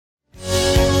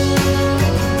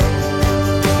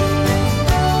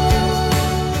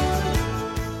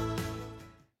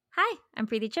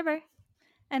Preeti Chibber.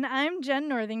 And I'm Jen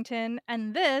Northington,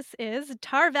 and this is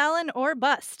Tar Valon or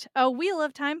Bust, a Wheel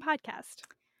of Time podcast.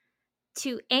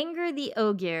 To anger the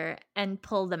Ogier and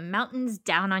pull the mountains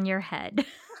down on your head.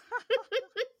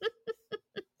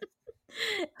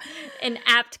 An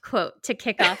apt quote to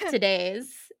kick off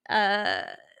today's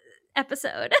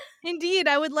episode. Indeed,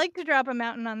 I would like to drop a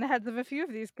mountain on the heads of a few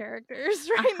of these characters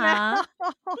right now.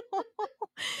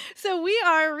 So we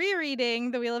are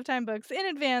rereading the Wheel of Time books in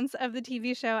advance of the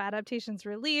TV show adaptation's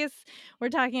release. We're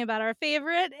talking about our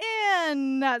favorite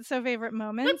and not so favorite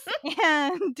moments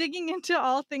and digging into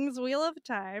all things Wheel of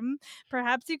Time.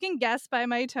 Perhaps you can guess by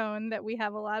my tone that we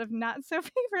have a lot of not so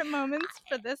favorite moments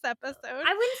for this episode.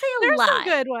 I wouldn't say There's lot. Some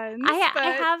good ones.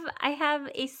 I have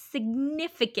a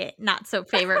significant not so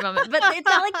favorite moment, but it's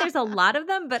not like there's a lot of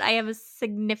them. But I have a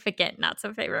significant not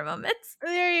so favorite moments.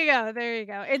 There you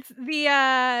go. It's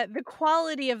the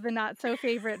quality of the not so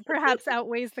favorite perhaps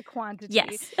outweighs the quantity.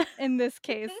 Yes. In this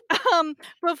case.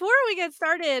 Before we get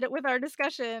started with our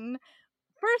discussion,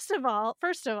 First of all,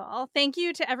 thank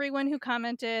you to everyone who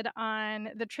commented on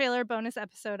the trailer bonus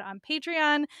episode on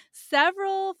Patreon.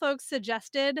 Several folks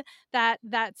suggested that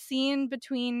scene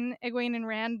between Egwene and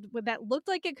Rand that looked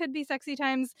like it could be sexy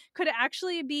times could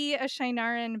actually be a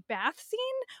Shienaran bath scene,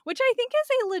 which I think is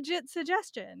a legit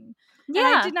suggestion.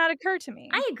 Yeah. And it did not occur to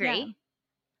me. I agree. Yeah.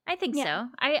 I think so.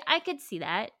 I could see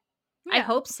that. Yeah. I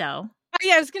hope so.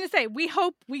 Yeah, I was going to say, we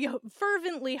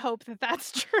fervently hope that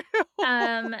that's true.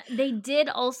 They did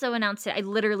also announce it. I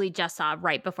literally just saw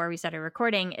right before we started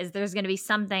recording is there's going to be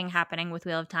something happening with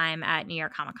Wheel of Time at New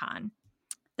York Comic Con.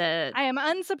 I am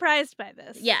unsurprised by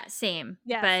this. Yeah, same.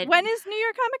 Yes. But when is New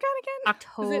York Comic Con again?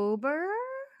 October.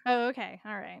 Oh, okay.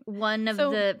 All right. One of I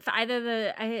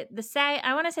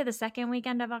want to say the second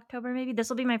weekend of October, maybe. This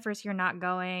will be my first year not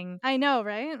going. I know,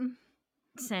 right?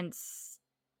 Since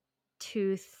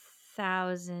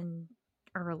 2000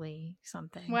 early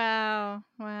something. Wow.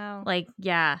 Like,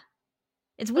 yeah.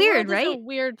 It's weird, right? It's a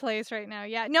weird place right now.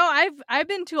 Yeah. No, I've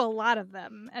been to a lot of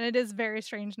them, and it is very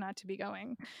strange not to be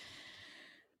going.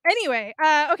 Anyway,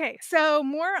 okay, so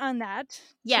more on that.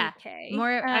 Yeah, TK. more.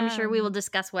 I'm sure we will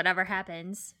discuss whatever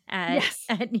happens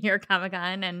at New York Comic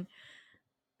Con, and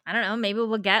I don't know. Maybe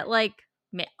we'll get like.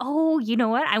 Oh, you know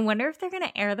what? I wonder if they're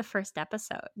gonna air the first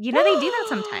episode. You know, they do that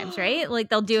sometimes, right? Like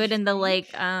they'll do it in the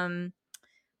like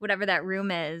whatever that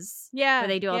room is. Yeah, where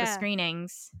they do all the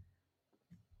screenings.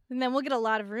 And then we'll get a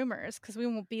lot of rumors because we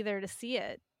won't be there to see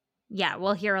it. Yeah,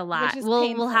 we'll hear a lot.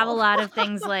 We'll have a lot of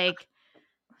things like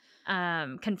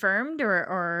confirmed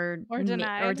or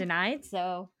denied.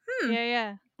 So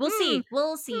yeah.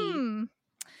 We'll see.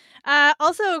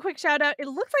 Also, a quick shout out. It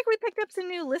looks like we picked up some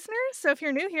new listeners. So if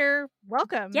you're new here,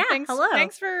 welcome. Yeah, hello.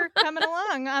 Thanks for coming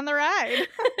along on the ride.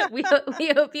 we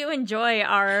hope you enjoy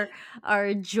our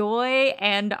joy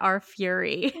and our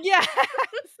fury. Yes.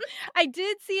 I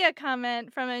did see a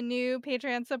comment from a new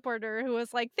Patreon supporter who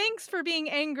was like, "Thanks for being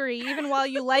angry even while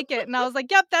you like it." And I was like,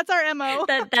 "Yep, that's our MO."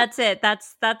 That's it.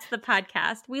 That's the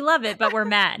podcast. We love it, but we're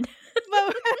mad.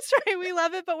 That's right. We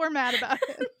love it, but we're mad about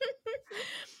it.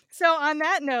 So on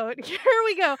that note, here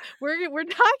we go. We're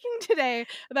talking today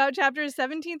about chapters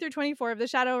 17 through 24 of The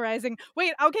Shadow Rising.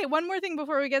 Wait, okay, one more thing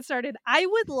before we get started. I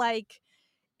would like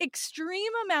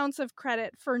extreme amounts of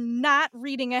credit for not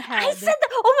reading ahead. I said that.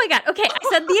 Oh my God. Okay. I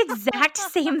said the exact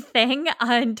same thing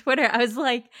on Twitter. I was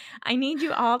like, I need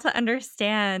you all to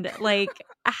understand like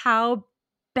how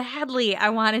badly I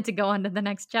wanted to go on to the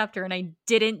next chapter and I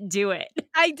didn't do it.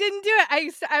 I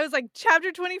was like,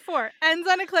 chapter 24 ends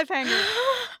on a cliffhanger.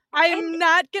 I'm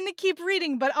not going to keep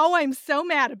reading, but I'm so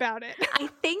mad about it. I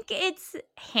think it's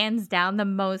hands down the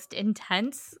most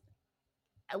intense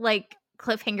like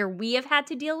cliffhanger we have had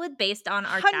to deal with based on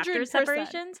our 100%. chapter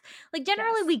separations. Like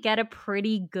generally we get a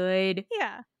pretty good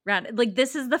round. Like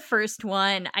this is the first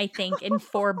one I think in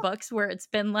 4 books where it's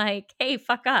been like, hey,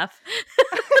 fuck off.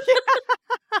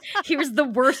 Here's the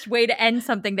worst way to end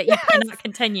something that you cannot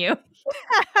continue.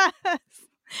 Yes.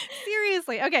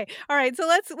 Seriously. Okay. All right. So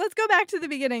let's go back to the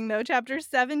beginning though. Chapter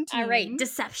 17. All right.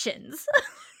 Deceptions.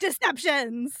 So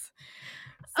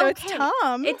it's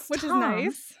Tom, which is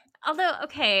nice. Although,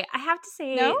 okay, I have to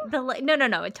say, no,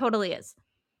 it totally is.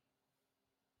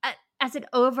 As an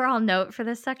overall note for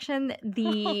this section,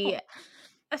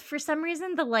 for some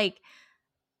reason, the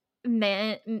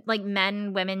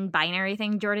men, women binary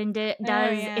thing Jordan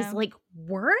does is like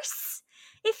worse.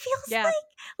 It feels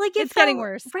like it's getting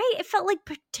worse, right? It felt like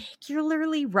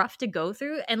particularly rough to go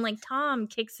through, and like Tom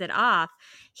kicks it off.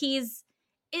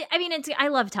 I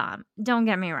love Tom. Don't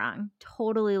get me wrong,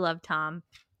 totally love Tom.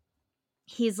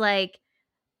 He's like,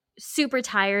 super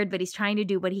tired, but he's trying to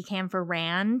do what he can for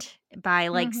Rand by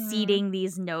like seeding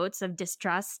these notes of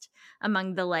distrust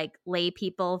among the like lay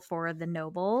people for the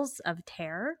nobles of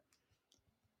Tear.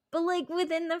 But like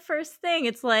within the first thing,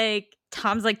 it's like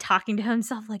Tom's like talking to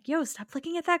himself, like, "Yo, stop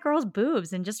looking at that girl's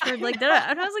boobs," and just for like that.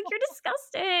 And I was like, "You're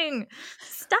disgusting.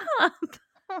 Stop.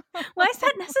 Why is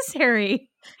that necessary?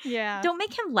 Yeah. Don't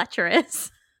make him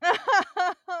lecherous."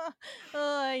 Oh,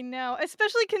 I know.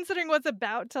 Especially considering what's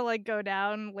about to like go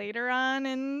down later on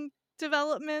in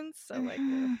developments. So like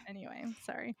anyway,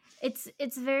 sorry. It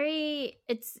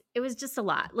was just a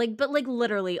lot. Like, but like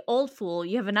literally, old fool,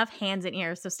 you have enough hands and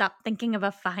ears, so stop thinking of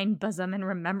a fine bosom and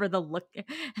remember the look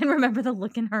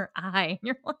in her eye. And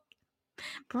you're like,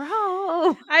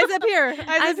 bro. Eyes up here.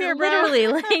 Eyes up here, bro. Literally,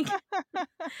 like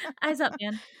eyes up,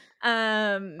 man.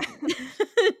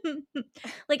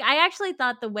 Like I actually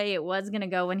thought the way it was gonna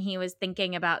go when he was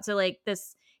thinking about, so like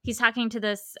this, he's talking to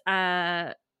this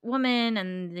woman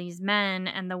and these men,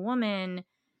 and the woman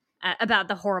about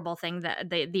the horrible thing,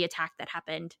 that the attack that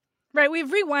happened. Right,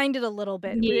 we've rewinded a little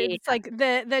bit. Yeah. It's like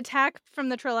the attack from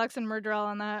the Trollocs and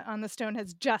Myrddraal on the stone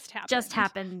has just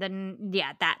happened. Then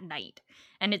that night,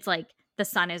 and it's like the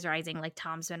sun is rising, like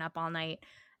Tom's been up all night.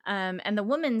 And the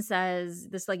woman says,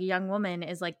 this like young woman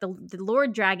is like, the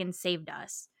Lord Dragon saved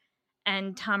us.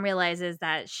 And Tom realizes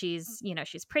that she's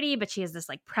pretty, but she has this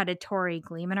like predatory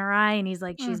gleam in her eye. And he's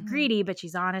like, she's greedy, but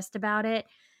she's honest about it.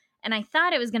 And I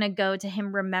thought it was going to go to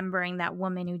him remembering that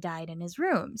woman who died in his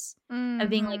rooms, of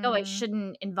being like, oh, I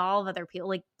shouldn't involve other people,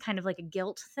 like kind of like a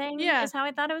guilt thing is how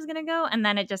I thought it was going to go. And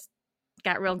then it just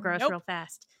got real gross real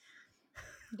fast.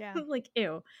 Yeah. Like,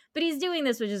 ew. But he's doing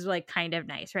this, which is like kind of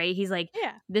nice, right? He's like,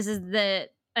 this is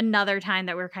another time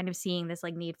that we're kind of seeing this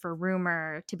like need for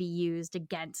rumor to be used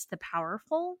against the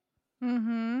powerful.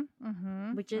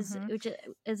 Which is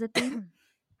a thing.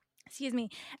 Excuse me.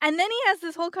 And then he has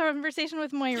this whole conversation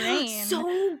with Moiraine. So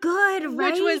good,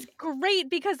 right? Which was great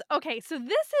because, okay, so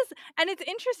this is, and it's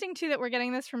interesting too that we're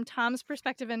getting this from Tom's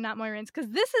perspective and not Moiraine's, because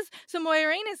so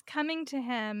Moiraine is coming to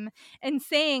him and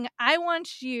saying, I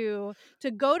want you to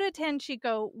go to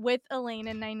Tanchico with Elain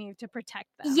and Nynaeve to protect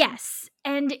them. Yes.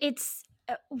 And it's,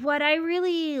 what I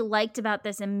really liked about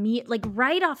this, like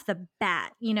right off the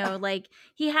bat, like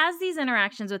he has these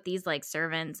interactions with these like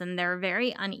servants, and they're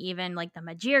very uneven. Like the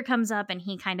Majir comes up and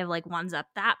he kind of like ones up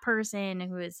that person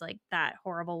who is like that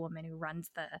horrible woman who runs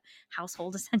the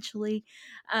household essentially.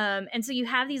 And so you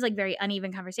have these like very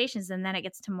uneven conversations, and then it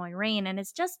gets to Moiraine, and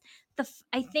it's just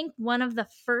I think one of the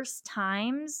first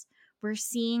times we're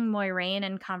seeing Moiraine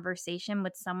in conversation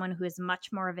with someone who is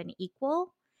much more of an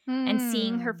equal. And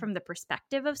seeing her from the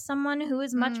perspective of someone who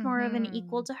is much more of an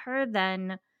equal to her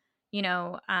than,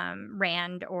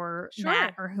 Rand or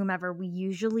Matt or whomever we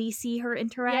usually see her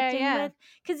interacting with.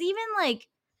 Because even like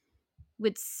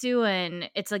with Siuan,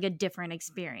 it's like a different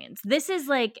experience. This is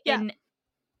like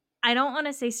I don't want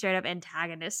to say straight up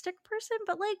antagonistic person,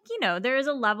 but like, there is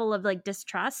a level of like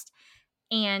distrust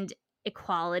and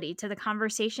equality to the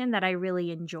conversation that I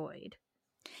really enjoyed.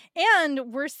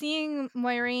 And we're seeing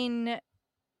Moiraine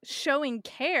showing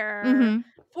care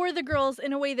for the girls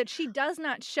in a way that she does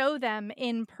not show them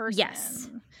in person. Yes.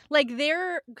 Like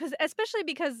especially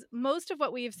because most of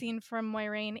what we've seen from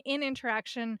Moiraine in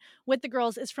interaction with the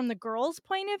girls is from the girls'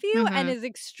 point of view and is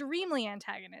extremely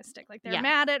antagonistic. Like they're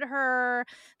mad at her.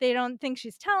 They don't think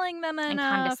she's telling them enough. And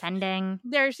condescending.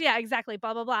 Exactly.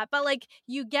 Blah, blah, blah. But like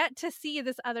you get to see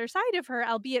this other side of her,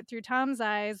 albeit through Tom's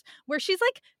eyes, where she's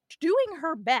like doing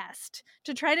her best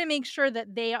to try to make sure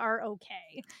that they are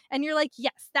okay. And you're like,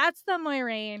 yes, that's the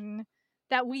Moiraine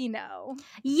that we know.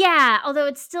 Yeah, although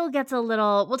it still gets a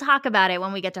little, we'll talk about it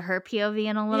when we get to her POV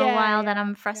in a little while that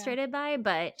I'm frustrated by,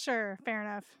 but sure, fair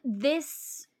enough.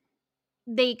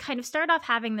 They kind of start off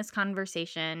having this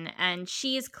conversation, and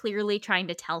she is clearly trying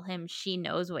to tell him she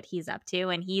knows what he's up to,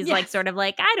 and he's like sort of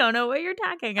like, I don't know what you're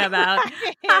talking about.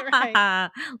 Right.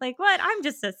 Like, what? I'm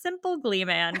just a simple glee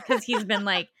man, because he's been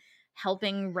like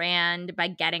helping Rand by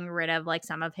getting rid of like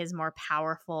some of his more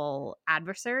powerful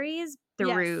adversaries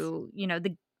through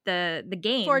the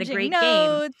game, forging the great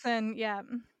notes game,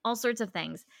 and all sorts of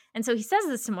things. And so he says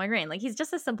this to Moiraine, like he's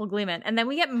just a simple gleeman. And then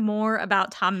we get more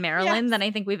about Tom Merrilin than I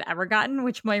think we've ever gotten,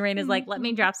 which Moiraine is like, let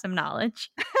me drop some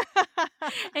knowledge.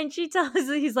 And she tells us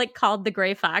he's like called the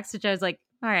Gray Fox, which I was like,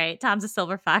 all right, Tom's a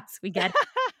silver fox. We get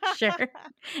it. Sure.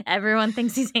 Everyone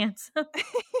thinks he's handsome.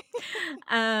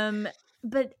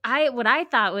 But what I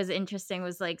thought was interesting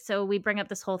was like, so we bring up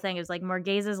this whole thing. It was like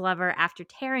Morghase's lover after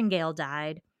Tarangale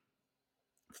died.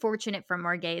 Fortunate for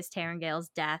Morghase, Tarangale's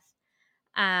death.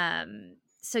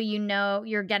 So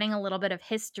you're getting a little bit of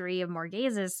history of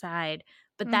Morghase's side,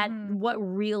 But that what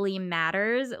really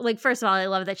matters, like, first of all, I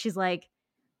love that she's like,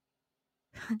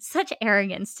 such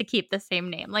arrogance to keep the same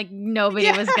name. Like,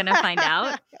 nobody was going to find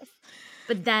out. Yes.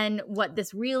 But then what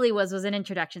this really was an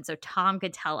introduction so Tom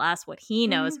could tell us what he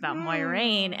knows about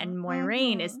Moiraine. And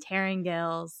Moiraine is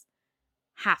Taringail's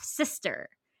half-sister.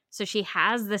 So she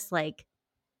has this, like,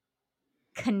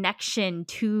 connection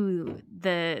to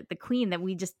the queen that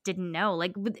we just didn't know.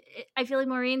 Like, I feel like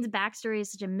Moiraine's backstory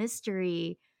is such a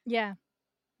mystery. Yeah.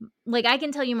 Like, I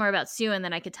can tell you more about Siuan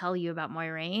than I could tell you about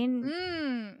Moiraine,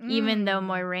 even though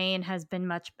Moiraine has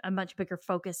been a much bigger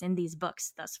focus in these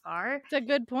books thus far. It's a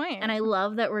good point. And I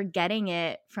love that we're getting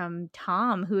it from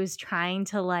Tom, who is trying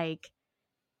to, like,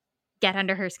 get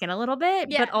under her skin a little bit,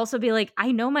 but also be like,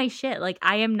 I know my shit. Like,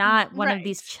 I am not one of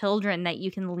these children that you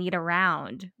can lead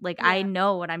around. Like, I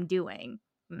know what I'm doing.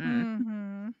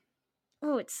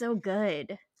 Oh, it's so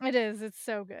good. It is. It's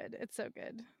so good. It's so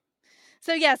good.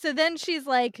 So yeah, so then she's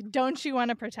like, don't you want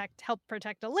to help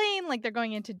protect Elaine? Like, they're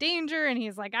going into danger. And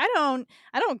he's like, I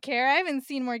don't care. I haven't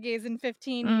seen Morghese in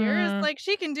 15 years. Like,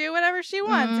 she can do whatever she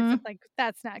wants. Except, like,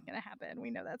 that's not going to happen. We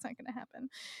know that's not going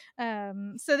to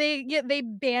happen. So they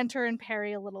banter and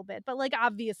parry a little bit. But, like,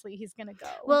 obviously he's going to go.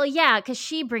 Well, yeah, because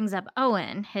she brings up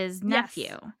Owen, his nephew.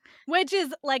 Yes. Which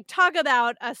is, like, talk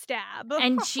about a stab.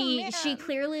 And she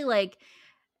clearly, like...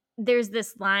 There's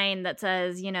this line that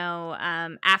says, you know,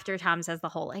 after Tom says the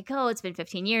whole, like, oh, it's been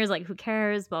 15 years, like, who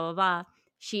cares, blah, blah, blah.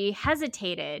 She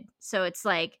hesitated. So it's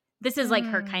like, this is like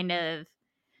her kind of,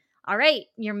 all right,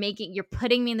 you're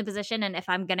putting me in the position, and if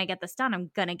I'm going to get this done, I'm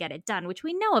going to get it done, which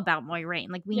we know about Moiraine.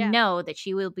 Like, we know that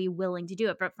she will be willing to do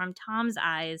it. But from Tom's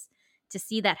eyes, to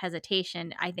see that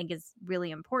hesitation, I think is really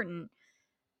important,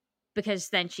 because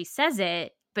then she says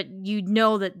it. But you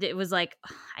know that it was like,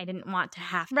 I didn't want to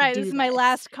have to do this. This is my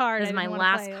last card. This is my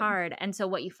last card. And so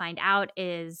what you find out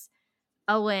is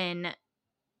Owen,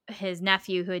 his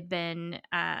nephew, who had been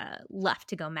left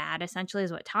to go mad, essentially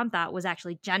is what Tom thought, was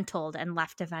actually gentled and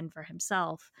left to fend for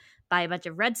himself by a bunch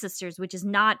of Red Sisters, which is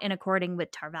not in according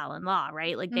with Tar Valon law,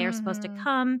 right? Like, they're supposed to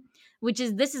come,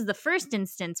 this is the first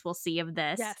instance we'll see of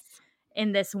this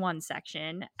in this one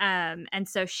section. And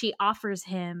so she offers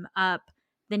him up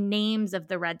the names of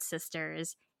the Red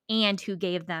Sisters and who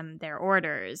gave them their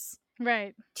orders,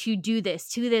 right, to do this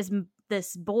to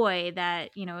this boy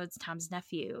that, you know, it's Tom's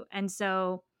nephew. And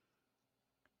so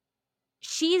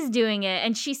she's doing it,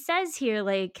 and she says here,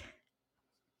 like,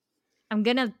 I'm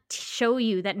gonna show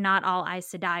you that not all Aes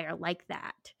Sedai are like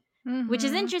that, which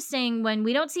is interesting when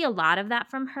we don't see a lot of that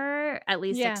from her, at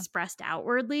least expressed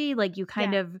outwardly. Like, you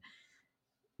kind of,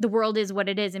 the world is what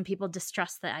it is, and people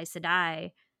distrust the Aes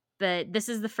Sedai. But this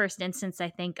is the first instance,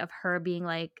 I think, of her being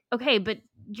like, okay, but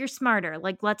you're smarter.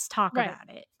 Like, let's talk about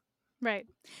it. Right.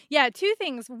 Yeah, two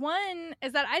things. One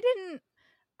is that I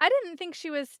didn't think she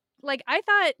was, like, I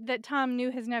thought that Tom knew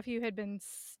his nephew had been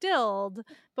stilled,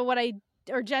 but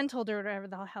or gentled, or whatever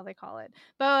the hell they call it.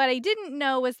 But what I didn't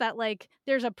know was that, like,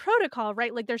 there's a protocol,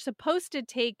 right? Like, they're supposed to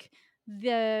take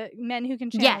the men who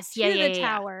can channel to the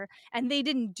tower, and they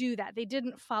didn't do that. They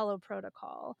didn't follow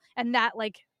protocol. And that,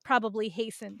 like, probably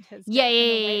hastened his death.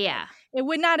 Yeah. It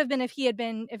would not have been if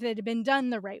it had been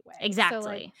done the right way. Exactly. So,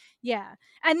 like, yeah.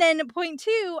 And then point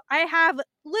two, I have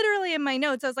literally in my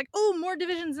notes, I was like, oh, more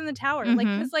divisions in the tower. Like,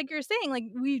 because, like you're saying, like,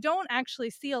 we don't actually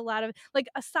see a lot of, like,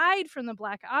 aside from the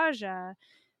Black Aja,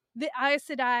 the Aes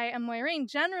Sedai and Moiraine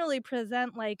generally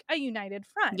present, like, a united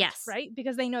front, right?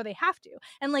 Because they know they have to.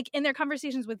 And, like, in their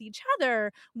conversations with each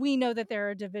other, we know that there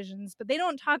are divisions, but they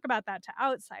don't talk about that to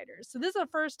outsiders. So this is the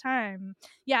first time,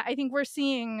 I think we're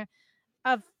seeing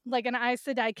of, like, an Aes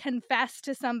Sedai confess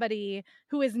to somebody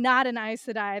who is not an Aes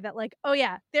Sedai that, like, oh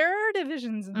yeah, there are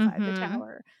divisions inside the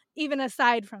tower, even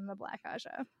aside from the Black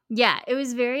Aja. Yeah, it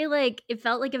was very, like, it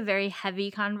felt like a very heavy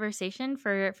conversation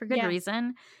for good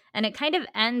reason. And it kind of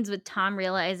ends with Tom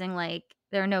realizing, like,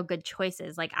 there are no good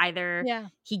choices. Like, either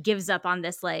he gives up on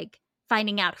this, like,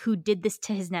 finding out who did this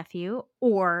to his nephew,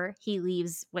 or he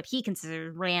leaves what he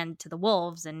considers Rand to the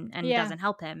wolves and doesn't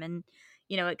help him. And,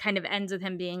 you know, it kind of ends with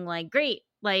him being like, great,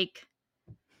 like,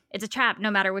 it's a trap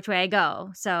no matter which way I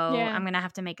go. So I'm going to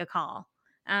have to make a call.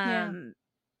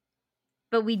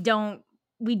 But we don't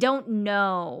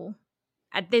know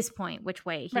at this point which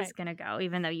way he's going to go,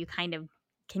 even though you kind of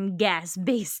can guess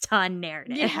based on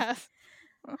narrative. Yes.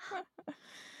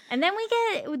 And then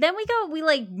we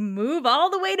like move all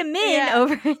the way to Min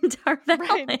over in Tar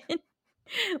Valon,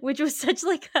 which was such,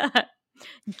 like, a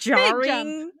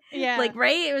jarring, like,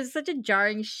 right? It was such a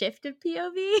jarring shift of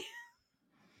POV.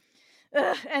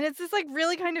 And it's this like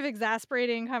really kind of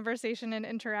exasperating conversation and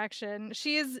interaction.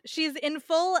 She's in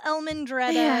full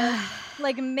Elmendretta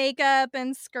like makeup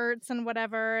and skirts and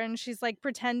whatever, and she's like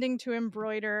pretending to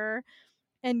embroider.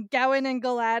 And Gowan and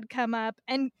Galad come up,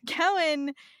 and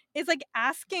Gowan is like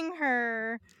asking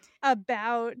her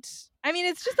about. I mean,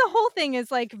 it's just the whole thing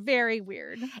is like very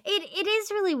weird. It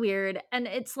is really weird, and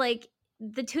it's like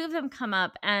the two of them come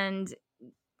up, and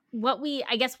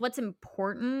what's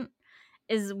important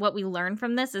is what we learn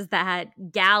from this is that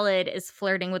Galad is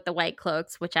flirting with the White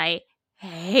Cloaks, which I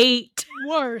hate.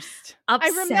 Worst.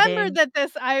 Upsetting. I remembered that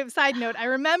this. Side note. I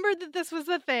remembered that this was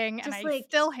the thing, just and I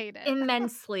still hate it.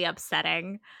 Immensely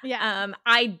upsetting. Yeah.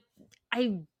 I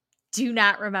do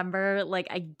not remember. Like,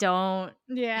 I don't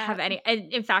have any.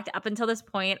 In fact, up until this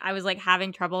point, I was like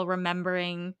having trouble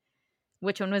remembering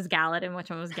which one was Galad and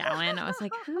which one was Gowan. I was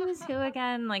like, who is who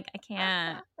again? Like, I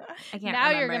can't now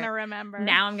remember. You're gonna remember.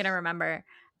 Now I'm gonna remember.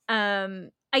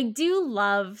 I do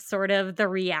love sort of the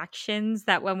reactions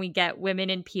that when we get women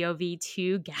in POV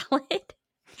to Galad,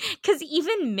 because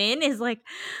even Min is like,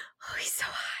 oh, he's so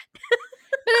hot.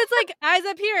 But it's like eyes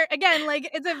up here again. Like,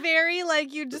 it's a very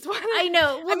like you just want to. I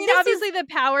know. Well, I mean, obviously the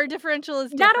power differential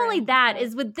is different. Not only that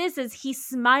is with this is he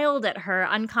smiled at her,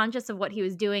 unconscious of what he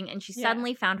was doing, and she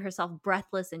suddenly found herself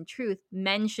breathless in truth.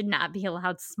 Men should not be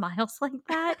allowed smiles like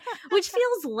that, which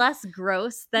feels less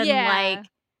gross than like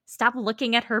stop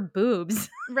looking at her boobs.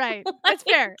 Right. It's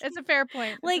fair. It's a fair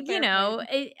point. Like, you know,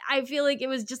 I feel like it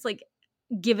was just like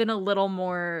given a little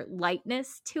more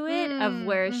lightness to it of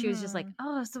where she was just like,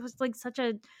 oh, so it was like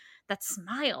that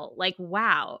smile, like,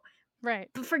 wow. Right.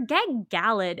 But forget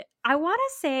Galad. I want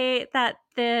to say that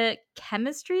the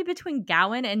chemistry between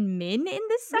Gowan and Min in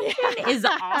this section is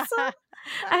awesome.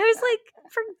 I was like,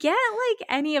 forget like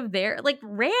any of their like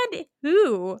Rand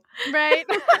who. Right.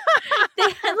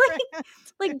 They had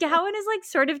like Gowan is like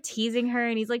sort of teasing her,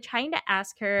 and he's like trying to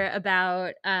ask her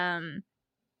about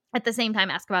at the same time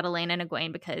ask about Elain and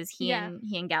Egwene because he and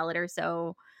Galad are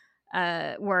so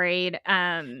worried.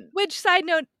 Which, side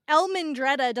note,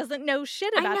 Elmendretta doesn't know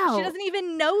shit about it. She doesn't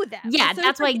even know them. Yeah, so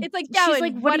that's why it's like she's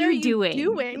like, what are you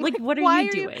doing? Like, what are you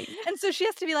doing? And so she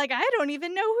has to be like, I don't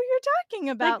even know who you're talking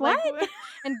about. Like, what?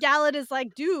 And Galad is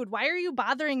like, dude, why are you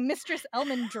bothering Mistress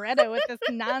Elmendretta with this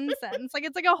nonsense? Like,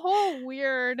 it's like a whole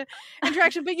weird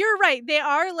interaction. But you're right. They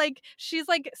are like, she's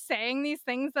like saying these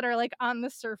things that are like on the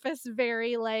surface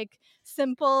very like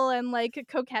simple and like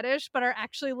coquettish, but are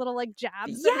actually little like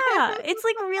jabs. Yeah, it's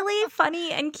like really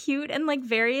funny and cute and like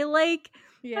very like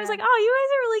I was like, oh, you guys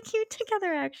are really cute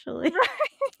together, actually.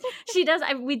 Right. She does.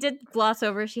 We did gloss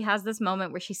over. She has this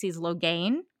moment where she sees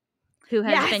Logain, who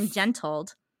has been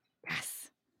gentled,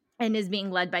 and is being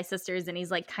led by sisters, and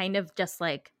he's like kind of just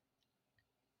like,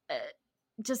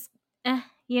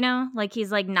 you know, like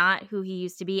he's like not who he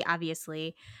used to be,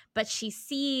 obviously, but she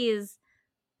sees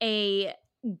a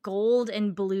gold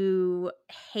and blue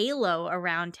halo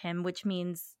around him, which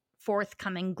means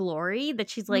forthcoming glory, that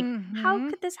she's like, how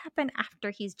could this happen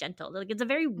after he's gentled? Like, it's a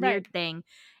very weird thing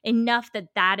enough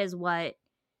that is what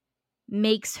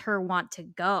makes her want to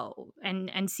go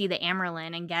and see the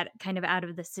Amyrlin and get kind of out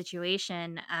of the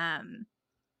situation.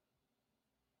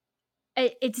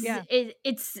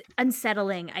 It's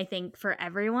unsettling, I think, for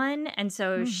everyone, and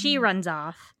so she runs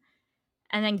off,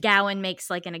 and then Gowan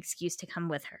makes like an excuse to come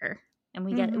with her. And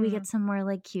we get some more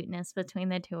like cuteness between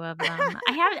the two of them.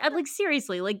 I have like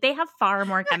seriously, like they have far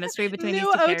more chemistry between these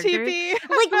two characters.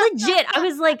 Like legit, I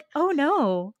was like, oh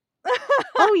no,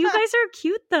 oh you guys are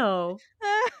cute though.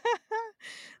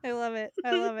 I love it.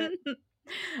 I love it.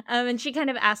 And she kind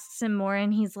of asks him more,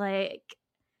 and he's like,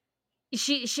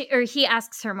 he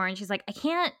asks her more, and she's like,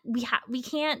 we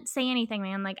can't say anything,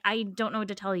 man. Like I don't know what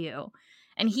to tell you.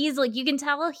 And he's like, you can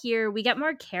tell here we get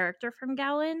more character from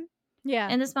Gowan. Yeah.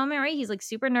 In this moment, right? He's like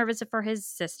super nervous for his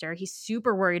sister. He's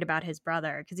super worried about his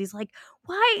brother because he's like,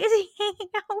 why is he hanging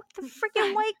out with the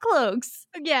freaking White Cloaks?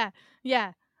 Yeah.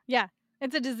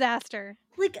 It's a disaster.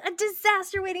 Like a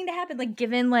disaster waiting to happen.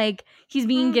 Like he's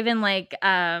being given like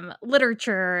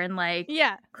literature and like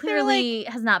clearly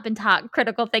has not been taught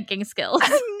critical thinking skills.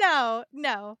 No.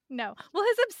 Well,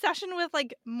 his obsession with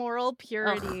like moral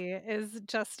purity is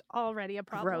just already a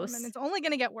problem. Gross. And it's only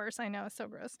gonna get worse. I know, it's so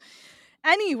gross.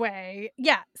 Anyway,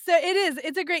 so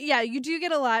it's a great, you do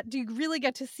get a lot. Do you really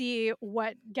get to see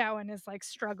what Gowan is like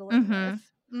struggling with?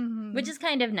 Which is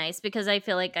kind of nice because I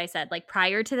feel like I said, like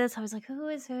prior to this, I was like, who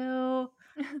is who?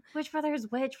 Which brother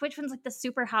is which? Which one's like the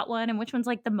super hot one and which one's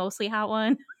like the mostly hot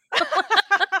one?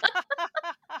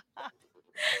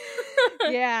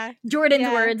 Yeah.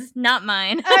 Jordan's words, not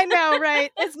mine. I know,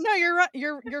 right?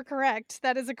 You're correct.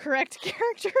 That is a correct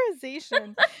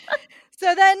characterization.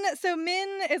 So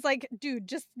Min is like,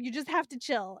 dude, you just have to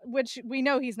chill, which we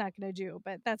know he's not going to do,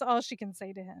 but that's all she can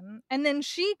say to him. And then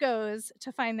she goes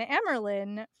to find the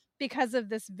Emerlin because of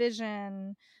this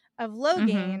vision of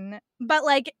Logain, but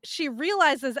like she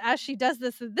realizes as she does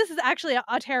this is actually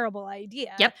a terrible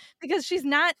idea. Yep. Because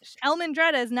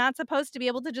Elmandretta is not supposed to be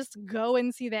able to just go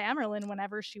and see the Emerlin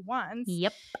whenever she wants.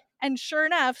 Yep. And sure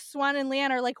enough, Siuan and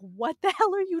Leanne are like, what the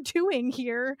hell are you doing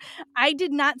here? I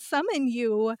did not summon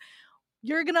you.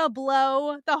 You're gonna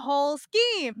blow the whole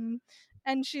scheme.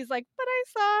 And she's like, but I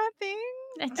saw a thing.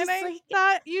 And I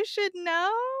thought you should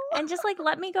know. And just like,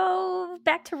 let me go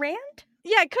back to Rand?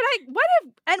 Yeah,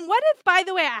 what if, by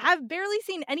the way, I have barely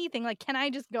seen anything, like, can I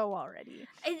just go already?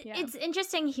 It's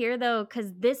interesting here, though,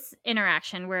 because this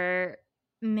interaction where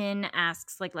Min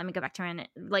asks, like, let me go back to Rand,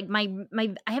 like,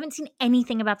 I haven't seen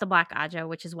anything about the Black Aja,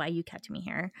 which is why you kept me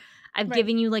here. I've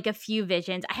given you, like, a few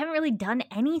visions. I haven't really done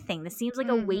anything. This seems like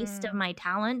a waste of my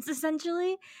talents,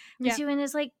 essentially. Yeah. Siuan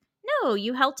is like, no,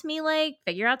 you helped me, like,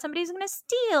 figure out somebody who's going to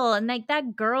steal. And, like,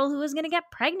 that girl who was going to get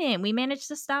pregnant, we managed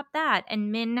to stop that.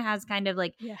 And Min has kind of,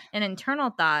 like, an internal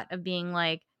thought of being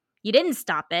like, you didn't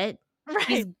stop it.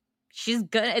 Right.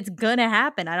 It's going to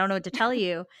happen. I don't know what to tell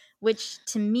you. Which,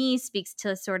 to me, speaks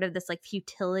to sort of this, like,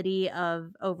 futility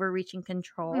of overreaching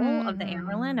control of the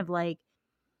Amyrlin, of, like,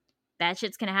 bad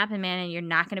shit's going to happen, man, and you're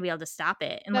not going to be able to stop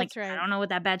it. And, that's like, right. I don't know what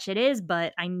that bad shit is,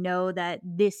 but I know that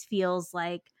this feels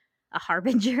like a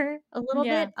harbinger a little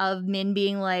bit of Min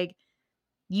being like,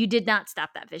 you did not stop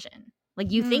that vision.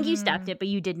 Like, you think you stopped it, but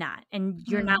you did not. And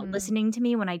you're not listening to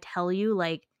me when I tell you,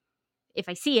 like, if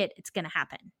I see it, it's going to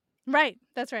happen. Right.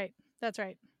 That's right. That's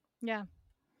right. Yeah.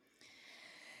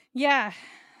 Yeah.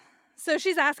 So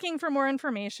she's asking for more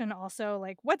information also,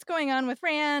 like, what's going on with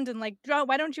Rand? And, like,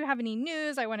 why don't you have any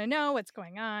news? I want to know what's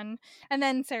going on. And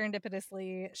then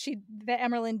serendipitously, the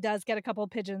Emerlin does get a couple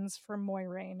pigeons from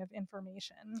Moiraine of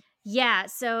information. Yeah,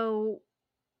 so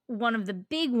one of the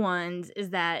big ones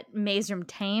is that Maezram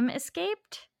Taim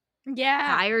escaped.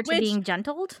 Yeah. Prior to being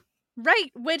gentled.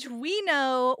 Right, which we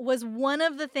know was one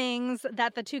of the things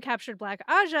that the two captured Black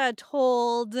Aja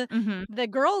told the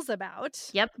girls about.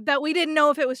 Yep. That we didn't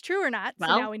know if it was true or not. Well,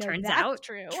 so now we know turns that's out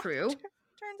true. Turns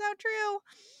out true.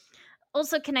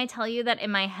 Also, can I tell you that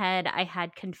in my head I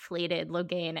had conflated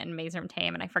Logain and Maezram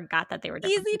Taim, and I forgot that they were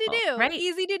different people, to do, right?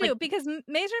 Easy to do, because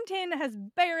Maezram Taim has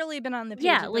barely been on the page.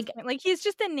 Yeah, like he's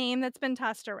just a name that's been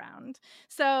tossed around.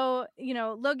 So, you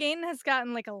know, Logain has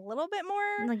gotten like a little bit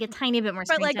more, like a tiny bit more,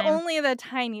 but like only the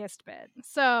tiniest bit.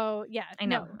 So yeah, I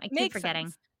know. I keep forgetting.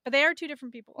 Sense. But they are two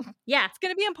different people. Yeah, it's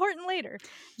gonna be important later.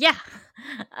 Yeah.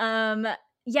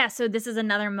 Yeah, so this is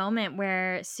another moment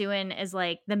where Siuan is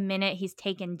like, the minute he's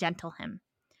taken, gentle him.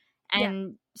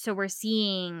 And so we're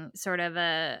seeing sort of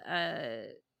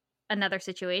another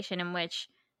situation in which,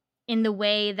 in the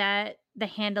way that the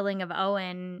handling of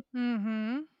Owen,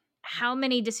 how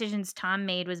many decisions Tom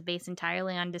made was based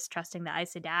entirely on distrusting the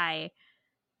Aes Sedai.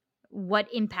 What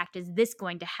impact is this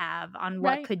going to have on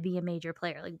what could be a major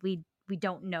player? Like, we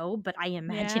don't know, but I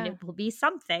imagine it will be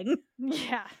something.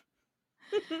 Yeah.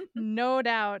 No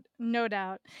doubt.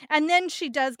 And then she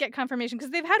does get confirmation,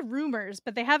 because they've had rumors,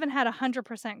 but they haven't had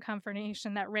 100%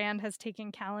 confirmation that Rand has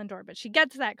taken Callandor, but she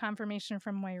gets that confirmation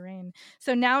from Moiraine.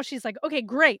 So now she's like, okay,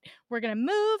 great, we're gonna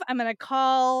move, I'm gonna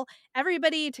call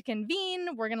everybody to convene,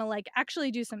 we're gonna like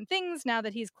actually do some things now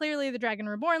that he's clearly the Dragon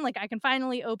Reborn. Like, I can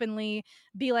finally openly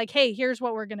be like, hey, here's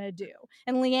what we're gonna do.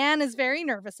 And Leanne is very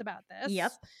nervous about this.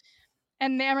 Yep.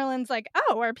 And Amyrlin's like,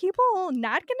 oh, are people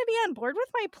not going to be on board with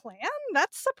my plan?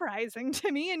 That's surprising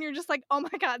to me. And you're just like, oh my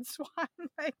God, Siuan,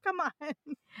 like, come on.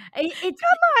 It's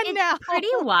pretty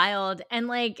wild. And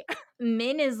like,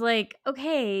 Min is like,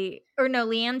 okay. Or no,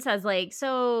 Leanne says like,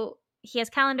 so he has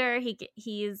Callandor.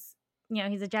 He's, you know,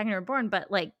 he's a Dragon Reborn,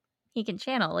 but like, he can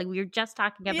channel. Like, we were just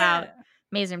talking about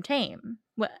Maezram Taim.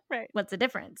 What's the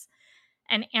difference?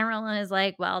 And Amyrlin is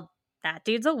like, well, that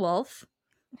dude's a wolf.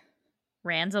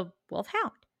 Rand's a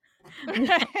wolfhound.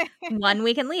 One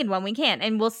we can lead, one we can't.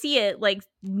 And we'll see it, like,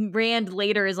 Rand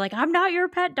later is like, I'm not your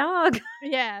pet dog.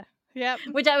 Yeah. Yep.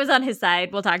 Which I was on his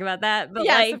side. We'll talk about that. But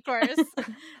yes, like, of course.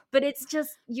 But it's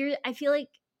just, I feel like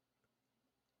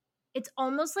it's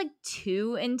almost like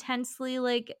too intensely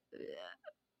like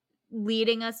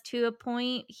leading us to a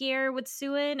point here with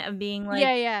Siuan of being like,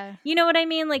 you know what I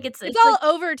mean? Like, it's all like,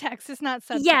 over text. It's not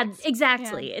subtext. Yeah,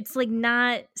 exactly. Yeah. It's like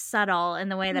not subtle in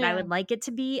the way that I would like it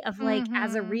to be, of like,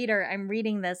 as a reader, I'm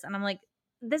reading this and I'm like,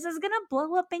 this is gonna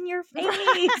blow up in your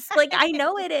face. Like, I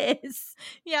know it is.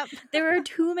 Yep. There are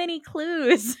too many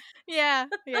clues. Yeah.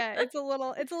 It's a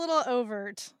little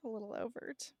overt.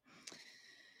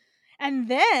 And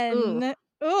then,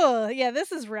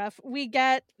 this is rough. We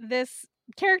get this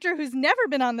character who's never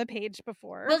been on the page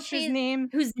before. Well,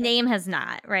 whose name has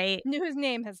not, right? Whose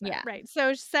name has not, Yeah. right.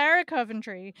 So Sarah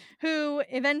Coventry, who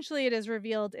eventually it is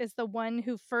revealed is the one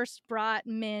who first brought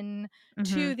Min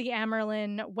to the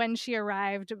Amyrlin when she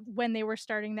arrived, when they were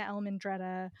starting the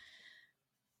Elmendretta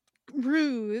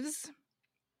ruse.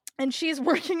 And she's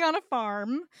working on a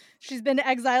farm. She's been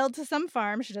exiled to some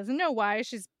farm. She doesn't know why.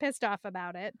 She's pissed off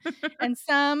about it. And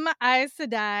some Aes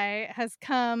Sedai has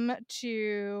come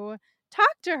to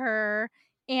talk to her,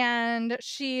 and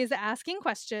she's asking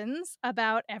questions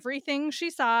about everything she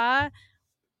saw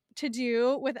to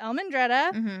do with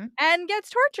Elmendretta and gets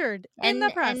tortured in the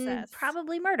process. And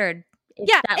probably murdered.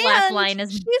 Yeah, that last and line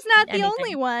is she's not the anything.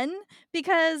 only one,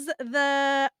 because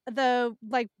the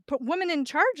like woman in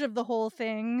charge of the whole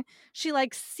thing, she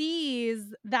like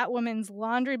sees that woman's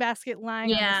laundry basket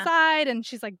lying on the side, and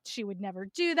she's like, she would never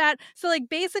do that. So like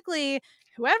basically,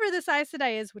 whoever this Aes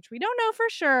Sedai is, which we don't know for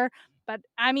sure, but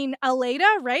I mean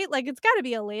Aleida, right? Like it's got to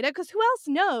be Aleida, because who else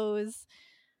knows?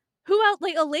 Who else?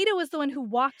 Like Aleida was the one who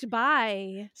walked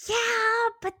by. Yeah,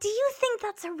 but do you think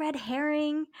that's a red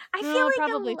herring? I feel like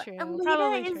probably true.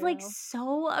 Aleida is like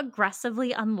so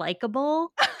aggressively unlikable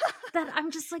that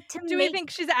I'm just like, do we think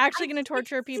she's actually going to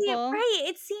torture people? Right.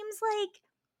 It seems like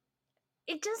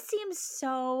it just seems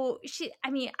so. I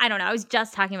mean, I don't know. I was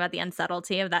just talking about the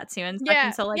unsubtlety of that too and stuff.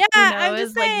 And so like, who knows? I'm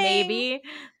just like saying. maybe,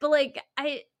 but like,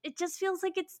 it just feels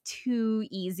like it's too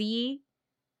easy.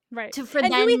 Right. Do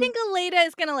we think Aleida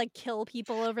is going to like kill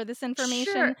people over this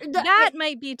information? Sure. That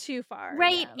might be too far.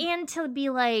 Right. Yeah. And to be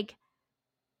like,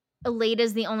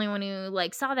 Aleida's the only one who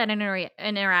like saw that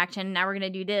interaction. Now we're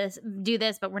going to do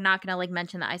this, but we're not going to like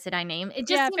mention the Aes Sedai name. It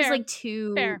just seems like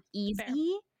too easy. Fair.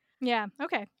 Yeah.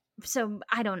 Okay. So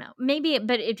I don't know. Maybe,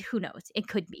 but who knows? It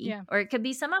could be. Yeah. Or it could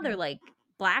be some other like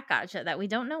black gotcha that we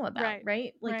don't know about.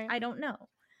 Right? Like, I don't know.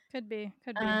 Could be.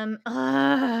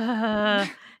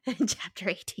 Chapter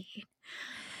 18.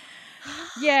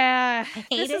 Yeah,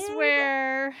 this is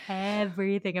where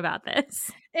everything about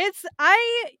this.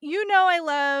 I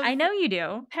love. I know you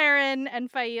do, Perrin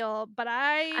and Faile, but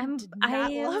I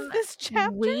love this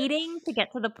chapter. Waiting to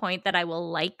get to the point that I will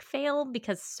like Faile,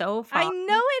 because so far I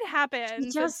know it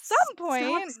happens at some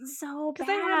point. So bad. Because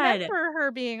I remember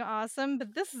her being awesome,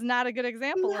 but this is not a good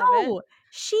example of it.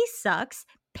 She sucks.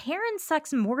 Perrin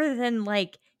sucks more than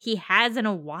like he has in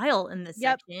a while in this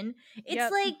section.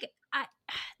 It's like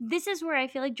this is where I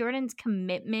feel like Jordan's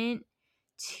commitment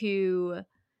to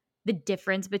the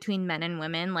difference between men and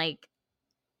women like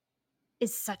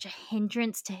is such a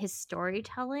hindrance to his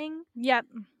storytelling. Yep.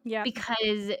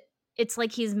 Because it's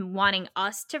like he's wanting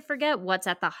us to forget what's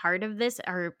at the heart of this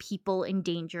are people in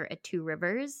danger at Two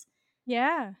Rivers.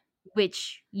 Yeah.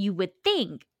 Which you would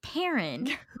think Perrin,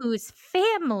 whose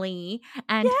family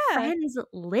and friends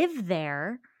live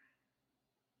there,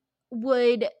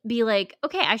 would be like,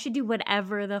 okay, I should do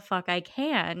whatever the fuck I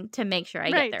can to make sure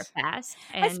I get there fast.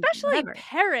 And especially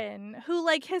Perrin, who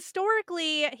like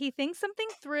historically he thinks something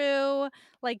through,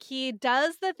 like he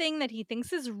does the thing that he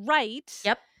thinks is right.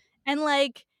 Yep. And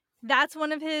like that's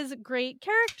one of his great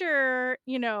character,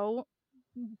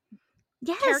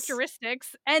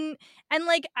 characteristics. And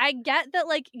like I get that,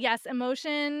 like, yes,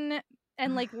 emotion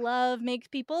and like love makes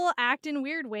people act in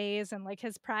weird ways, and like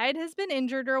his pride has been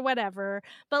injured or whatever,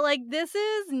 but like this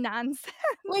is nonsense.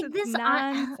 Like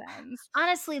nonsense.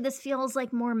 Honestly, this feels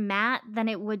like more Matt than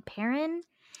it would Perrin.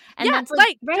 And that's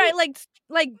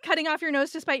like cutting off your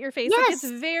nose to spite your face. Yes.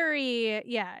 Like, it's very,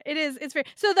 it is. It's very,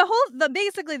 so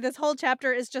basically this whole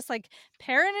chapter is just like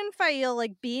Perrin and Faile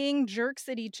like being jerks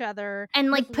at each other.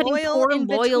 And like putting poor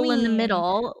Loial in the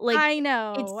middle. Like, I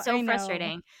know. It's so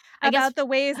frustrating. About the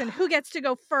ways and who gets to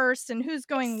go first and who's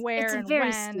going where and when. It's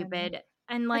very stupid.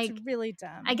 And like, it's really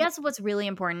dumb. I guess what's really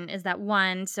important is that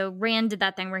so Rand did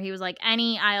that thing where he was like,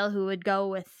 any Aiel who would go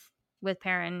with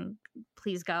Perrin,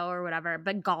 please go or whatever.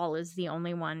 But Gaul is the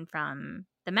only one from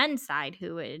the men's side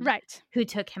who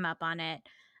took him up on it.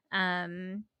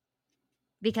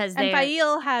 Because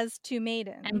Faile has two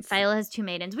maidens. And Faile has two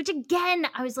maidens, which again,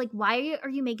 I was like, why are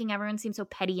you making everyone seem so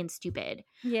petty and stupid?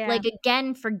 Yeah. Like,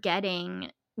 again,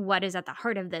 forgetting what is at the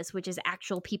heart of this, which is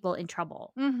actual people in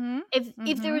trouble. Mm-hmm.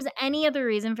 If there was any other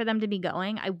reason for them to be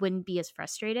going, I wouldn't be as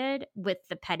frustrated with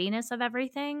the pettiness of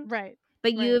everything. Right.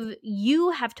 But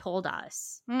you have told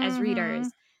us as readers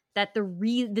that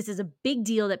this is a big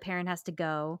deal that Perrin has to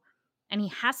go, and he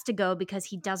has to go because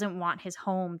he doesn't want his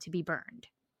home to be burned.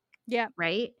 Yeah.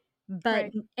 Right?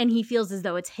 But and he feels as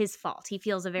though it's his fault. He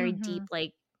feels a very deep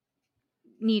like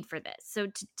need for this. So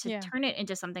to turn it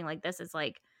into something like this is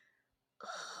like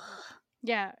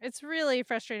yeah, it's really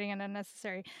frustrating and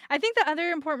unnecessary. I think the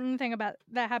other important thing about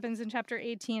that happens in chapter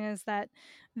 18 is that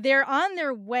they're on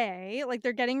their way, like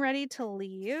they're getting ready to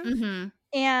leave.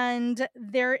 And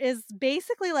there is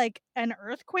basically like an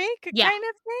earthquake kind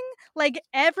of thing. Like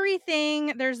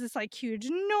everything, there's this like huge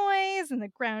noise and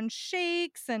the ground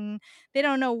shakes and they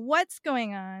don't know what's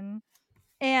going on.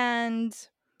 And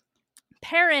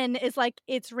Perrin is like,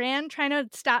 it's Rand trying to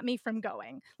stop me from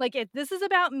going. Like, this is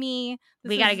about me.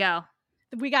 We gotta go.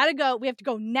 We gotta go. We have to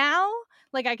go now.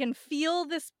 Like, I can feel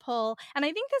this pull. And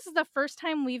I think this is the first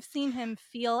time we've seen him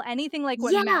feel anything like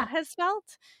what Matt has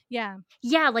felt. Yeah.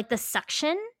 Yeah, like the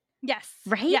suction. Yes.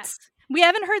 Right? Yes. We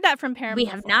haven't heard that from Perrin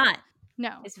before. Have not.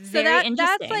 No. It's very interesting.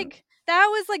 That's like, that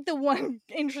was like the one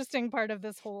interesting part of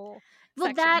this whole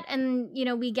section. That, and you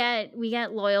know, we get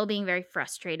Loyal being very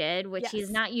frustrated, which he's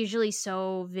not usually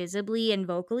so visibly and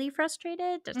vocally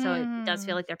frustrated, so it does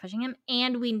feel like they're pushing him.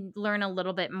 And we learn a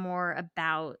little bit more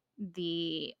about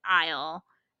the Isle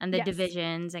and the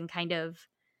divisions and kind of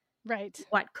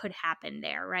what could happen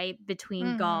there, right,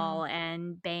 between Gaul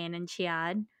and Bane and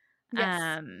Chiad.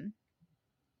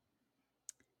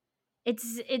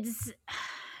 It's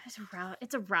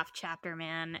a rough chapter,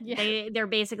 man. They're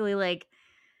basically like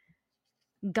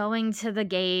going to the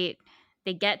gate.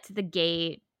 They get to the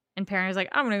gate and Perrin's like,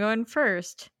 I'm gonna go in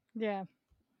first. Yeah.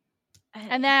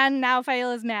 And then now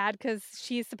Faila's mad because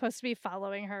she's supposed to be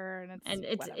following her, and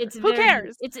it's who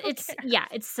cares?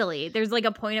 It's silly. There's like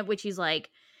a point at which he's like,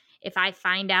 if I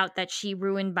find out that she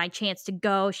ruined my chance to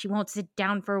go, she won't sit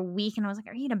down for a week. And I was like,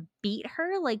 are you gonna beat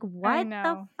her? Like, what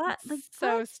the fuck? Like,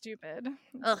 so stupid.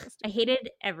 Ugh, so stupid. I hated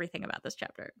everything about this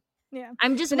chapter. Yeah.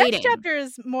 I'm just waiting. The next chapter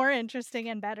is more interesting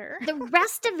and better. The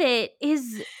rest of it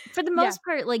is, for the most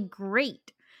part, like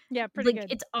great. Yeah, pretty good.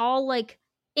 It's all like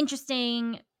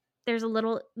interesting. There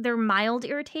are mild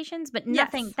irritations, but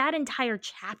nothing. That entire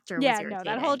chapter was irritating. No,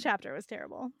 that whole chapter was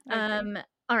terrible.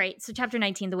 All right, so chapter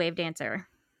 19, The Wave Dancer.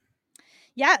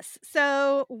 Yes,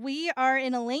 so we are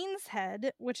in Elaine's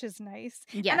head, which is nice.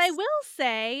 Yes. And I will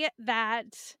say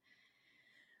that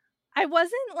I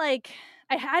wasn't like,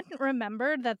 I hadn't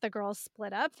remembered that the girls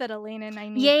split up, that Elaine and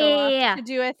Nynaeve go off to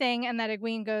do a thing and that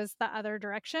Egwene goes the other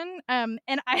direction. And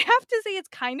I have to say it's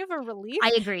kind of a relief.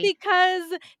 I agree.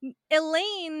 Because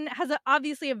Elaine has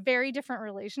obviously a very different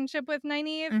relationship with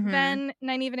Nynaeve than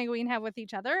Nynaeve and Egwene have with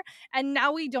each other. And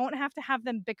now we don't have to have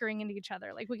them bickering into each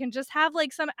other. Like we can just have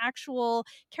like some actual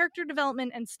character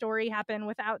development and story happen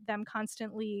without them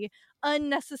constantly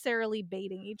unnecessarily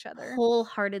baiting each other.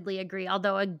 Wholeheartedly agree.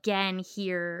 Although again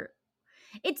here,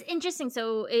 it's interesting.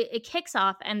 So it kicks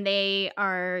off and they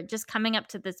are just coming up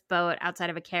to this boat outside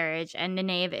of a carriage, and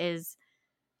Nynaeve is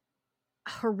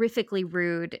horrifically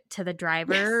rude to the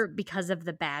driver because of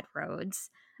the bad roads.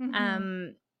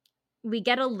 We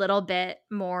get a little bit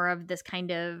more of this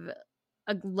kind of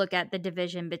a look at the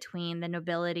division between the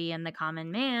nobility and the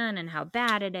common man and how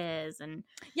bad it is. And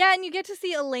and you get to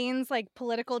see Elaine's like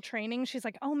political training. She's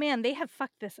like, oh man, they have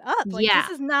fucked this up. Like this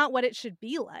is not what it should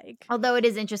be like. Although it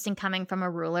is interesting coming from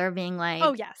a ruler being like,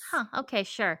 oh yes, okay,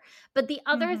 sure. But the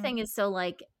other thing is, so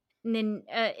like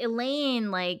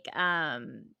Elaine, like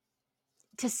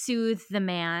to soothe the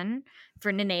man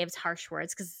for Nynaeve's harsh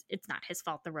words, because it's not his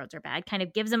fault the roads are bad, kind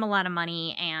of gives him a lot of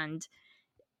money and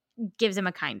gives him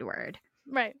a kind word.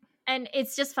 Right. And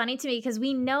it's just funny to me because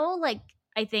we know, like,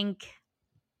 I think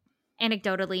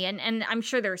anecdotally, and I'm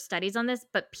sure there are studies on this,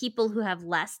 but people who have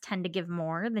less tend to give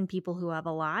more than people who have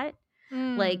a lot.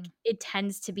 Like, it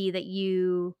tends to be that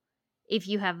if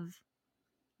you have,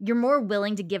 you're more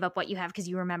willing to give up what you have because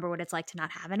you remember what it's like to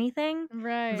not have anything.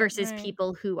 Right. Versus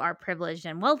people who are privileged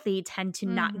and wealthy tend to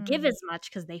not give as much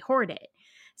because they hoard it.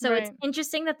 So it's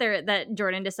interesting that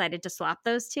Jordan decided to swap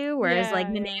those two, whereas like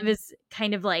Nynaeve is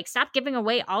kind of like, stop giving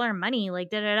away all our money,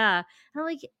 like da da da. And I'm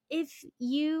like, if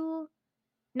you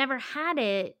never had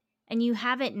it and you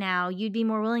have it now, you'd be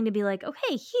more willing to be like,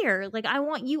 okay, here, like I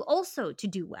want you also to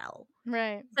do well.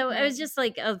 Right. So it was just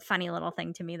like a funny little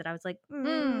thing to me that I was like,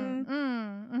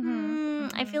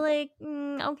 I feel like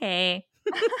okay.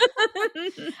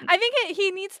 I think he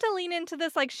needs to lean into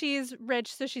this like she's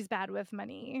rich so she's bad with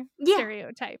money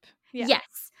stereotype.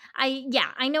 Yes. I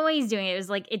know why he's doing it. It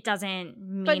was like it doesn't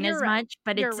mean as much,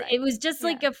 but it was just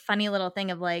like a funny little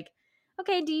thing of like,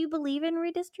 okay, do you believe in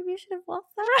redistribution of wealth?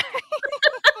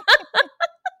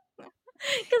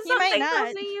 Because He might something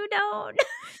tells not. me you don't.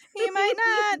 He might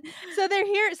not. So they're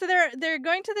here. So they're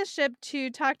going to the ship to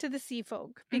talk to the sea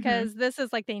folk because this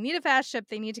is like they need a fast ship.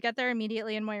 They need to get there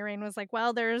immediately. And Moiraine was like,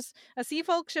 "Well, there's a sea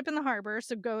folk ship in the harbor,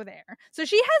 so go there." So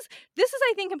she has. This is,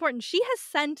 I think, important. She has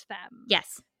sent them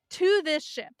Yes. to this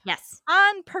ship. Yes.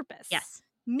 On purpose. Yes.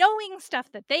 Knowing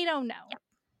stuff that they don't know. Yep.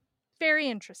 Very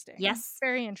interesting. Yes.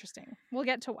 Very interesting. We'll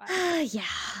get to why.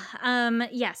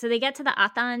 Yeah. So they get to the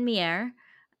Athan Mier.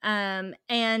 And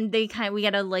we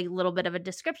get a like little bit of a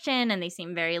description, and they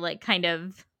seem very like kind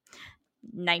of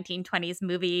 1920s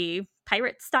movie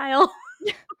pirate style,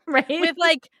 right? With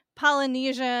like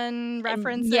Polynesian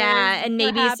references. And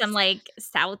maybe perhaps. some like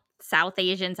South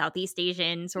Asian, Southeast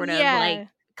Asian sort of like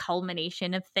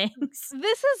culmination of things.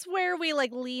 This is where we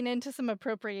like lean into some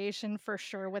appropriation for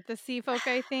sure with the sea folk,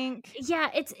 I think. Yeah,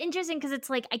 it's interesting because it's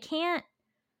like I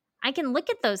can look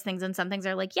at those things, and some things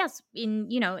are like, yes, in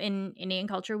Indian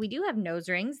culture, we do have nose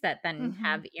rings that then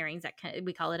have earrings that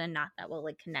we call it a knot that will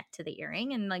like connect to the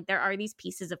earring. And like, there are these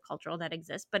pieces of cultural that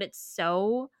exist, but it's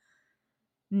so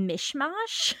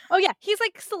mishmash. Oh yeah, he's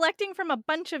like selecting from a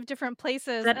bunch of different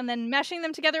places and then meshing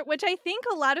them together, which I think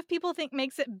a lot of people think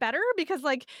makes it better because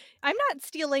like I'm not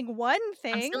stealing one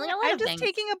thing. I'm stealing a lot I'm of just things.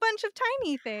 taking a bunch of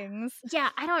tiny things. Yeah,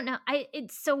 I don't know.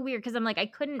 It's so weird because I'm like, I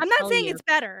couldn't. I'm not saying it's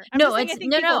better.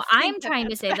 I'm trying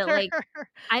to say that like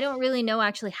I don't really know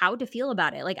actually how to feel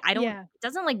about it. Like I don't. It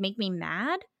doesn't like make me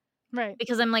mad, right?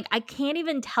 Because I'm like I can't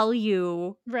even tell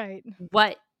you right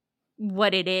what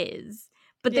it is.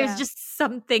 But there's just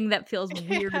something that feels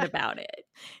weird about it.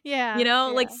 Yeah.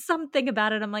 Like something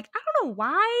about it. I'm like, I don't know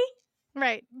why.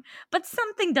 Right. But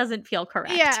something doesn't feel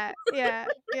correct. Yeah.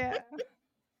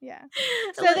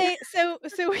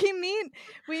 So we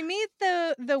meet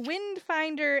the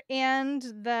Windfinder and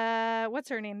the what's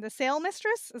her name? The Sail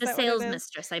Mistress? The Sales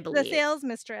Mistress, I believe. The Sales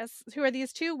Mistress, who are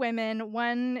these two women.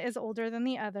 One is older than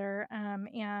the other.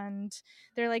 And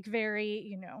they're like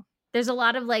very, There's a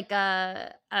lot of like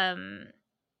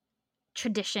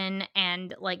tradition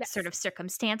and like sort of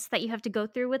circumstance that you have to go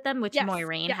through with them, which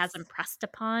Moiraine has impressed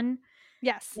upon.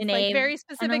 Yes, like very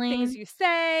specific things you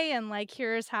say, and like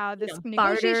here's how this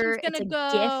negotiation's gonna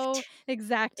go. Gift.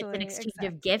 Exactly, it's an exchange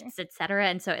of gifts, etc.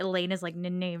 And so Elaine is like,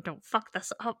 "Nynaeve, don't fuck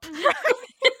this up."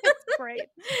 Great.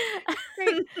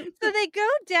 So they go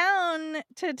down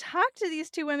to talk to these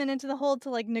two women into the hold to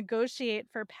like negotiate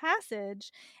for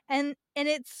passage, and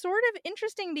it's sort of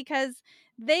interesting because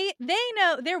they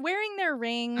know they're wearing their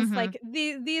rings. Like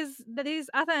these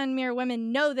Athan Mier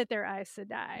women know that they're Aes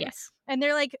Sedai. Yes, and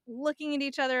they're like looking at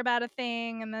each other about a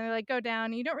thing, and then they're like go down.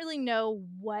 And you don't really know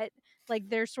what like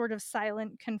their sort of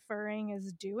silent conferring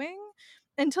is doing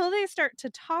until they start to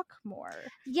talk more.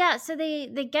 Yeah, so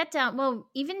they get down. Well,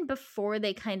 even before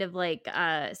they kind of like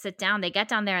sit down, they get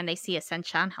down there and they see a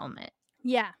Seanchan helmet.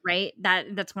 Yeah. Right?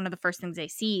 That's one of the first things they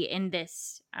see in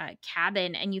this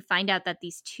cabin. And you find out that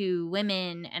these two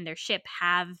women and their ship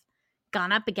have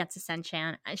gone up against a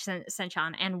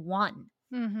Seanchan and won.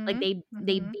 Like they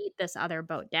beat this other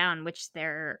boat down, which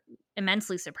they're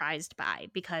immensely surprised by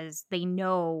because they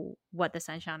know what the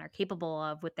Seanchan are capable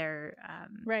of with their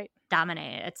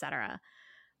dominate, etc.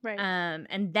 Right.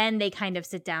 And then they kind of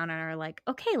sit down and are like,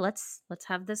 okay, let's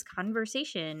have this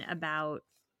conversation about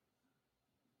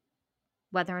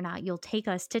whether or not you'll take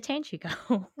us to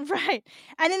Tanchico. Right.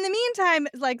 And in the meantime,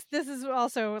 like this is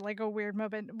also like a weird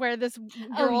moment where this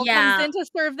girl comes in to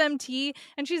serve them tea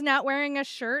and she's not wearing a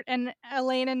shirt, and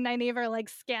Elaine and Nynaeve are like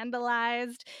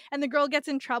scandalized, and the girl gets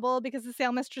in trouble because the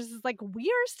sail mistress is like, we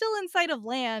are still in sight of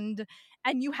land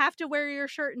and you have to wear your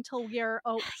shirt until we're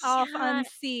off on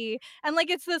sea. And like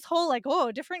it's this whole like,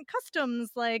 oh, different customs,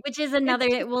 like, which is another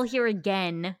we'll hear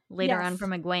again later on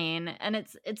from Egwene. And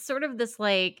it's sort of this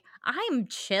like, I'm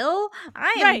chill,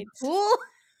 I am cool,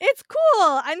 it's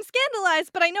cool, I'm scandalized,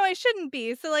 but I know I shouldn't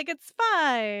be, so like it's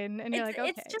fine. And you're like,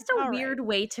 okay, it's just a weird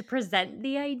way to present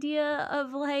the idea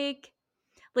of like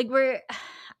we're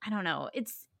I don't know,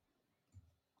 it's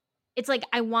like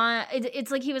it's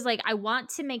like he was like, I want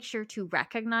to make sure to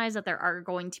recognize that there are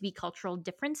going to be cultural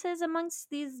differences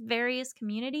amongst these various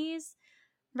communities.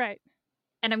 Right.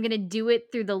 And I'm going to do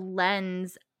it through the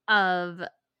lens of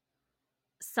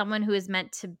someone who is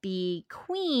meant to be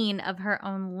queen of her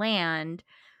own land,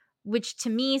 which to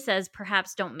me says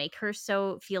perhaps don't make her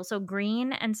feel so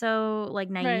green and so like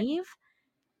naive. Right.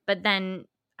 But then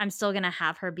I'm still going to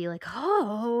have her be like,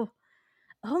 oh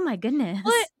my goodness.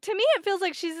 Well, to me, it feels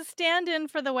like she's a stand-in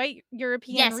for the white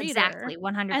European reader. Yes, exactly,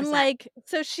 100%. And like,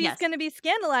 so she's going to be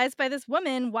scandalized by this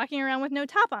woman walking around with no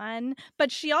top on,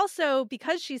 but she also,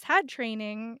 because she's had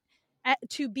training,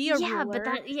 to be a ruler,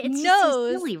 but it's just so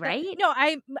knows silly, that, right? no,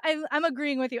 I'm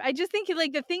agreeing with you. I just think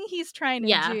like the thing he's trying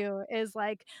to do is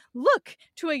like, look,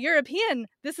 to a European,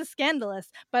 this is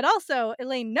scandalous, but also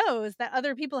Elaine knows that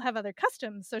other people have other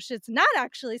customs, so it's not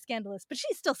actually scandalous, but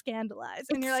she's still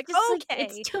scandalized. And you're like, okay,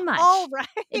 it's too much. all right,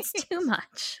 it's too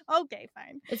much. Okay,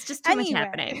 fine. It's just too much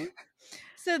happening.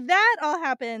 So that all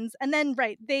happens, and then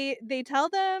they tell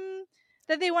them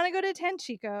that they want to go to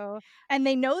Tanchico, and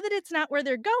they know that it's not where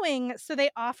they're going, so they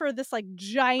offer this like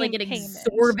giant, like an payment,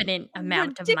 exorbitant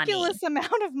amount of money, ridiculous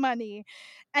amount of money,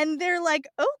 and they're like,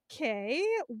 okay,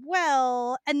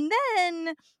 well, and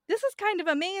then this is kind of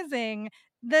amazing.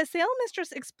 The sale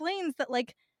mistress explains that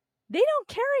like they don't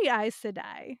carry Aes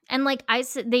Sedai, and like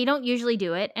they don't usually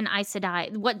do it, and Aes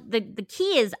Sedai, what the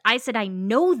key is, Aes Sedai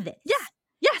know this.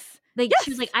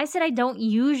 She was like, Aes Sedai don't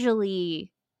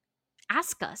usually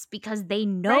ask us because they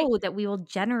know that we will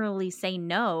generally say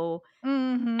no.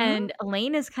 And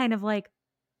Elaine is kind of like,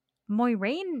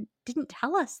 Moiraine didn't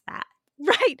tell us that.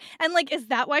 Right. And like, is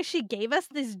that why she gave us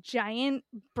these giant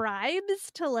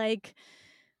bribes to like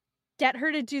get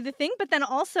her to do the thing? But then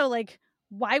also like,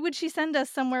 why would she send us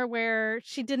somewhere where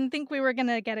she didn't think we were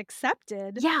gonna get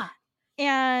accepted? Yeah.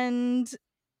 And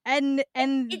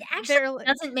it actually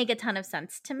doesn't make a ton of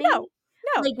sense to me. No,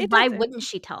 like, why wouldn't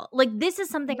she tell? Like, this is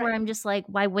something where I'm just like,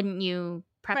 why wouldn't you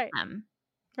prep them?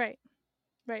 Right.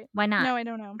 Why not? No, I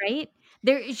don't know. Right?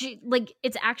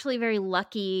 It's actually very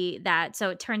lucky that,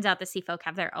 so it turns out the Sea Folk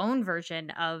have their own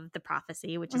version of the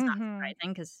prophecy, which is not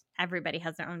surprising because everybody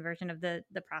has their own version of the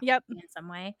prophecy in some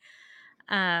way.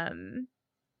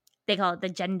 They call it the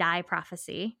Jendai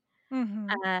prophecy.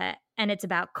 And it's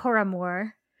about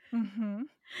Coramor,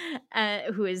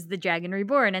 who is the Dragon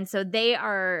Reborn. And so they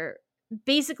are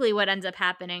basically, what ends up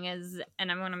happening is, and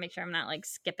I want to make sure I'm not like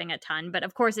skipping a ton, but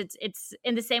of course it's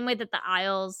in the same way that the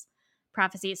Isles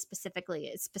prophecy is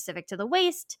specific to the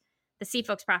Waste, the Sea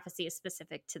Folk's prophecy is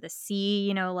specific to the sea,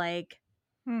 you know, like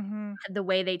the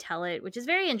way they tell it, which is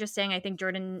very interesting. I think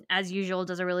Jordan, as usual,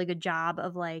 does a really good job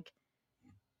of like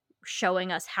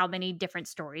showing us how many different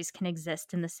stories can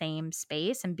exist in the same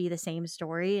space and be the same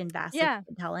story in vastly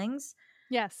different tellings.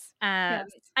 Yes. I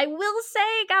will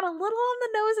say, got a little on the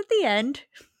nose at the end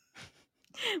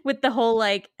with the whole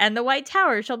like, and the White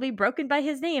Tower shall be broken by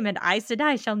his name, and Aes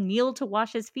Sedai shall kneel to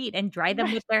wash his feet and dry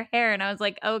them with their hair. And I was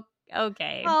like, oh,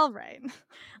 okay, all right.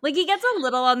 Like, he gets a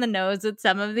little on the nose with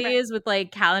some of these, with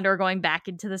like Calendor going back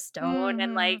into the stone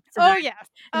and like then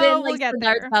like we'll get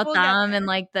Siddharth there. Baltham and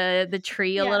like the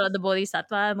tree a little, the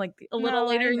Bodhisattva, and like a little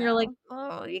later, and you're like,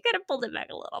 oh, you could have pulled it back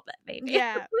a little bit, maybe.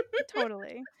 Yeah,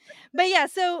 totally. But yeah,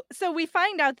 so we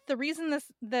find out that the reason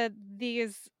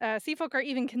these Sea Folk are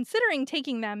even considering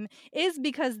taking them is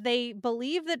because they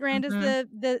believe that Rand is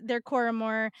their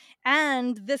Coramor,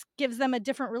 and this gives them a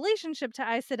different relationship to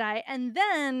Aes Sedai. And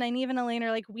then Nynaeve and Elaine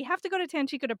are like, we have to go to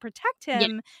Tanchico to protect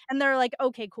him, and they're like,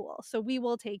 okay, cool, so we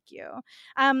will take you.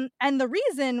 And the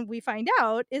reason we find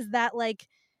out is that like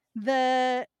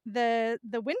the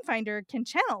Windfinder can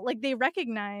channel, like they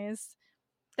recognize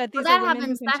that these are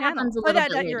women who can channel. Happens a little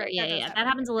bit later. Right. That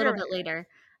happens a little bit later.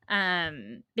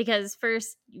 Because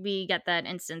first we get that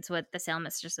instance with the Sail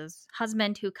Mistress's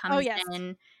husband who comes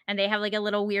in, and they have like a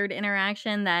little weird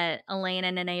interaction that Elaine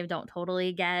and Nynaeve don't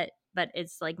totally get, but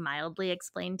it's like mildly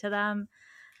explained to them.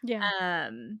 Yeah.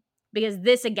 Because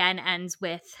this again ends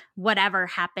with whatever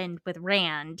happened with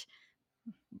Rand,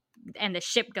 and the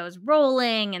ship goes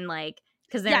rolling, and like,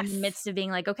 because they're in the midst of being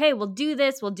like, okay, we'll do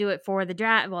this. We'll do it for the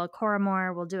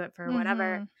Coramor. We'll do it for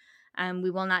whatever.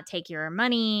 We will not take your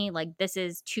money. Like, this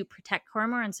is to protect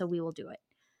Coramor, and so we will do it.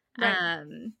 Right.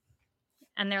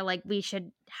 And they're like, we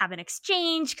should have an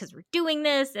exchange because we're doing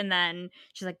this. And then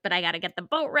she's like, but I got to get the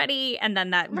boat ready. And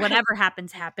then that whatever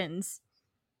happens.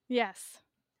 Yes.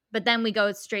 But then we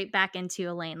go straight back into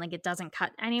Elaine. Like, it doesn't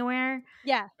cut anywhere.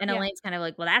 Yeah. And Elaine's kind of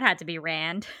like, well, that had to be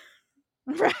Rand.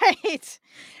 Right.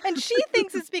 And she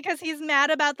thinks it's because he's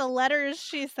mad about the letters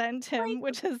she sent him,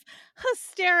 which is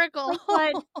hysterical.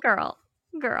 Like, what?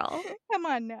 Girl. Come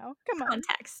on now. Come on.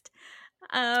 Context.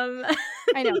 I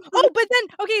know. Oh, but then,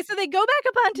 okay, so they go back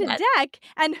up onto deck,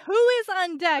 and who is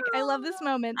on deck? I love this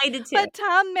moment. I did too. But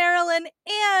Tom Merrilin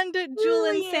and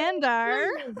Juilin Sandar.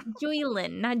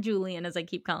 Juilin, not Julian, as I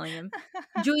keep calling him.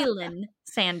 Juilin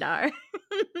Sandar.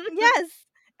 Yes.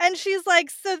 And she's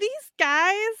like, so these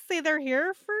guys say they're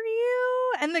here for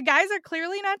you? And the guys are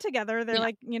clearly not together. They're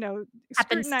like, you know,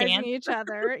 scrutinizing each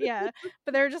other. Yeah.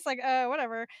 But they're just like,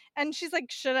 whatever. And she's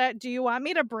like, do you want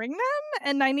me to bring them?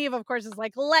 And Nynaeve, of course, is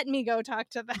like, let me go talk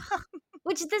to them.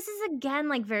 Which this is, again,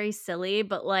 like, very silly,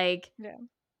 but like,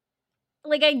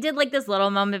 like, I did like this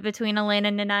little moment between Elaine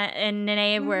and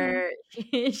Nene where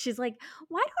she's like,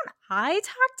 "Why don't I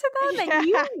talk to them and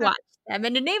you watch them?"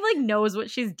 And Nene like knows what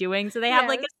she's doing, so they have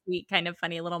like a sweet kind of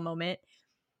funny little moment.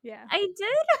 Yeah. I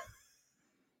did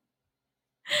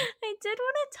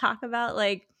want to talk about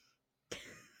like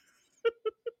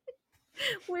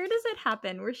where does it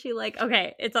happen? Where she like,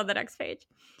 okay, it's on the next page.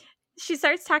 She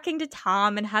starts talking to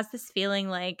Tom and has this feeling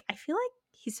like, I feel like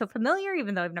he's so familiar,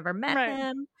 even though I've never met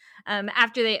him.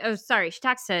 After she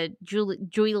talks to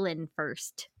Julian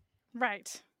first.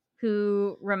 Right.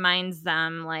 Who reminds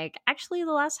them, like, actually,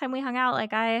 the last time we hung out,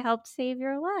 like, I helped save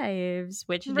your lives,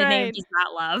 which the name does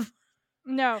not love.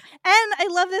 No. And I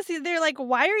love this. They're like,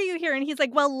 why are you here? And he's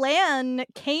like, well, Lan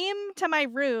came to my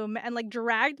room and like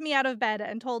dragged me out of bed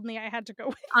and told me I had to go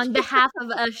with on you. behalf of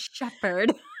a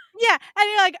shepherd. Yeah. And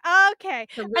you're like, okay.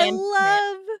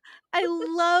 I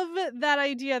love that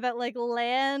idea that like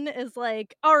Lan is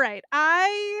like, all right,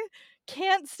 I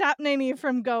can't stop Nene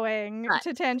from going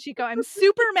to Tanchico. I'm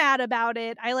super mad about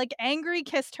it. I like angry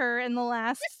kissed her in the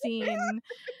last scene.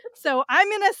 So I'm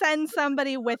gonna send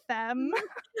somebody with them.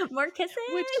 More kissing.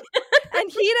 And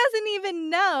he doesn't even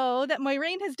know that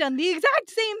Moiraine has done the exact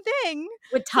same thing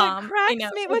with Tom. So it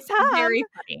cracks me with Tom. Very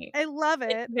funny. I love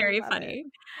it. It's very funny.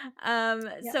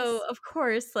 So of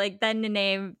course, like then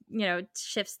Nene,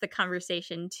 shifts the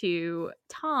conversation to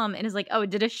Tom and is like, "Oh,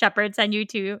 did a shepherd send you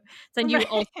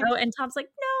also?" And Tom's like,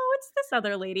 "No, it's this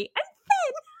other lady." And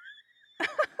then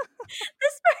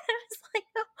this part I was like,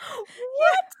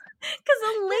 "What?" Because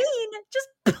Elaine just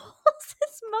pulls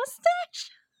his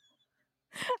mustache.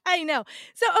 I know.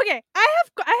 So okay, I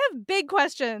have big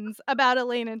questions about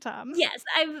Elaine and Tom. Yes,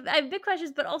 I have big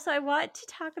questions, but also I want to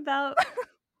talk about.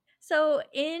 So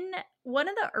in one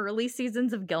of the early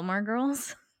seasons of Gilmore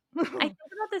Girls, I think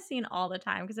about this scene all the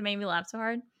time because it made me laugh so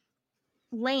hard.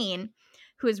 Lane,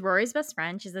 who is Rory's best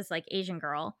friend, she's this like Asian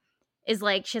girl, is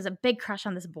like she has a big crush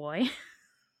on this boy.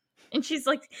 And she's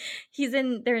like,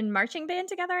 they're in marching band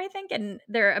together, I think, and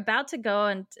they're about to go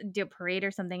and do a parade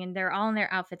or something, and they're all in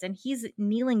their outfits, and he's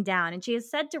kneeling down, and she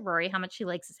has said to Rory how much she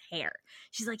likes his hair.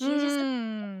 She's like, he just has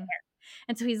hair.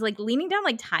 And so he's like leaning down,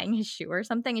 like tying his shoe or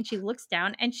something, and she looks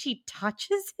down and she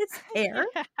touches his hair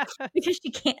because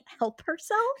she can't help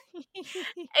herself.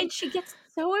 And she gets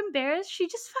so embarrassed, she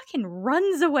just fucking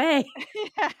runs away.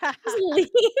 Just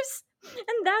leaves.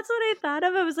 And that's what I thought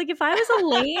of. I was like, if I was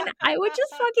Elaine, I would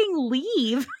just fucking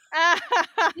leave.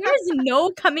 There is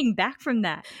no coming back from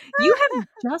that. You have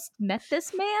just met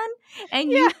this man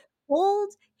and you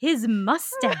pulled his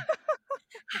mustache.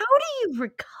 How do you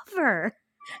recover?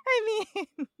 I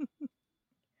mean,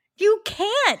 you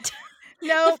can't.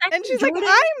 No, and she's Jordan,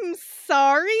 like, I'm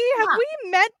sorry. Have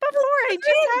we met before? I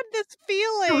just had this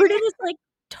feeling. Jordan is like,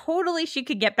 totally, she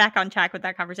could get back on track with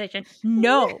that conversation.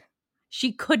 No,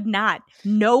 she could not.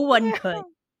 No one could.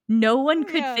 No one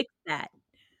could fix that.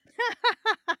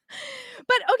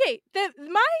 But okay,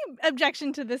 my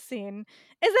objection to this scene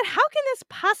is that how can this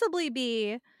possibly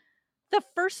be the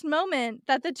first moment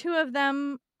that the two of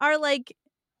them are like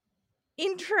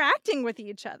interacting with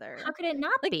each other? How could it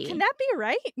not be? Can that be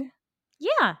right?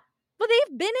 Yeah. Well,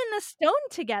 they've been in the stone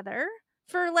together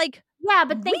for like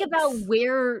but think about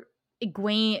where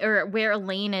Egwene or where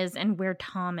Elaine is and where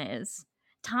Tom is.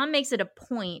 Tom makes it a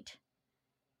point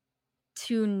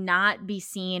to not be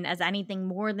seen as anything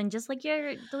more than just like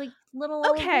your like little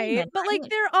okay, but like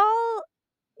they're all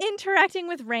interacting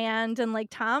with Rand and like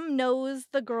Tom knows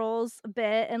the girls a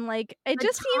bit and like it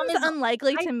just seems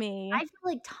unlikely to me. I feel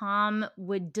like Tom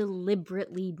would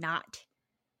deliberately not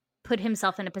put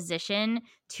himself in a position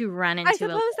to run into. I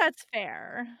suppose that's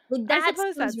fair. Like that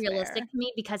seems realistic to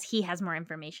me because he has more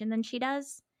information than she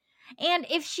does. And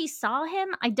if she saw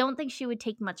him, I don't think she would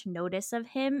take much notice of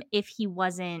him if he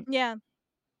wasn't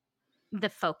the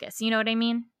focus. You know what I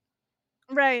mean?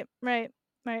 Right.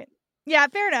 Yeah,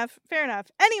 fair enough.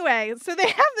 Anyway, so they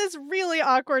have this really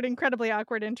incredibly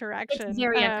awkward interaction. It's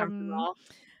very uncomfortable.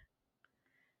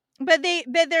 But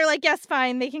they're like, yes,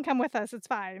 fine, they can come with us. It's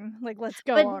fine. Like, let's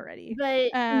go already.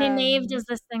 But Nynaeve does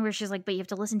this thing where she's like, but you have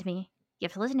to listen to me. You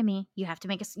have to listen to me. You have to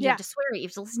you have to swear it. You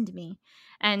have to listen to me.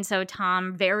 And so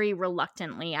Tom, very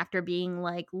reluctantly, after being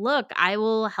like, look, I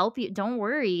will help you. Don't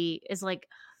worry, is like,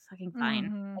 fucking fine.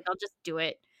 Mm-hmm. Like, I'll just do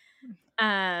it.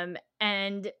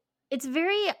 And it's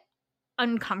very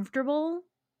uncomfortable,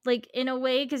 like in a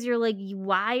way, because you're like,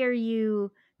 why are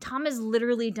you? Tom has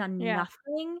literally done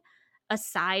nothing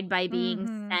aside by being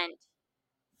sent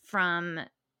from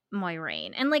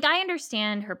Moiraine. And like, I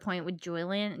understand her point with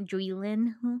Julian,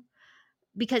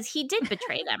 because he did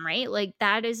betray them, right? Like,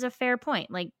 that is a fair point.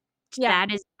 Like,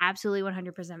 that is absolutely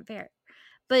 100% fair.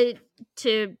 But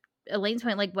to Elaine's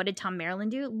point, like, what did Tom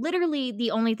Maryland do? Literally,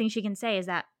 the only thing she can say is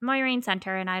that Moiraine sent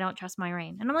her, and I don't trust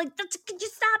Moiraine. And I'm like, could you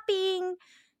stop being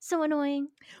so annoying?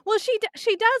 Well, she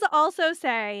does also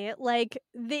say, like,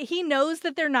 he knows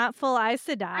that they're not full Aes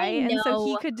I Sedai, and so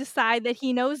he know. could decide that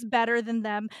he knows better than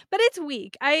them, but it's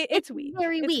weak. It's weak.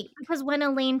 Very It's weak because when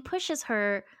Elaine pushes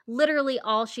her, literally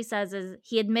all she says is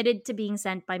he admitted to being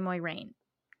sent by Moiraine.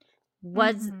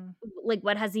 Like,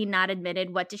 what has he not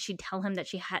admitted? What did she tell him that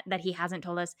that he hasn't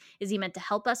told us? Is he meant to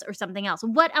help us or something else?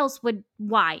 What else would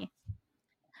why?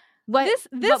 This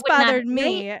would bothered not,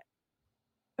 right? me.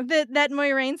 That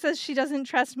Moiraine says she doesn't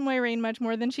trust Moiraine much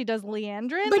more than she does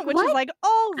Liandrin, Like, which is what? like, all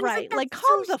I was like, right, like,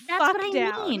 calm the that's fuck what I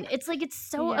down. mean. It's like, it's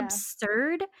so Yeah.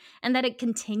 absurd, and that it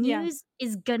continues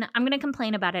I'm gonna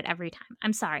complain about it every time.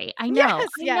 I'm sorry. I know. Yes,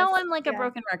 I know I'm like a yeah.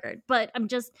 broken record, but I'm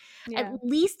just Yeah. at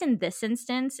least in this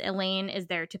instance, Elaine is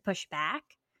there to push back,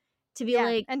 to be Yeah,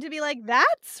 like, and to be like,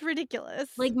 "That's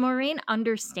ridiculous." like, Moiraine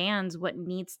understands what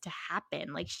needs to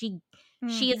happen. Like, she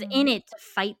is Mhm. in it to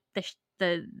fight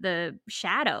the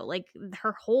shadow, like,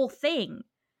 her whole thing.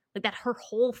 Like, that her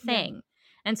whole Yeah. thing.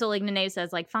 And so, like, Nene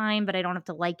says, like, "Fine, but I don't have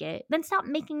to like it." Then stop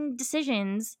making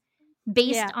decisions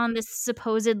based Yeah. on this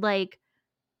supposed, like,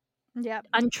 Yep.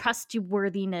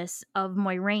 untrustworthiness of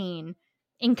Moiraine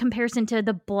in comparison to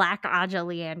the Black Aja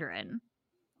Liandrin.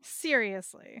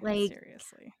 Seriously. Like,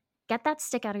 Seriously. get that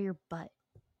stick out of your butt.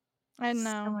 I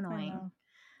know. So annoying. I know.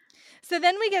 So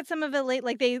then we get some of Elaine,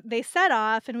 like they set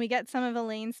off, and we get some of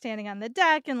Elaine standing on the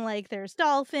deck, and like there's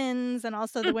dolphins, and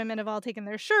also the women have all taken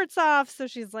their shirts off, so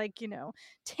she's like,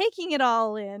 taking it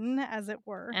all in, as it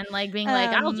were, and like being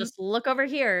like, I'll just look over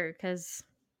here because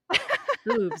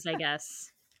boobs, I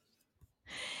guess.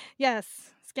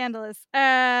 Yes, scandalous.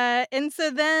 And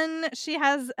so then she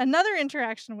has another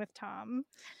interaction with Tom.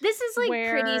 This is like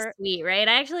pretty sweet, right?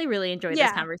 I actually really enjoyed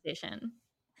this conversation.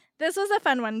 This was a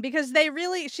fun one because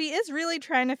she is really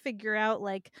trying to figure out,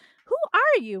 like, who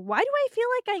are you? Why do I feel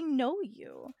like I know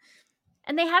you?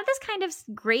 And they have this kind of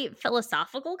great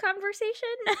philosophical conversation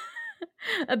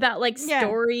about like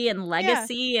story and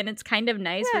legacy. And it's kind of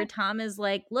nice where Tom is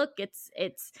like, look, it's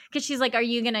because she's like, are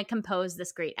you going to compose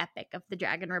this great epic of the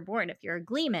Dragon Reborn if you're a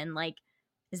Gleeman? Like,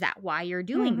 is that why you're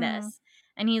doing this?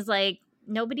 And he's like,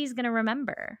 nobody's going to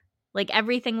remember. Like,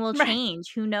 everything will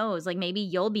change. Who knows? Like, maybe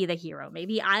you'll be the hero.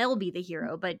 Maybe I'll be the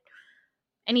hero.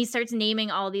 And he starts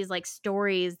naming all these like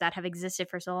stories that have existed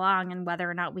for so long and whether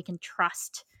or not we can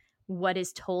trust what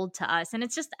is told to us. And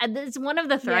it's one of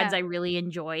the threads I really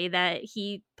enjoy that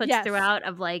he puts throughout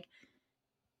of like,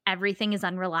 everything is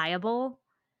unreliable,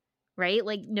 right?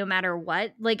 Like, no matter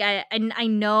what. Like, I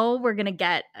know we're going to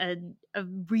get a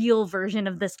real version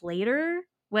of this later,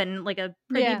 when like a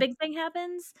pretty big thing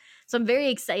happens. So I'm very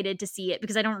excited to see it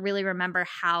because I don't really remember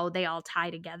how they all tie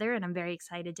together, and I'm very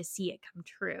excited to see it come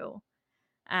true.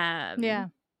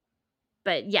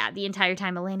 But yeah, the entire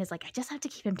time Elaine is like, I just have to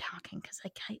keep him talking because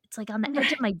like it's like on the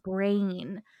edge of my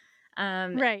brain.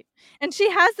 Right. And she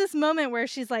has this moment where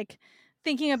she's like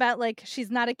thinking about like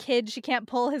she's not a kid, she can't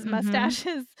pull his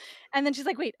mustaches, and then she's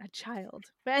like, wait, a child.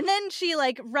 And then she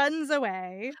like runs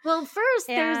away. Well, first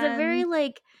there's a very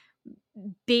like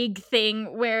big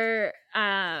thing where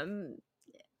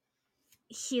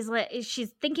he's like,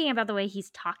 she's thinking about the way he's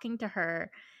talking to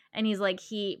her, and he's like,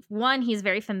 he's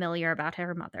very familiar about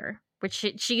her mother, which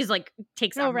she's like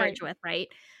takes umbrage with, right?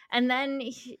 And then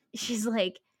she's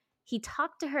like, he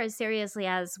talked to her as seriously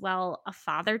as, well, a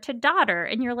father to daughter,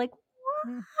 and you're like,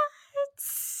 what?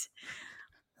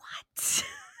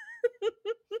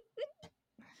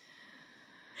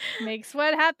 Makes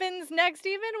what happens next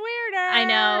even weirder. I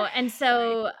know. And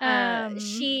so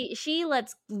she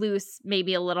lets loose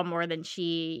maybe a little more than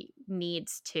she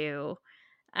needs to,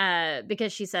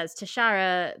 because she says,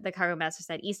 Tashara, the cargo master,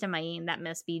 said, east of Mayene, that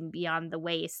must be beyond the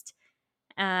waste.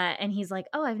 And he's like,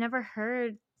 oh, I've never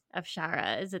heard of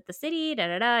Shara. Is it the city? Da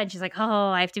da da. And she's like, oh,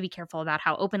 I have to be careful about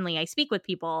how openly I speak with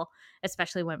people,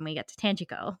 especially when we get to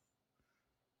Tanjiko.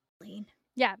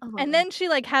 Yeah. And then she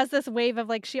like has this wave of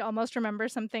like she almost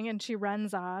remembers something and she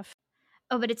runs off.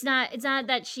 Oh, but it's not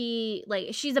that she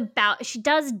like she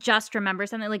does just remember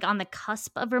something, like on the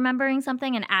cusp of remembering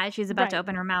something, and as she's about to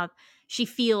open her mouth, she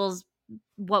feels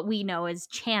what we know is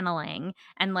channeling,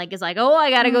 and like is like, oh, I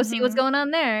gotta go see what's going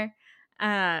on there.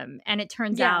 And it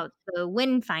turns out the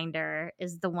Windfinder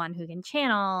is the one who can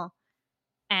channel,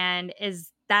 and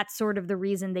that's sort of the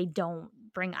reason they don't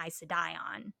bring Aes Sedai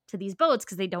on to these boats,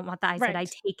 because they don't want the Aes Sedai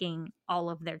taking all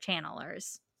of their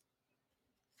channelers.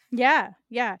 Yeah.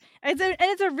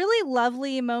 It's a really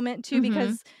lovely moment too,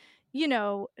 because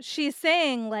she's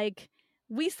saying like,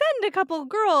 we send a couple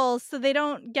girls so they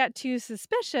don't get too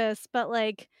suspicious, but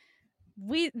like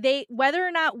whether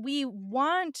or not we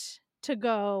want to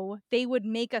go, they would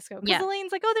make us go. Because Yeah.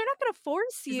 Elaine's like, oh, they're not going to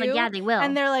force She's you. like, yeah, they will.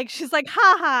 And they're like, she's like,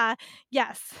 haha,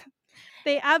 yes,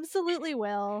 they absolutely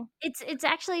will. It's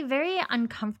actually very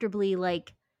uncomfortably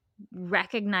like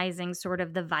recognizing sort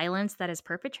of the violence that is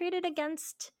perpetrated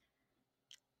against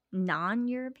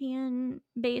non-European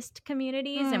based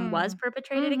communities and was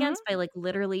perpetrated against by like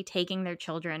literally taking their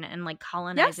children and like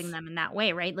colonizing them in that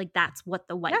way, right? Like that's what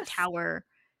the White Tower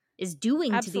is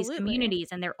doing to these communities.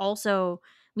 And they're also,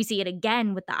 we see it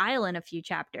again with the Island a few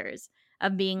chapters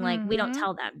of being like, we don't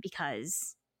tell them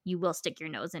because you will stick your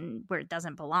nose in where it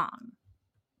doesn't belong.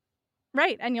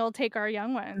 Right, and you'll take our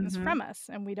young ones from us,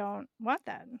 and we don't want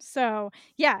that. So,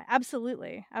 yeah,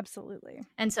 absolutely, absolutely.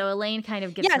 And so Elaine kind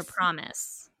of gives her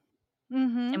promise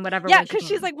in whatever way. Yeah, because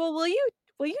she's like, well, will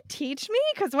you teach me?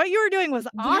 Because what you were doing was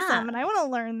awesome, and I want to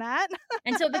learn that.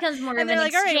 And so it becomes more of an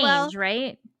exchange,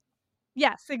 right?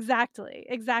 Yes, exactly,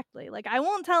 exactly. Like, I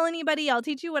won't tell anybody. I'll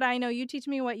teach you what I know. You teach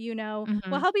me what you know.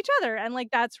 We'll help each other, and like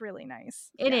that's really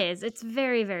nice. It is. It's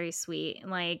very, very sweet.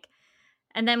 Like.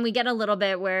 And then we get a little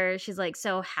bit where she's like,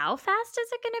 so how fast is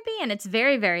it going to be? And it's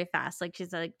very, very fast. Like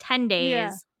she's like 10 days.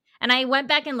 Yeah. And I went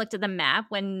back and looked at the map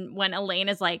when Elaine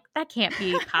is like, that can't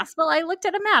be possible. I looked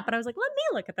at a map and I was like, let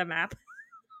me look at the map.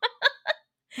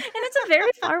 And it's a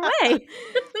very far way.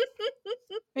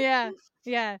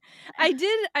 Yeah. I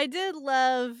did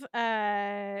love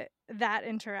that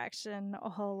interaction a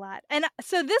whole lot. And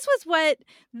so this is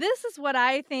what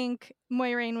I think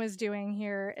Moiraine was doing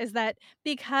here, is that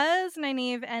because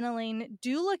Nynaeve and Elaine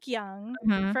do look young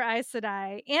for Aes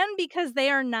Sedai, and because they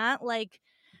are not like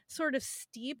sort of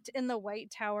steeped in the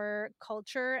White Tower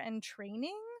culture and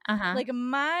training, like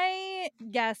my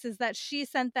guess is that she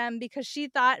sent them because she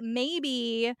thought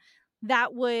maybe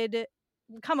that would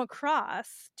come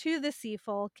across to the sea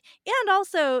folk. And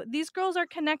also these girls are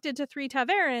connected to 3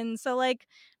 Taverns, so like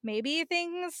maybe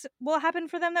things will happen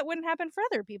for them that wouldn't happen for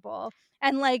other people.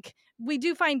 And like we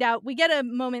do find out, we get a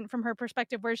moment from her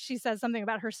perspective where she says something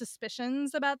about her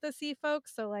suspicions about the sea folk,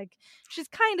 so like she's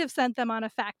kind of sent them on a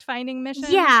fact-finding mission.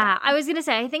 Yeah, I was gonna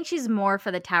say I think she's more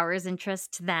for the Tower's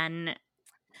interest than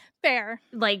fair.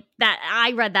 Like that,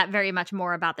 I read that very much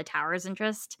more about the Tower's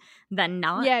interest than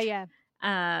not. Yeah.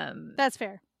 That's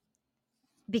fair.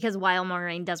 Because while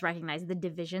Moiraine does recognize the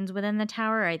divisions within the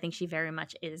Tower, I think she very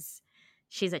much is.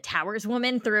 She's a Towers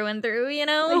woman through and through, you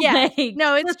know? Yeah. Like,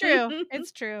 no, it's true.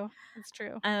 It's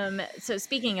true. So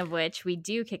speaking of which, we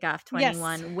do kick off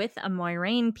 21 with a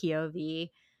Moiraine POV,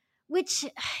 which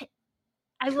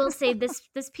I will say this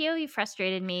POV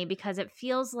frustrated me because it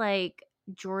feels like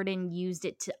Jordan used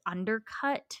it to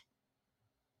undercut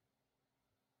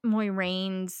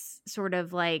Moiraine's sort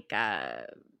of like I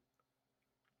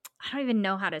don't even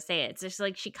know how to say it. It's just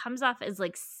like she comes off as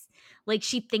like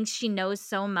she thinks she knows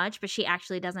so much, but she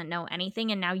actually doesn't know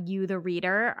anything. And now you, the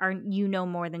reader, you know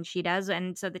more than she does.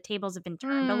 And so the tables have been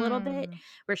turned a little bit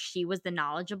where she was the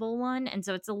knowledgeable one. And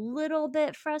so it's a little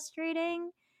bit frustrating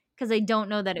because I don't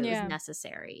know that it was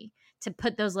necessary to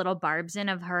put those little barbs in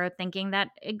of her thinking that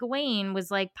Egwene was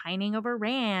like pining over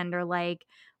Rand or like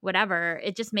whatever.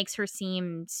 It just makes her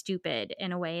seem stupid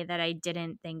in a way that I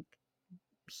didn't think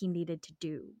he needed to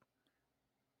do.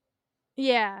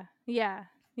 Yeah.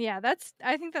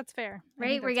 I think that's fair.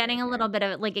 Right? We're getting a little bit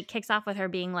of it. Like it kicks off with her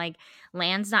being like,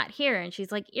 Land's not here, and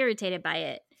she's like irritated by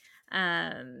it.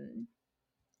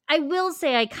 I will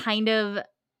say I kind of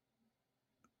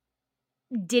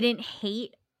didn't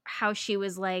hate how she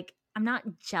was like, I'm not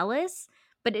jealous,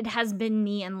 but it has been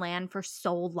me and Land for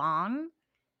so long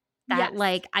that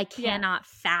like I cannot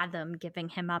fathom giving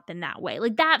him up in that way.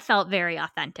 Like that felt very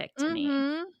authentic to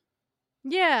me.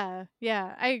 Yeah,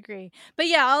 I agree. But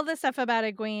yeah, all the stuff about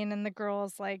Egwene and the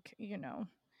girls, like, you know,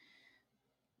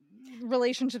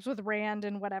 relationships with Rand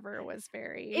and whatever was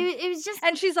very... It was just...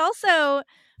 And she's also...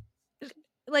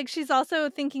 Like, she's also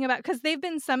thinking about, because they've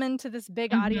been summoned to this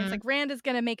big audience, like Rand is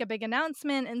going to make a big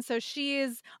announcement, and so she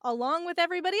is, along with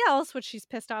everybody else, which she's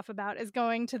pissed off about, is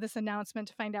going to this announcement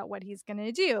to find out what he's going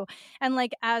to do. And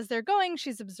like, as they're going,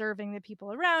 she's observing the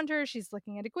people around her, she's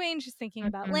looking at Egwene, she's thinking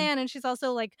about Lan, and she's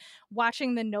also like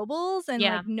watching the nobles and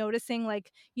like noticing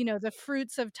like, you know, the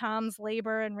fruits of Tom's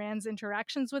labor and Rand's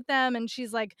interactions with them, and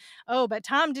she's like, oh, but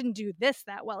Tom didn't do this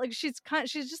that well. Like she's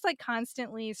just like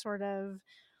constantly sort of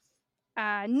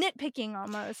nitpicking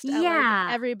almost at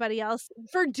like everybody else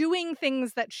for doing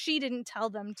things that she didn't tell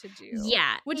them to do.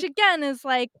 Yeah. Which again is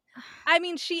like, I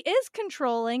mean, she is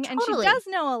controlling and she does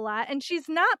know a lot and she's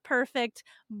not perfect,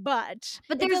 but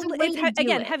there's a way to do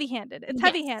again, it. Heavy-handed. It's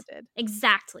heavy-handed.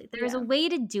 Exactly. There's a way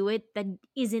to do it that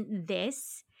isn't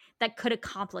this, that could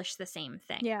accomplish the same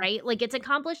thing, Yeah. right? Like, it's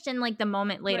accomplished in, like, the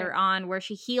moment later on where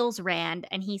she heals Rand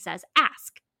and he says,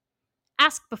 ask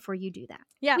before you do that.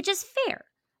 Yeah. Which is fair.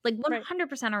 Like,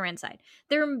 100% on Rand's side.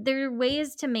 There are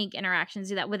ways to make interactions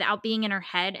do that without being in her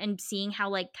head and seeing how,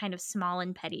 like, kind of small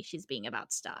and petty she's being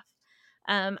about stuff.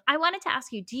 I wanted to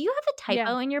ask you, do you have a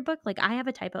typo in your book? Like, I have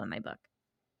a typo in my book.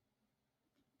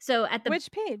 So at the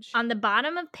which page? On the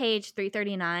bottom of page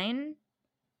 339,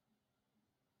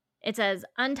 it says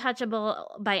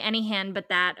untouchable by any hand but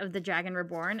that of the Dragon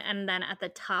Reborn, and then at the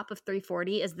top of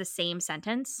 340 is the same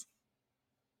sentence.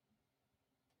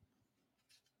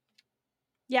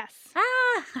 Yes.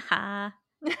 Ah,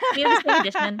 we have the same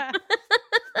edition.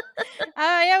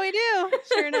 Yeah, we do.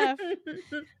 Sure enough.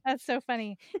 That's so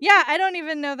funny. Yeah, I don't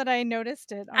even know that I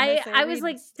noticed it. Honestly. I was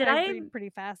like, I read pretty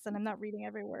fast, and I'm not reading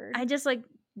every word. I just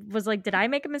was like, did I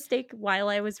make a mistake while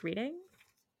I was reading?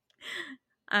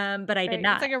 But I did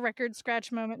not. It's like a record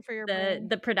scratch moment for your brain.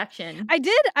 The production. I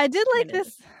did like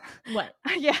this. What?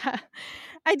 Yeah.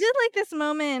 I did like this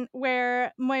moment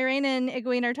where Moiraine and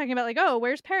Egwene are talking about, like, oh,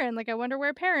 where's Perrin? Like, I wonder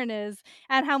where Perrin is.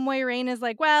 And how Moiraine is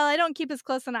like, well, I don't keep as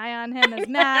close an eye on him as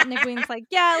Matt. And Egwene's like,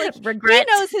 yeah, like, Regret.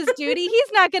 he knows his duty.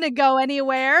 He's not going to go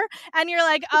anywhere. And you're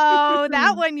like, oh,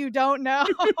 that one you don't know.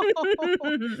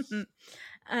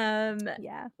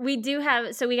 Yeah. We do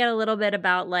have, so we got a little bit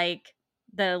about, like,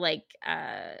 the, like,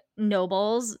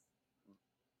 nobles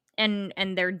and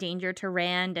their danger to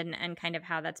Rand and kind of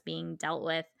how that's being dealt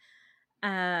with.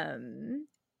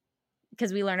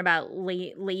 Because we learn about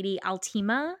Lady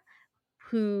Altima,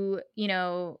 who, you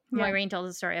know, Moiraine tells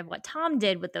the story of what Tom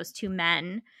did with those two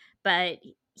men, but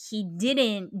he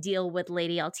didn't deal with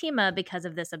Lady Altima because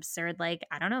of this absurd, like,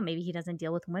 I don't know, maybe he doesn't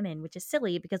deal with women, which is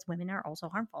silly because women are also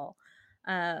harmful,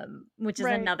 which is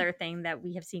another thing that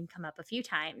we have seen come up a few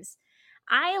times.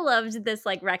 I loved this,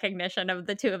 like, recognition of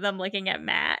the two of them looking at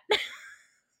Matt,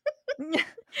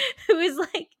 who is,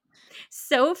 like,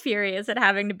 so furious at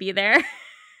having to be there.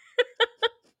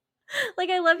 Like,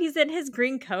 I love he's in his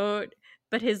green coat,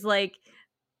 but his, like,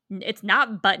 it's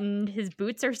not buttoned. His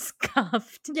boots are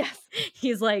scuffed. Yes.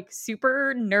 He's, like,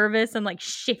 super nervous and, like,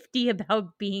 shifty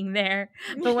about being there.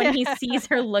 But when he sees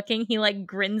her looking, he, like,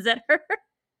 grins at her.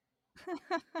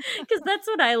 Because that's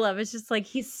what I love. It's just, like,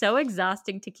 he's so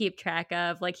exhausting to keep track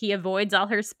of. Like, he avoids all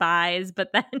her spies,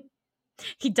 but then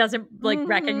he doesn't, like,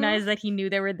 recognize that he knew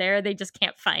they were there. They just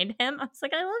can't find him. I was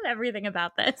like, I love everything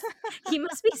about this. He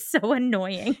must be so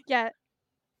annoying. Yeah.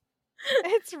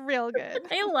 It's real good.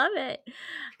 I love it.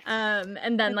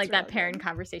 And then, like, that Perrin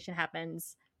conversation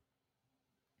happens.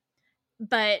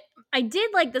 But I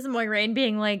did like this Moiraine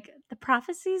being like, the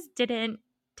prophecies didn't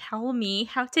tell me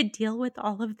how to deal with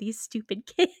all of these stupid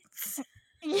kids.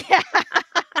 Yeah.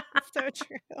 So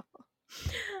true.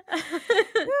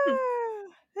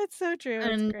 It's so true.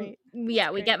 It's great.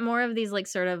 Yeah, we get more of these, like,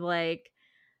 sort of, like,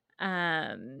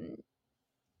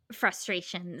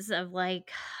 frustrations of,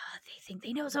 like, they think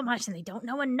they know so much and they don't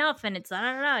know enough, and it's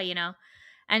you know.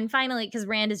 And finally, because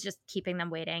Rand is just keeping them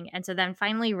waiting, and so then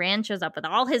finally Rand shows up with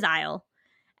all his Isle,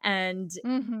 and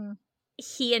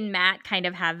he and Matt kind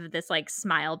of have this, like,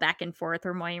 smile back and forth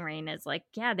where Moiraine is like,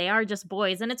 yeah, they are just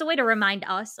boys, and it's a way to remind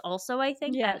us also, I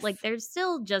think, that, like, there's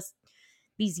still just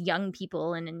these young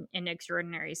people in an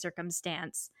extraordinary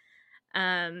circumstance.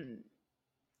 And,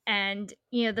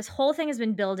 you know, this whole thing has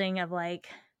been building of, like,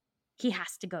 he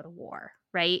has to go to war,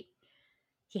 right?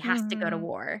 He has to go to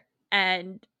war.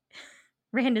 And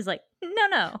Rand is like,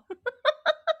 no.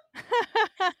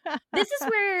 This is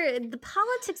where the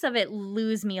politics of it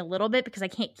lose me a little bit because I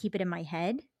can't keep it in my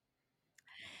head.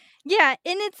 Yeah,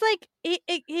 and it's like it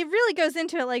really goes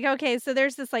into it, like, okay, so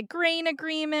there's this, like, grain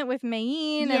agreement with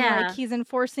Mayene, and, like, he's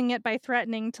enforcing it by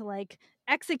threatening to, like,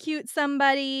 execute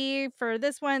somebody for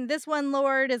this one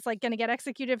lord is, like, gonna get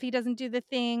executed if he doesn't do the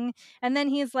thing. And then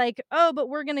he's like, oh, but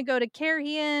we're gonna go to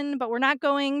Cairhien, but we're not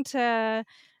going to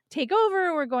take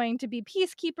over, we're going to be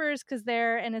peacekeepers because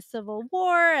they're in a civil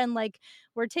war, and, like,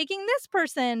 we're taking this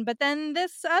person, but then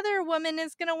this other woman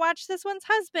is gonna watch this one's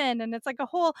husband, and it's like a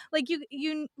whole, like,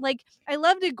 you like, I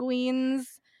loved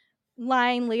Egwene's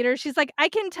line later. She's like, I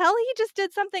can tell he just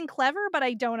did something clever, but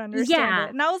I don't understand it.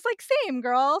 And I was like, same,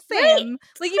 girl, same. Right?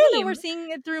 Like, even though we're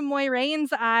seeing it through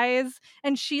Moiraine's eyes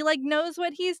and she, like, knows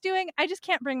what he's doing, I just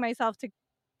can't bring myself to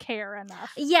care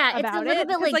enough. Yeah, it's a little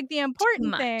bit like the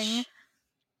important thing.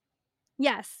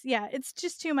 Yes, yeah, it's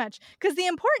just too much. Because the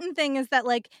important thing is that,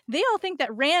 like, they all think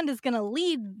that Rand is going to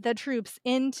lead the troops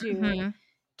into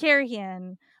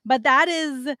Cairhien, but that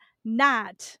is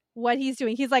not what he's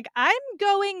doing. He's like, I'm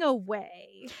going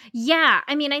away. Yeah,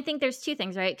 I mean, I think there's two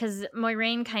things, right? Because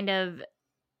Moiraine kind of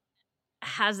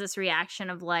has this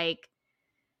reaction of, like,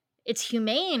 it's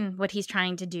humane what he's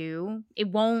trying to do.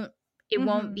 It won't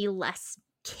be less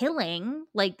killing.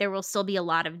 Like, there will still be a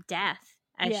lot of death,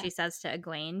 as she says to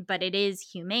Egwene, but it is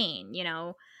humane, you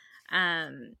know.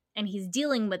 And he's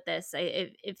dealing with this.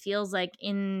 It feels like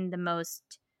in the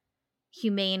most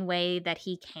humane way that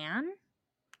he can.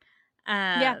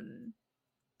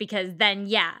 Because then,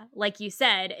 like you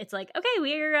said, it's like, okay,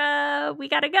 we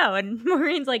gotta go, and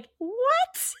Maureen's like,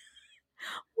 what?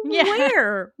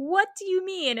 Where? What do you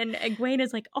mean? And Egwene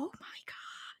is like, oh my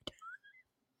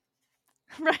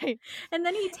god, right? And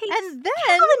then he takes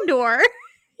Callandor.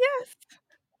 Yes.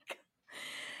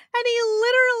 And he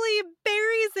literally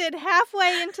buries it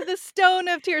halfway into the Stone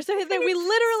of Tears. So we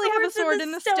literally have a sword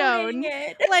in the stone.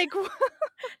 Like,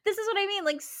 this is what I mean.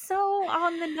 Like, so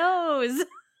on the nose.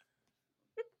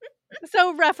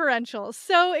 So referential.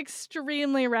 So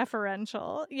extremely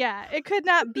referential. Yeah, it could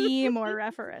not be more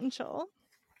referential.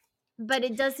 But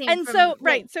it does seem. And so,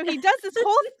 right. So he does this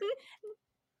whole.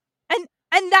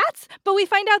 And that's, but we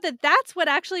find out that that's what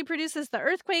actually produces the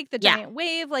earthquake, the giant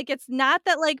wave. Like, it's not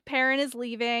that, like, Perrin is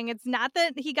leaving. It's not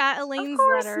that he got Elaine's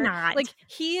letter. Not. Like,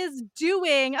 he is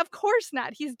doing, of course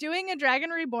not. He's doing a Dragon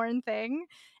Reborn thing.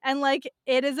 And, like,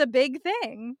 it is a big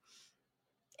thing.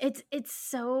 It's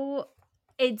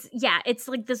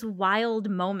like this wild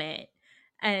moment.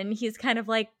 And he's kind of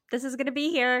like, this is going to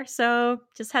be here. So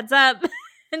just heads up.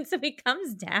 And so he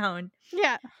comes down.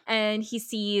 Yeah. And he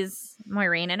sees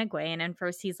Moiraine and Egwene. And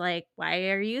first he's like, why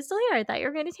are you still here? I thought you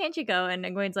were going to Tanchico. And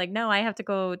Egwene's like, no, I have to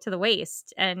go to the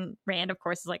Waste. And Rand, of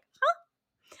course, is like,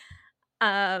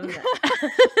 huh?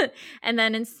 And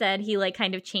then instead he like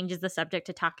kind of changes the subject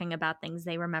to talking about things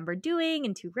they remember doing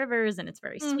in Two Rivers. And it's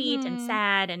very sweet and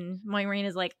sad. And Moiraine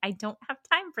is like, I don't have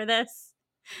time for this.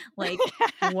 Like,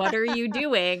 what are you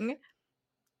doing?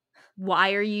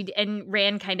 Why are you? And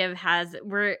Rand kind of has,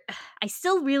 I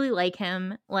still really like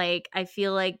him. Like, I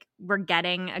feel like we're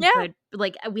getting a good,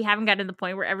 like, we haven't gotten to the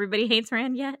point where everybody hates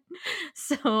Rand yet.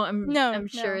 So I'm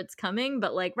sure it's coming.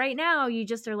 But like right now, you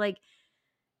just are like,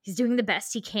 he's doing the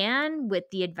best he can with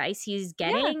the advice he's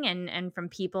getting and from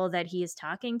people that he is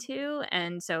talking to.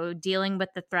 And so dealing with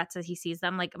the threats as he sees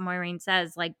them, like Moiraine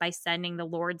says, like by sending the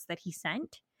lords that he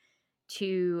sent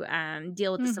to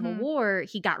deal with the Civil War,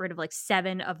 he got rid of like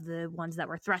 7 of the ones that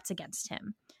were threats against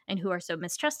him and who are so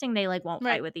mistrusting they like won't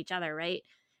fight with each other, right?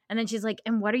 And then she's like,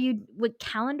 and what are you with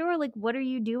Callandor? Like, what are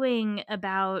you doing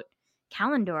about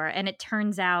Callandor? And it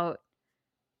turns out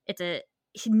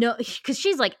no, because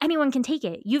she's like, anyone can take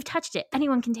it. You've touched it.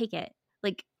 Anyone can take it.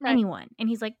 Like anyone. And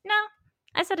he's like, no,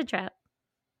 I set a trap.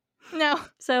 No.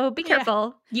 So be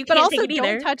careful. You can't take it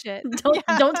either. Don't touch it.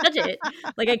 Don't touch it.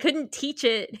 Like, I couldn't teach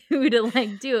it who to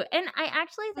like do. And I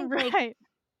actually think like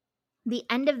the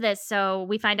end of this, so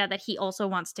we find out that he also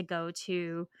wants to go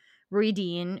to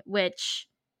Rhuidean, which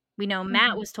we know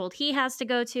Matt was told he has to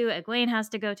go to, Egwene has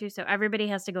to go to, so everybody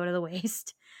has to go to the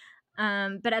Waste.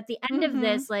 But at the end of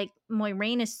this, like,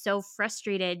 Moiraine is so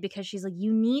frustrated because she's like,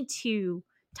 you need to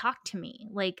talk to me.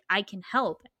 Like, I can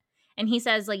help. And he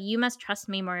says, like, you must trust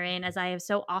me, Moiraine, as I have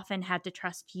so often had to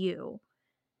trust you.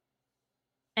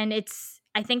 And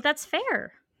I think that's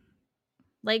fair.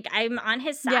 Like, I'm on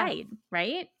his side,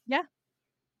 right? Yeah.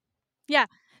 Yeah.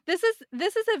 This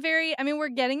is a very, I mean, we're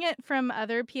getting it from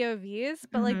other POVs,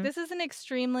 but like this is an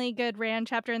extremely good Rand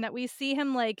chapter in that we see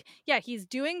him like, he's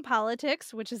doing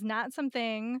politics, which is not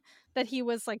something that he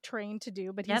was like trained to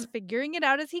do, but he's figuring it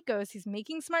out as he goes. He's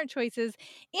making smart choices,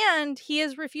 and he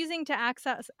is refusing to act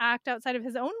outside of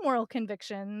his own moral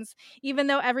convictions, even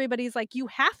though everybody's like, you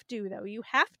have to, though. You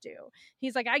have to.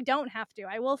 He's like, I don't have to.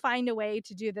 I will find a way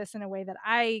to do this in a way that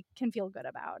I can feel good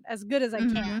about, as good as I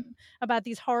can, about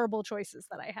these horrible choices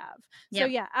that I have. So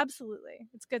yeah, absolutely.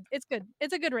 It's good. It's good.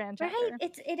 It's a good Rand chapter.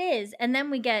 Right. It is. And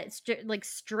then we get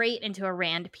straight into a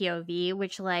Rand POV,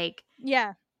 which like,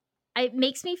 it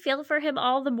makes me feel for him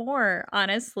all the more,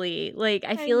 honestly. Like,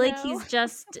 I feel like he's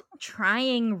just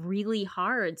trying really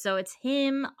hard. So it's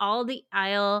him, all the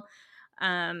Isle.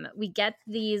 We get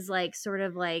these like sort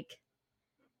of like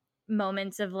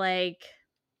moments of like,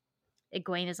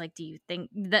 Egwene is like, do you think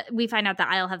that we find out the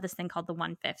Isle have this thing called the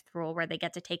 1/5 rule where they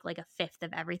get to take like a 5th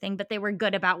of everything, but they were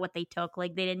good about what they took.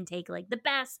 Like, they didn't take like the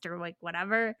best or like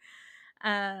whatever.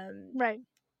 Right.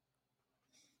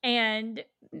 And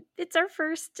it's our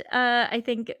first, I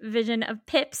think, vision of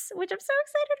Pips, which I'm so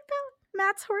excited about.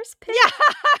 Matt's horse, Pips.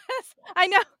 Yes, I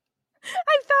know.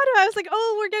 I thought about it. I was like,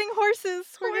 oh, we're getting horses.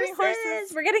 We're getting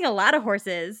horses. We're getting a lot of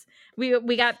horses.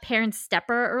 We got Perrin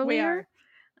Stepper earlier.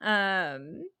 We are.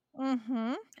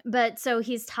 But so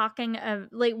he's talking of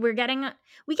like we get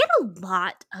a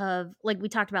lot of, like we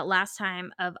talked about last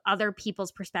time, of other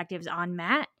people's perspectives on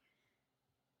Matt.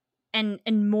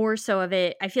 and more so of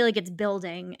it, I feel like it's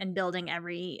building and building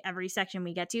every section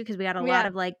we get to, because we got a lot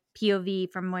of like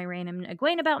POV from Moiraine and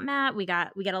Egwene about Mat. We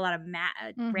get a lot of Mat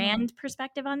Rand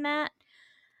perspective on Mat.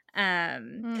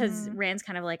 Because Rand's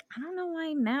kind of like, I don't know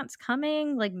why Mat's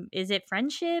coming. Like, is it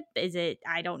friendship? Is it,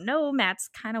 I don't know. Mat's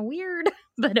kind of weird,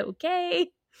 but okay.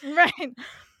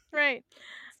 Right.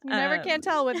 You never can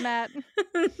tell with Mat.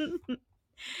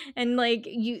 And like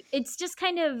it's just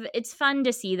kind of, it's fun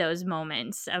to see those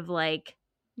moments of like,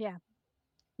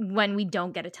 when we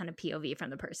don't get a ton of POV from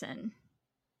the person.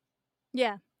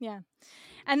 Yeah.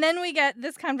 And then we get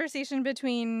this conversation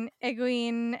between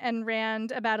Egwene and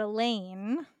Rand about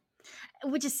Elaine,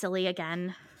 which is silly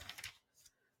again.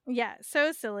 Yeah,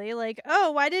 so silly. Like,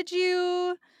 oh, why did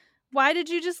you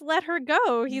just let her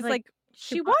go? He's like,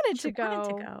 she wanted to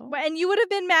go. And you would have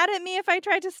been mad at me if I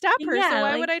tried to stop her. So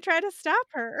why would I try to stop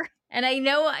her? And I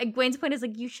know Egwene's point is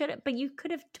like, you should have, but you could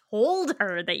have told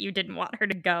her that you didn't want her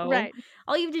to go. Right.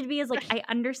 All you did be is like, I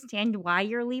understand why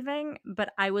you're leaving,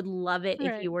 but I would love it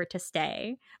if you were to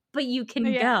stay. But you can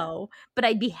go. But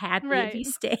I'd be happy if you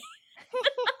stay.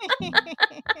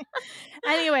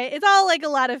 Anyway, it's all like a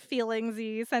lot of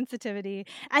feelingsy sensitivity,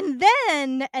 and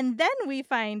then we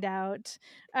find out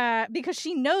because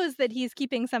she knows that he's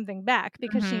keeping something back,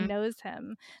 because she knows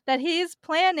him, that he's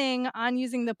planning on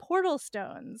using the portal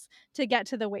stones to get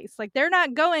to the waste. Like, they're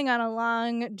not going on a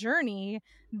long journey,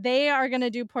 they are gonna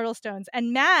do portal stones.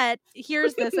 And Mat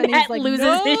hears this and he's like,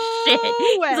 loses his shit.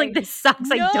 Way. He's like, this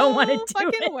sucks. I don't want to do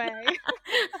fucking way.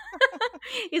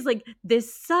 He's like,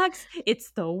 this sucks.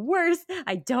 It's the worst.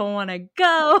 I don't want to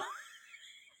go.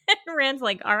 And Rand's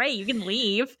like, all right, you can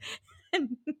leave.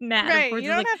 And Mat, right, of course, you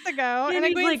don't like, have to go. And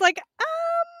Egwene's like,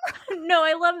 no,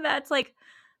 I love that. It's like,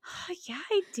 oh, yeah,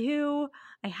 I do.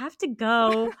 I have to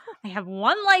go. I have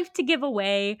one life to give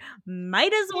away.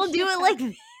 Might as well do it like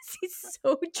this. He's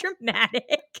so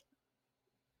dramatic.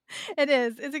 It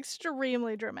is. It's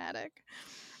extremely dramatic.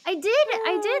 I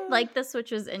did like this,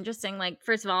 which was interesting. Like,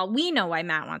 first of all, we know why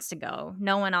Mat wants to go.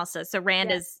 No one else does. So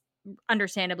Rand is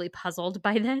understandably puzzled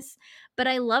by this. But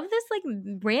I love this. Like,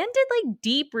 Rand did like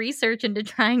deep research into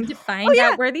trying to find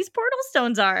out where these portal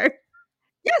stones are.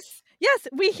 Yes,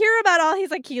 we hear about all. He's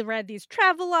like, he read these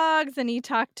travelogues and he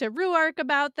talked to Rhuarc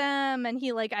about them, and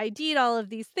he like ID'd all of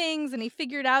these things, and he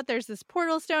figured out there's this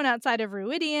portal stone outside of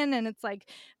Rhuidean, and it's like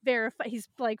he's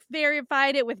like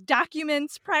verified it with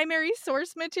documents, primary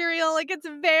source material. Like, it's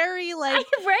very like,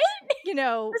 right? You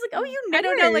know, I was like, oh, you nerd. I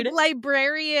don't know, like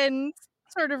librarian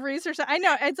sort of research. I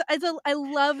know. I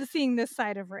love seeing this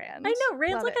side of Rand. I know,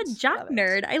 Rand's like a jock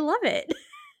nerd. I love it.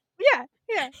 Yeah.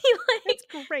 It's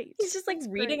great. He's just like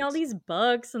reading all these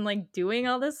books and like doing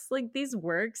all this, like these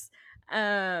works.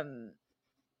 I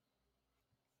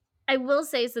will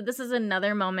say, so this is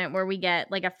another moment where we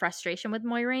get like a frustration with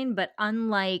Moiraine, but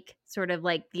unlike sort of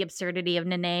like the absurdity of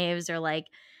Nynaeve's or like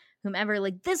whomever,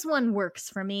 like this one works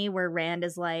for me, where Rand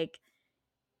is like,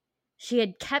 she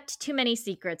had kept too many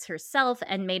secrets herself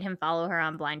and made him follow her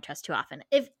on blind trust too often.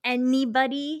 If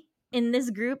anybody in this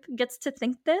group gets to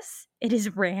think this, it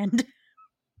is Rand.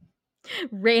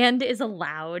 Rand is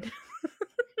allowed.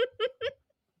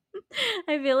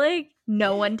 I feel like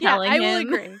no one telling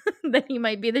him that he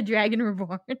might be the Dragon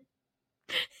Reborn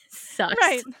sucks.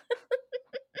 Right.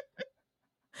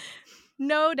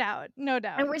 No doubt.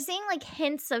 And we're seeing like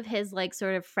hints of his like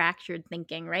sort of fractured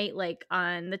thinking, right? Like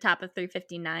on the top of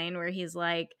 359, where he's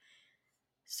like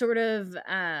sort of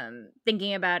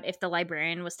thinking about if the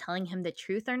librarian was telling him the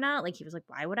truth or not. Like, he was like,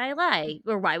 why would I lie?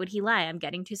 Or why would he lie? I'm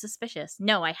getting too suspicious.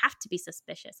 No, I have to be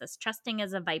suspicious, as trusting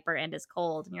as a viper and as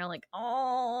cold. And you're like,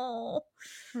 oh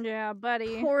yeah,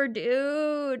 buddy, poor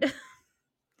dude.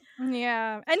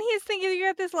 Yeah. And he's thinking, you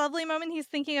got this lovely moment, he's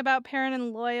thinking about Perrin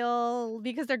and Loyal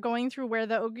because they're going through where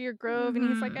the Ogier Grove, and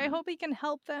he's like, I hope he can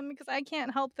help them because I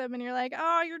can't help them. And you're like,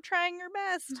 oh, you're trying your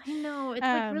best. I know. It's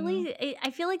like really, I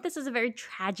feel like this is a very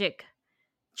tragic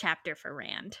chapter for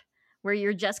Rand, where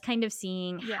you're just kind of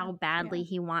seeing how badly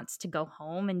he wants to go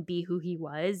home and be who he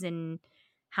was and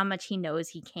how much he knows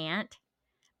he can't.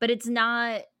 But it's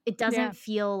not, it doesn't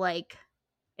feel like,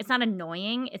 it's not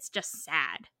annoying. It's just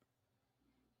sad.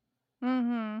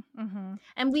 And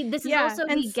this is also,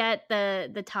 we get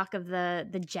the talk of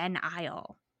the Gen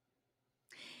Isle.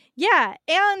 Yeah,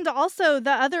 and also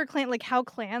the other clan, like how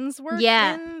clans work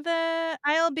in the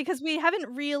Isle, because we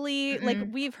haven't really like,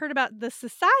 we've heard about the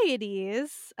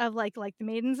societies of like the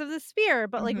Maidens of the Spear,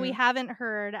 but like we haven't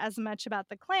heard as much about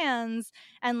the clans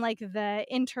and like the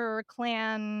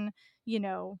inter-clan, you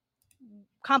know,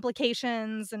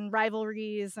 complications and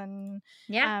rivalries and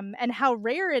how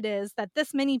rare it is that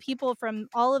this many people from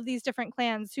all of these different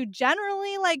clans, who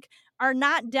generally like are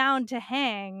not down to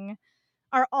hang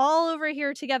are all over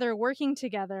here together, working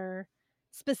together,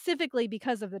 specifically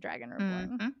because of the Dragon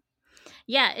Reborn. Mm-hmm.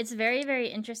 Yeah, it's very, very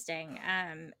interesting,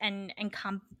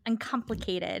 and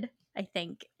complicated, I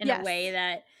think, in a way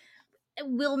that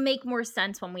will make more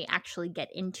sense when we actually get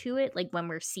into it, like when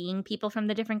we're seeing people from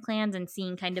the different clans and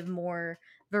seeing kind of more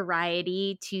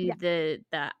variety to the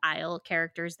Isle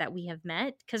characters that we have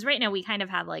met. Because right now we kind of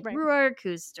have like Ruark,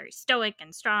 who's very stoic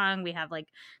and strong. We have like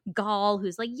Gaul,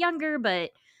 who's like younger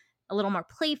but a little more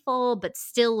playful, but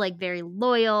still like very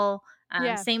loyal.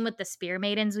 Same with the Spear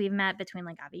Maidens we've met between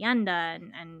like Aviendha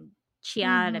and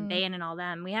Chiad and Bayan and all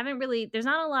them. We haven't really, there's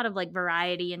not a lot of like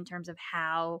variety in terms of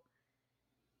how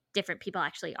different people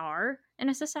actually are in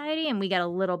a society, and we get a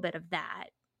little bit of that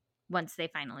once they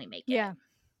finally make it.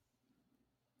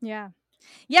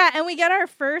 Yeah, and we get our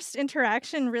first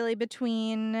interaction really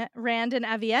between Rand and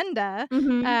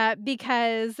Aviendha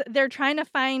because they're trying to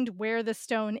find where the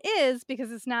stone is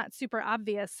because it's not super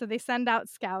obvious. So they send out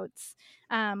scouts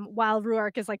while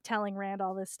Ruark is like telling Rand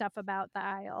all this stuff about the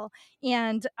Isle.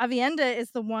 And Aviendha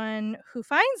is the one who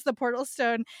finds the portal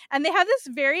stone. And they have this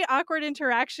very awkward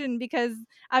interaction because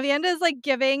Aviendha is like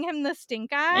giving him the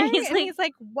stink eye. And he's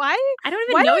like, why? I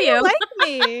don't even know you. Like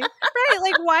me? Right.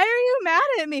 Like, why are you mad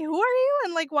at me? Who are you?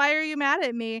 And like, why are you mad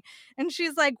at me? And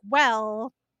she's like,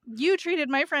 well, you treated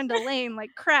my friend Elaine like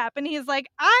crap. And he's like,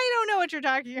 I don't know what you're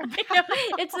talking about.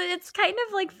 It's kind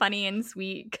of like funny and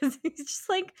sweet because he's just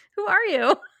like, who are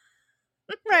you?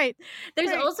 Right.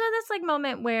 There's also this like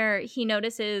moment where he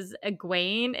notices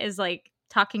Egwene is like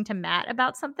talking to Mat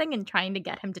about something and trying to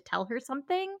get him to tell her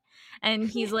something. And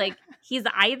he's like, he's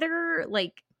either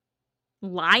like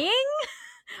lying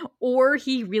or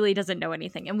he really doesn't know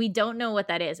anything. And we don't know what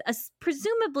that is.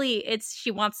 Presumably it's she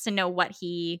wants to know what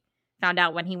he found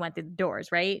out when he went through the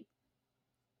doors, right?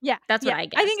 Yeah. That's what I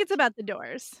guess. I think it's about the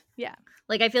doors. Yeah.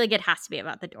 Like I feel like it has to be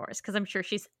about the doors because I'm sure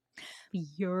she's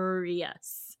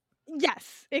furious.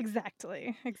 Yes,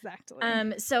 exactly.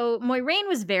 So Moiraine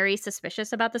was very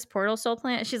suspicious about this portal soul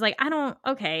plant. She's like,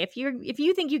 okay, if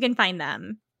you think you can find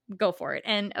them, go for it.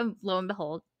 And lo and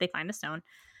behold, they find the stone.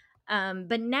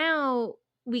 But now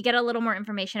we get a little more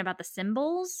information about the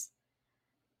symbols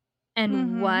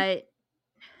and what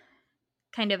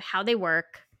kind of how they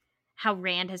work, how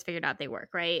Rand has figured out they work,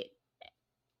 right?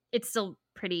 It's still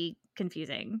pretty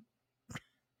confusing.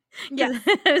 Yeah.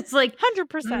 It's like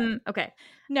 100%. Okay.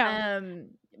 No.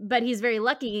 But he's very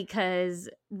lucky because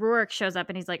Ruark shows up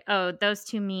and he's like, oh, those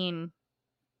two mean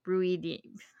Ruidin.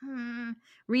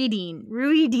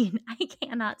 Ruidin. I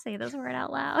cannot say this word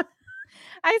out loud.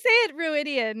 I say it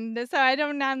Ruidian, so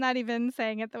I'm not even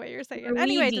saying it the way you're saying it.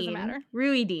 Anyway, it doesn't matter.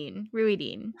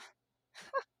 Ruidin.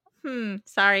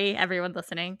 Sorry, everyone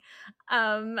listening.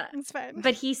 It's fine.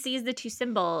 But he sees the two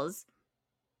symbols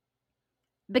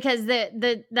because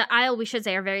the Isle, we should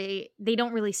say, they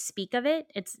don't really speak of it.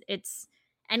 It's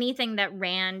anything that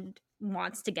Rand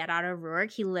wants to get out of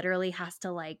Ruark, he literally has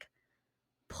to like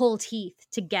pull teeth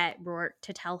to get Ruark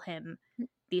to tell him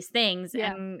these things.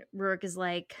 Yeah. And Ruark is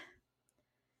like,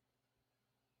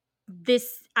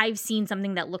 I've seen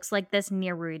something that looks like this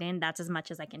near Ruidin. That's as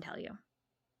much as I can tell you.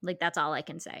 Like, that's all I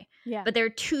can say. Yeah. But there are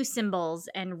two symbols,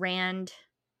 and Rand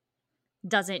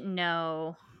doesn't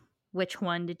know which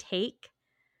one to take.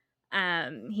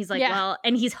 He's like, well,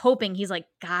 and he's hoping, he's like,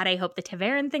 God, I hope the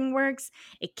Ta'veren thing works.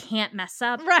 It can't mess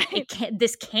up. Right.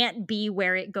 This can't be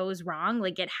where it goes wrong.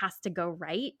 Like, it has to go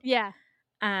right. Yeah.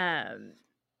 And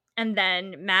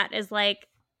then Mat is like,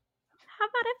 how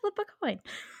about I flip a coin?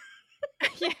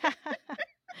 Yeah.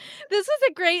 This was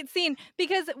a great scene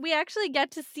because we actually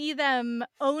get to see them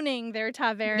owning their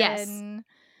Ta'veren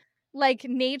like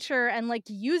nature and like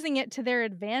using it to their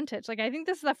advantage. Like, I think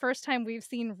this is the first time we've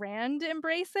seen Rand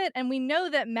embrace it, and we know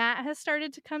that Mat has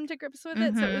started to come to grips with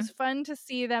it. So it was fun to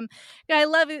see them. I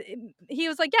love it. He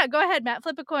was like, yeah, go ahead, Mat,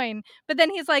 flip a coin. But then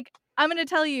he's like, I'm going to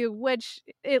tell you which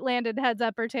it landed, heads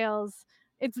up or tails.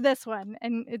 It's this one.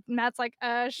 And Matt's like,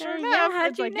 sure enough.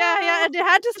 It's like, yeah, it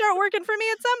had to start working for me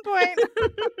at some point.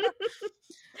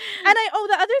 And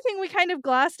the other thing we kind of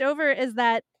glossed over is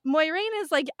that Moiraine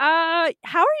is like, how are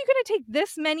you going to take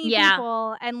this many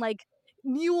people and like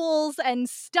mules and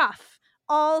stuff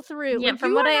all through? Yeah, like,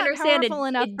 from what I understand,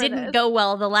 it didn't go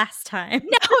well the last time.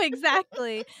 No,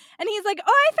 exactly. And he's like,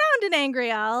 oh, I found an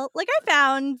Angreal. Like, I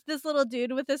found this little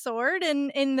dude with a sword in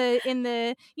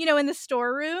the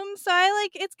storeroom. So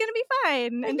it's gonna be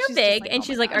fine. And she's big. Like, and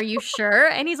she's like, are you sure?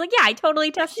 And he's like, yeah, I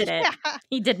totally tested it.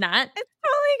 He did not. It's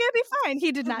totally gonna be fine.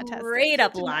 He did not test it. Straight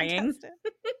up lying.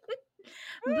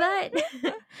 But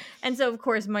and so of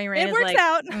course Moiraine is like,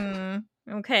 out.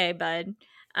 Okay, bud.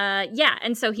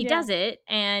 And so he does it,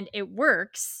 and it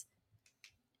works,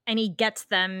 and he gets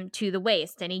them to the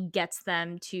waste, and he gets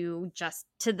them to just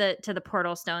to the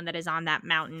portal stone that is on that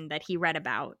mountain that he read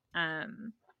about.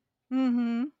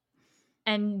 Mm-hmm.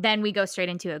 And then we go straight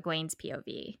into Egwene's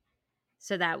POV,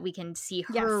 so that we can see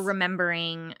her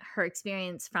remembering her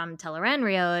experience from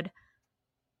Tel'aran'rhiod,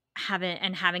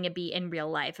 having it be in real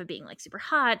life, of being like super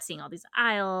hot, seeing all these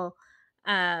Aiel.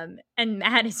 And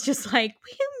Matt is just like,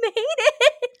 we made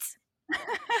it.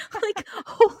 Like,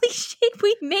 holy shit,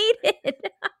 we made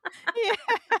it.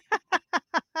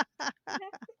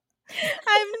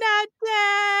 I'm not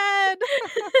dead.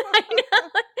 I know.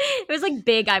 It was like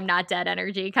big I'm not dead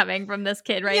energy coming from this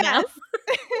kid right now.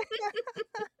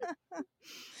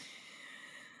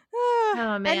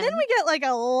 Oh, man. And then we get like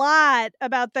a lot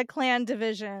about the clan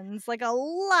divisions, and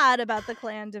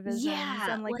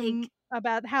like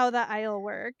about how the Aiel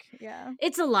work. Yeah.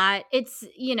 It's a lot. It's,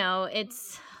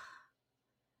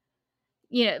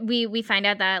 we find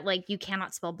out that like you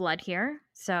cannot spill blood here.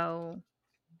 So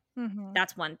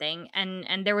that's one thing.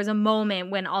 And there was a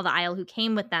moment when all the Aiel who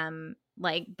came with them,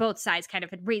 like both sides kind of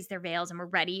had raised their veils and were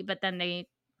ready, but then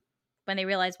when they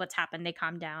realized what's happened, they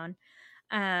calmed down.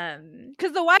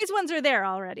 Because the wise ones are there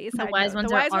already. The wise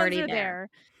ones are already there.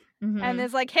 Mm-hmm. And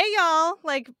it's like, hey y'all,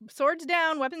 like swords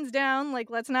down, weapons down, like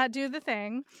let's not do the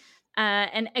thing.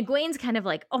 And Egwene's kind of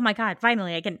like, oh my god,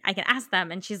 finally I can ask them.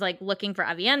 And she's like looking for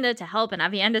Aviendha to help, and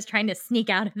Aviendha's trying to sneak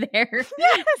out of there.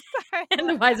 And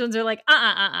the wise ones are like,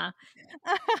 come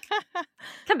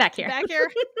back here. Yeah,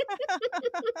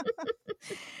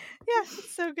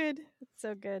 it's so good. It's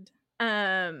so good.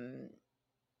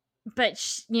 But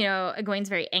Egwene's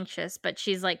very anxious, but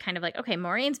she's like kind of like, okay,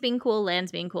 Moraine's being cool,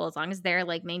 Lan's being cool. As long as they're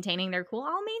like maintaining their cool,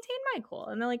 I'll maintain my cool.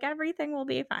 And they're like, everything will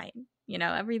be fine.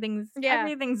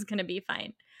 Everything's gonna be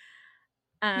fine.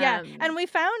 And we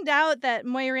found out that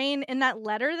Moiraine, in that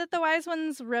letter that the wise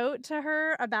ones wrote to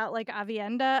her about like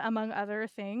Aviendha, among other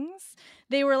things,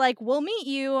 they were like, we'll meet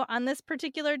you on this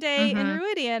particular day in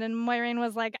Rhuidean. And Moiraine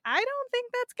was like, I don't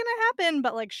think that's gonna happen,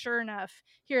 but like sure enough,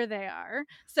 here they are.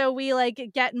 So we like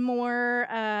get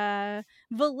more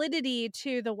validity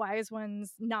to the wise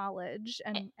ones' knowledge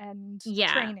and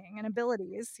training and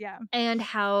abilities. And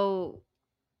how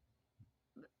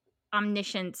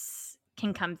omniscience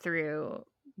can come through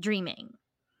dreaming,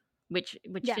 which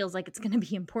feels like it's going to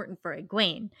be important for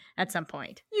Egwene at some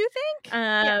point. You think?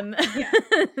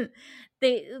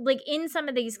 They like in some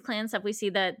of these clan stuff, we see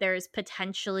that there's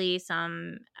potentially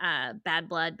some bad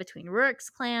blood between Rurik's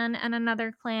clan and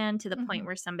another clan, to the point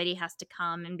where somebody has to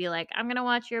come and be like, I'm going to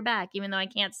watch your back, even though I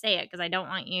can't say it because I don't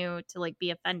want you to like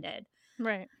be offended.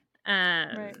 Right.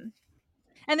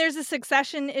 And there's a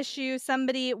succession issue.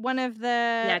 One of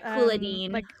the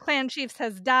Couladin, like clan chiefs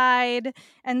has died,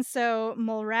 and so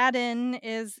Mulradin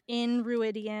is in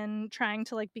Rhuidean trying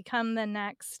to like become the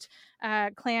next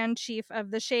clan chief of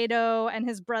the Shadow, and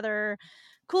his brother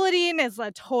Couladin is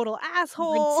a total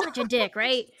asshole, like, such a dick,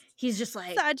 right? He's just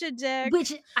like such a dick.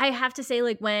 Which I have to say,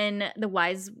 like when the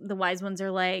wise ones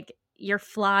are like, you're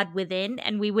flawed within,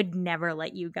 and we would never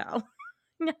let you go.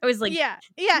 I was like, yeah,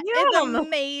 it's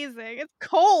amazing. It's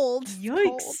cold.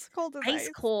 Yikes. Cold as ice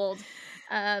cold.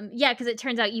 Because it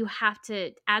turns out you have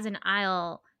to, as an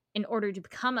Aiel, in order to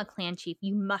become a clan chief,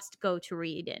 you must go to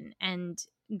Rhuidean and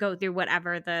go through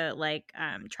whatever the like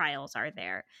trials are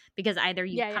there, because either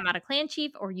you come out a clan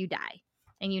chief or you die,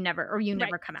 and you never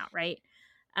come out, right?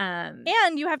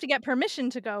 And you have to get permission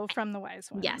to go from the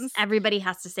wise ones. Yes, everybody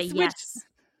has to say yes.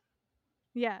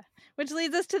 Which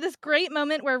leads us to this great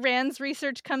moment where Rand's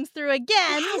research comes through again.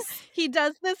 Yes! He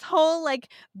does this whole like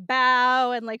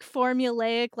bow and like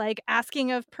formulaic like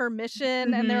asking of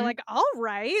permission, and they're like, all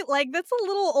right, like that's a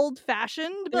little old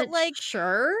fashioned, but like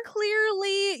sure,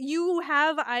 clearly you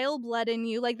have Aiel blood in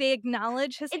you. Like they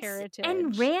acknowledge his heritage,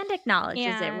 and Rand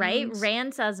acknowledges it, right?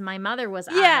 Rand says, my mother was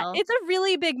Aiel. Yeah, it's a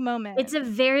really big moment. It's a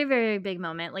very, very big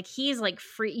moment. Like he's like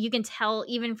free. You can tell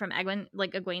even from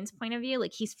Egwene's point of view,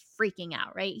 like he's freaking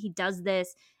out, right? He does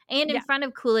this, and in front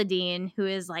of Couladin, who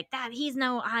is like, that he's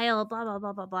no Aiel, blah blah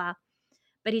blah blah blah.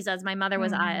 But he says, my mother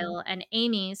was Aiel, and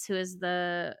Amy's, who is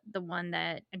the one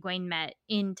that Egwene met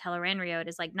in Tel'aran'rhiod,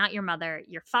 is like, not your mother,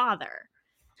 your father.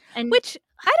 And which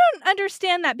I don't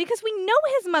understand that, because we know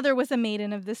his mother was a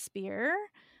maiden of the spear.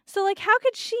 So like, how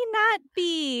could she not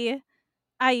be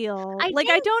Aiel?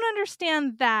 I don't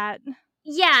understand that.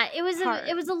 Yeah, it was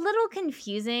a little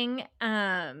confusing.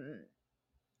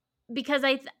 Because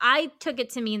I took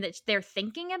it to mean that they're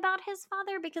thinking about his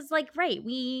father, because like, right,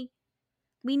 we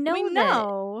know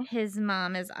that his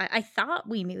mom is. I thought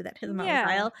we knew that his mom was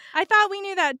Aiel. I thought we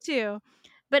knew that too,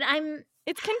 but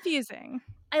it's confusing.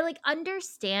 I like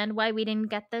understand why we didn't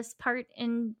get this part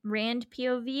in Rand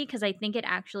POV, because I think it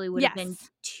actually would have been Yes.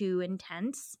 too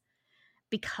intense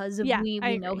because of Yeah, I we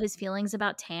know agree. his feelings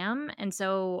about Tam, and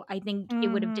so I think it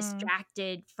would have Mhm.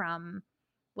 distracted from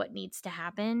what needs to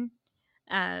happen.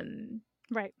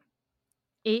 Right.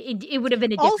 It would have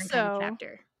been a different kind of Also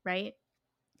chapter, right?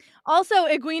 Also,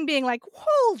 Egwene being like,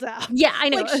 "Hold up." Yeah, I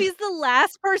know. Like, she's the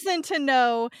last person to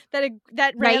know that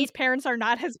Right? Rand's parents are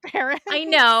not his parents. I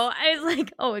know. I was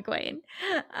like, "Oh, Egwene."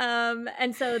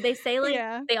 And so they say, like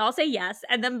Yeah. they all say yes,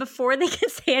 and then before they can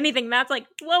say anything, Matt's like,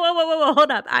 "Whoa, whoa, whoa, whoa, whoa,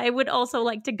 hold up. I would also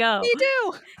like to go." Me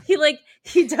too.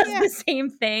 He does Yeah. the same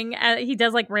thing. He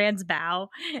does, like, Rand's bow,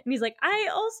 and he's like, "I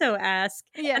also ask."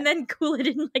 Yeah. And then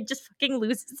Couladin, like, just fucking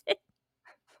loses it.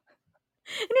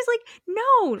 And he's like,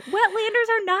 "No, wetlanders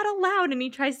are not allowed." And he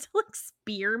tries to, like,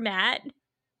 spear Matt.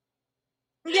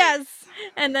 Yes.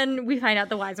 And then we find out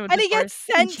the wise ones, And of he course, gets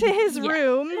can sent to his yeah.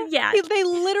 room. Yeah. They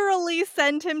literally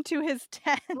send him to his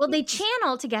tent. Well, they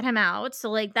channel to get him out. So,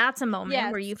 like, that's a moment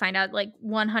Yes. where you find out, like,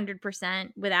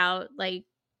 100% without, like,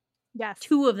 Yes.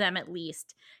 2 of them at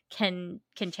least can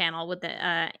channel with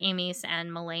the Amys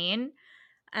and Melaine.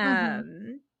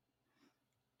 And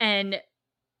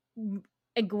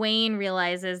Egwene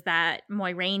realizes that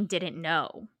Moiraine didn't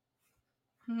know,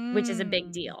 which is a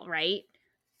big deal, right?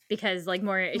 Because, like,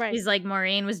 Right. she's like,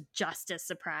 Moiraine was just as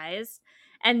surprised.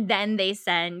 And then they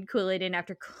send Couladin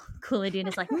after Couladin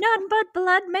is like, "None but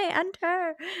blood may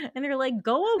enter." And they're like,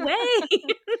 "Go away."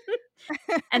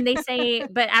 And they say,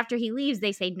 but after he leaves,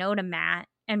 they say no to Matt.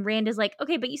 And Rand is like,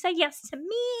 "Okay, but you said yes to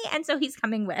me." And so he's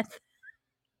coming with.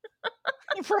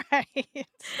 Right. Which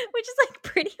is, like,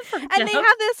 pretty fucked And up. they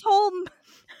have this whole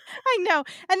I know.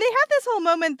 And they have this whole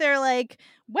moment, they're like,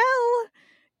 well,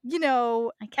 you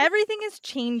know, everything is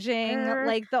changing.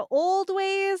 Like, the old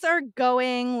ways are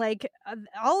going. Like,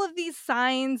 all of these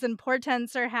signs and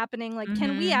portents are happening. Like,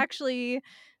 can we actually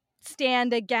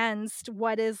stand against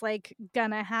what is, like,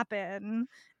 gonna happen?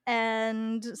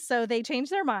 And so they change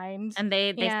their mind. And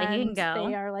they say he can And go.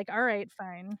 they are like, all right,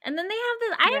 fine. And then they have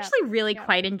this. I actually really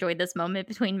quite enjoyed this moment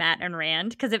between Matt and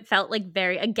Rand, because it felt like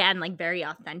very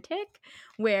authentic,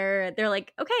 where they're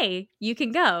like, "Okay, you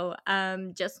can go.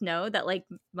 Just know that, like,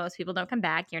 most people don't come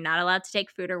back. You're not allowed to take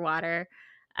food or water.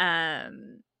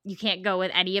 You can't go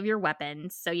with any of your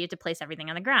weapons, so you have to place everything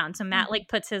on the ground." So Matt, like,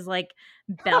 puts his, like,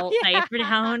 belt knife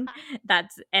down.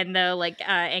 And the, like,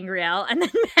 Angriel, and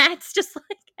then Matt's just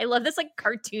like, I love this, like,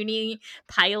 cartoony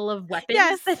pile of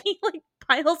weapons that he, like,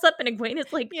 piles up, and Egwene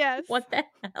is like, "What the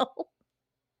hell?"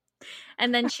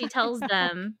 And then she tells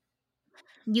them,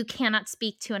 "You cannot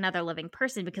speak to another living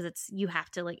person, because you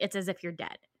have to, like, it's as if you're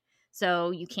dead.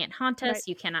 So you can't haunt us,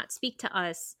 you cannot speak to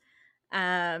us."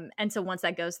 And so once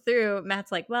that goes through,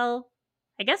 Matt's like, "Well,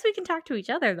 I guess we can talk to each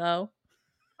other, though."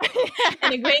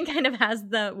 And Egwene kind of has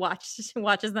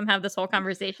watches them have this whole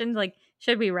conversation, like,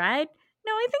 "Should we ride?"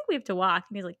 "No, I think we have to walk."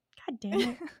 And he's like, "God damn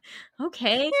it."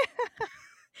 "Okay."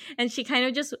 And she kind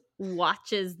of just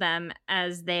watches them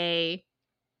as they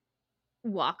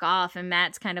walk off, and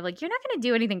Matt's kind of like, "You're not going to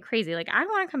do anything crazy. Like, I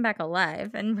want to come back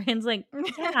alive." And Rand's like,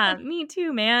 "Yeah, me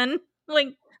too, man.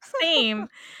 Like, same."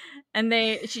 And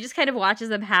she just kind of watches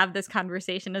them have this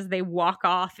conversation as they walk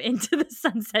off into the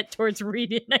sunset towards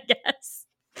Reden, I guess.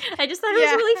 I just thought it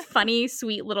was a really funny,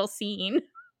 sweet little scene.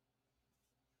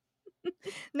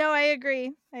 No, I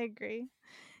agree.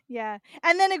 Yeah.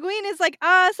 And then Egwene is like,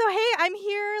 so hey, I'm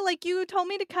here. Like, you told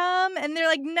me to come. And they're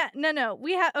like, no.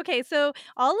 Okay, so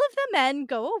all of the men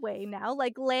go away now.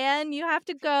 Like, Lan, you have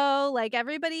to go. Like,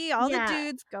 everybody, all the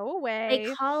dudes go away.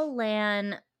 They call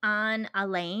Lan on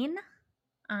Elaine.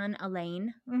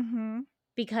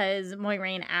 Because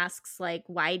Moiraine asks, like,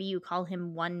 "Why do you call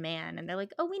him one man?" And they're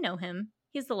like, "Oh, we know him.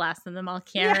 He's the last of the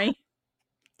Malchiari."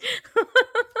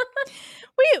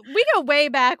 We go way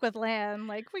back with Lan.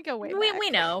 Like, we go way back. We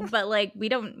know, but, like, we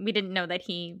didn't know that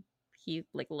he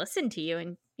like listened to you.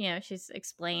 And, she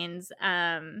explains.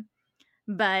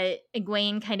 But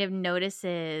Egwene kind of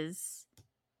notices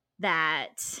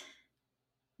that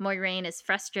Moiraine is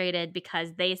frustrated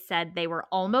because they said they were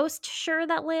almost sure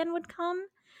that Lan would come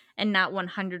and not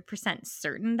 100%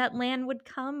 certain that Lan would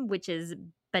come, which is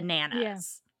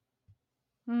bananas.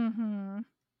 Yeah.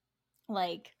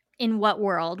 Like, in what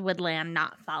world would Lan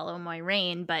not follow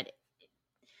Moiraine? But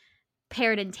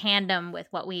paired in tandem with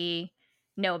what we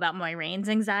know about Moiraine's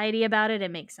anxiety about it, it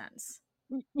makes sense.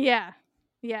 Yeah,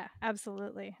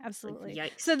 absolutely. Like,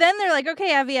 yikes. So then they're like,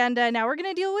 okay, Aviendha, now we're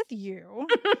going to deal with you.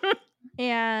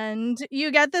 And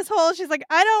you get this whole, she's like,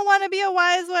 I don't want to be a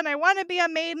wise one. I want to be a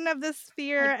maiden of the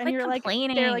sphere. Like, And quit you're like,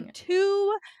 they're like complaining.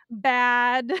 too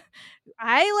bad.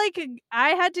 I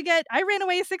ran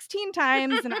away 16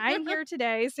 times and I'm here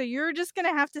today. So you're just going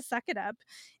to have to suck it up.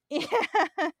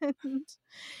 And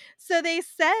so they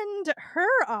send her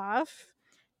off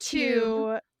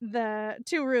to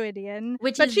Ruidian,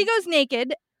 but she goes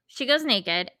naked. She goes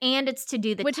naked, and it's to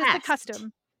do the which test. is the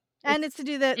custom. And it's to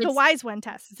do the wise one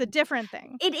test. It's a different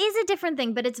thing. It is a different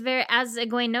thing, but it's very, as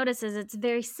Egwene notices, it's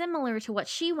very similar to what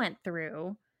she went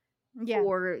through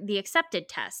for the accepted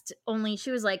test. Only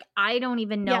she was like, I don't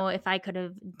even know if I could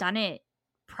have done it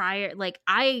prior. Like,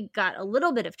 I got a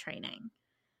little bit of training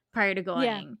prior to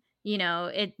going. You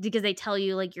know, because they tell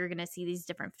you, like, you're going to see these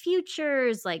different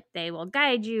futures, like, they will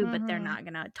guide you, but they're not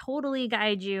going to totally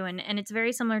guide you. And it's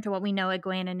very similar to what we know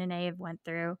Egwene and Nynaeve went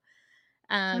through.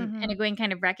 And Egwene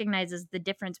kind of recognizes the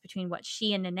difference between what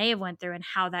she and Nynaeve went through and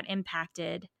how that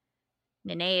impacted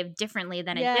Nynaeve differently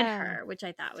than it did her, which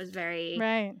I thought was very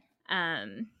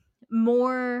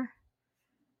more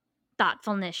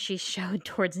thoughtfulness she showed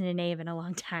towards Nynaeve in a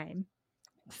long time.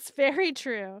 It's very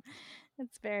true.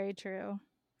 It's very true.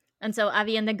 And so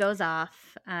Aviendha goes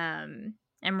off and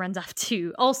runs off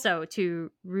to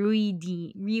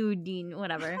Ruidin,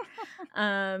 whatever.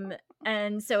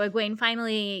 And so Egwene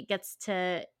finally gets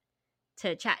to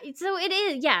chat. So it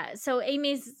is, so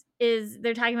Amy's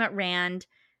they're talking about Rand,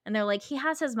 and they're like, he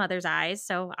has his mother's eyes,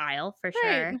 so Isle for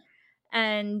sure.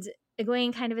 And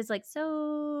Egwene kind of is like,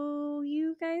 so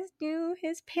you guys knew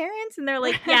his parents? And they're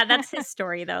like, yeah, that's his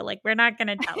story though. Like, we're not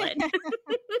gonna tell it.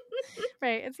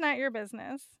 Right, it's not your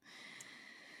business.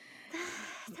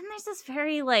 Then there's this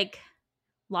very like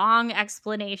long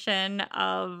explanation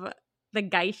of the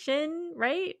Gaishin,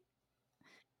 right?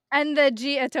 And the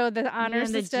Jiato, the honor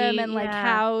system, and like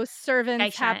how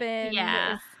servants happen.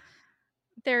 Yeah.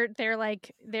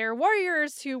 They're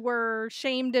warriors who were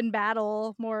shamed in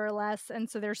battle, more or less, and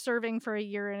so they're serving for a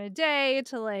year and a day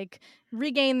to like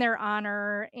regain their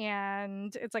honor,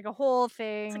 and it's like a whole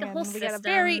thing. It's like a whole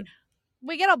system.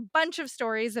 We get a bunch of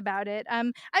stories about it. I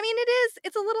mean,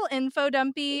 it's a little info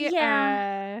dumpy.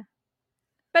 Yeah.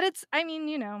 But it's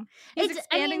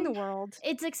expanding the world.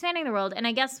 It's expanding the world. And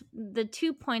I guess the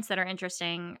 2 points that are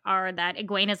interesting are that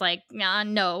Egwene is like,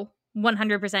 no,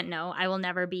 100% no, I will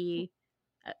never be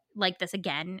like this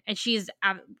again. And she's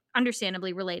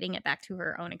understandably relating it back to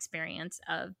her own experience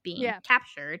of being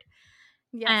captured.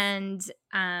 Yes. And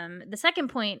the second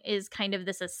point is kind of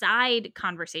this aside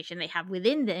conversation they have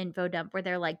within the info dump where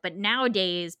they're like, but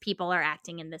nowadays people are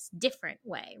acting in this different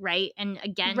way, right? And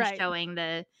again, showing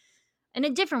in a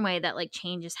different way that like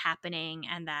change is happening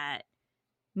and that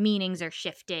meanings are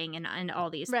shifting and all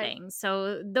these things.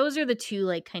 So those are the 2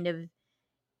 like kind of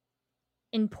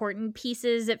important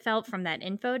pieces it felt from that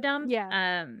info dump.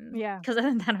 Because other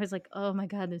than that, I was like, oh my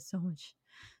god, there's so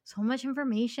much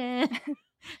information.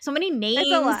 So many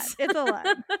names. It's a lot.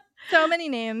 So many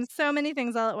names, so many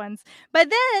things all at once. But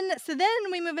then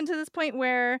we move into this point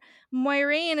where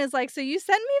Moiraine is like, so you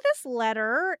sent me this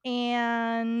letter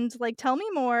and like tell me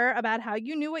more about how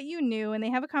you knew what you knew, and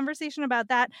they have a conversation about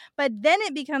that. But then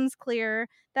it becomes clear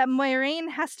that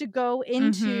Moiraine has to go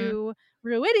into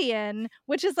Ruidian,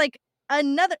 which is like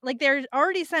another, like they're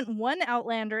already sent one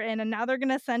Outlander in and now they're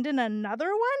gonna send in another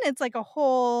one. It's like a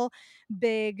whole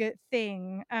big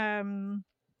thing.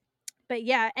 But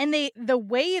yeah, and the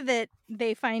way that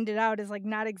they find it out is like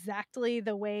not exactly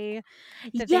the way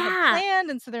that they had planned,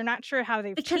 and so they're not sure how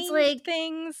they've changed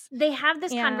things. They have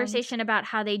this conversation about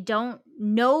how they don't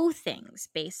know things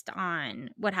based on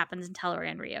what happens in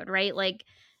Tel'aran'rhiod, right? Like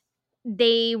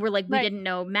they were like, we didn't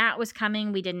know Matt was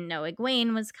coming, we didn't know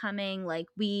Egwene was coming. Like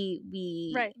we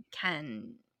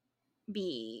can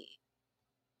be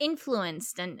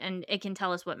influenced and it can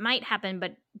tell us what might happen,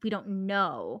 but we don't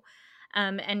know.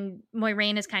 And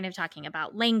Moiraine is kind of talking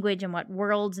about language and what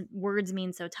words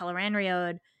mean. So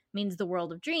Tel'aran'rhiod means the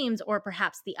world of dreams, or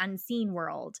perhaps the unseen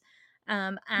world.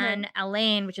 And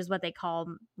Alayne, which is what they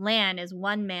call Lan, is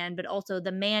one man, but also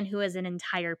the man who is an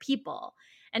entire people.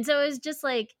 And so it was just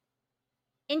like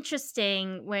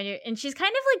interesting and she's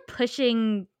kind of like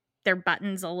pushing their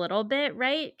buttons a little bit,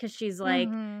 right? Because she's like,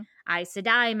 Aes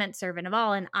Sedai meant servant of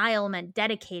all, and Isle meant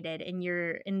dedicated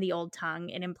in the old tongue.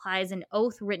 It implies an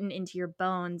oath written into your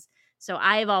bones. So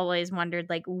I've always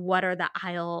wondered, like, what are the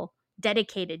Isle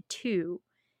dedicated to?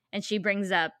 And she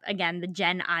brings up again the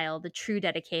Gen Isle, the true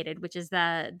dedicated, which is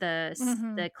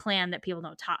the clan that people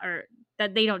don't talk or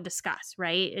that they don't discuss,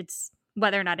 right? It's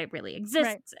whether or not it really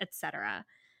exists, etc.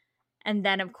 And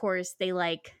then of course they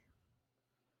like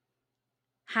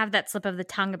have that slip of the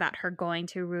tongue about her going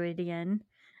to Ruidian.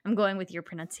 I'm going with your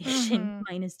pronunciation.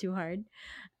 Mine is too hard.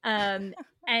 And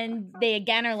they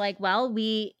again are like, well,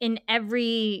 we in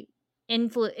every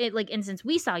instance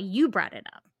we saw, you brought it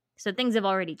up, so things have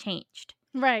already changed,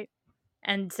 right?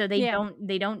 And so they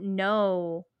don't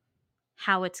know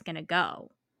how it's gonna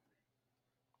go.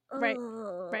 Right.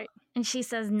 Ugh. Right. And she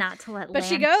says not to let But Lan.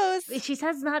 she goes. She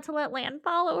says not to let Lan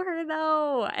follow her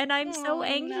though, and I'm so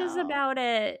anxious about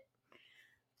it.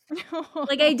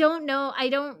 Like, I don't know. I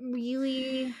don't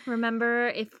really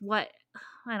remember I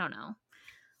don't know.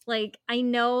 Like, I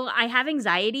know I have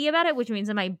anxiety about it, which means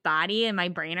that my body and my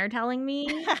brain are telling me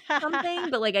something,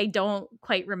 but like I don't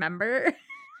quite remember.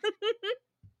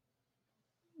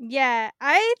 Yeah,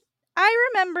 I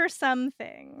remember some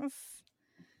things.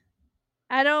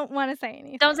 I don't want to say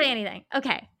anything. Don't say anything.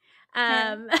 Okay.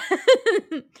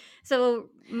 So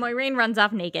Moiraine runs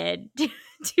off naked to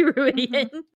Rhuidean.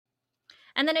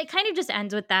 And then it kind of just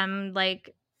ends with them,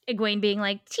 like, Egwene being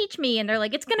like, teach me. And they're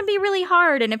like, it's going to be really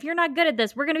hard. And if you're not good at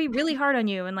this, we're going to be really hard on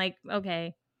you. And like,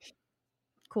 okay,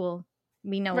 cool.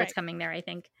 We know what's coming there, I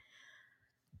think.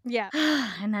 Yeah.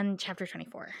 And then chapter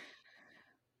 24.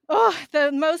 Oh,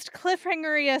 the most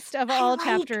cliffhangeriest of all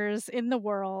chapters in the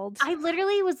world. I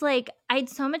literally was like, I had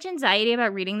so much anxiety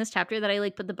about reading this chapter that I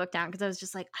like put the book down because I was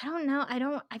just like, I don't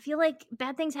know. I feel like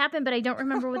bad things happen, but I don't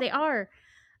remember what they are.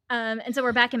 And so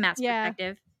we're back in Matt's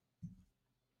perspective.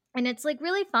 And it's like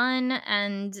really fun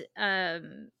and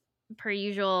per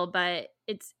usual, but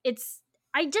it's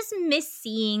I just miss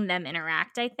seeing them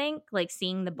interact, I think. Like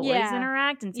seeing the boys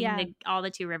interact and seeing all the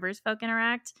Two Rivers folk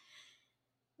interact.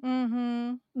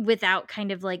 Without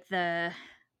kind of like the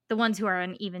ones who are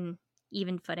on even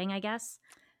footing, I guess.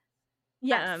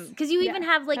 Yes. Because you even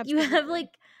have like absolutely. You have like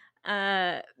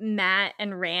Matt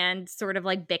and Rand sort of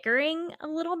like bickering a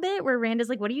little bit, where Rand is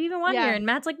like, what do you even want here? And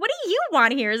Matt's like, what do you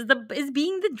want here? Is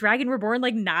being the Dragon Reborn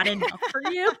like not enough for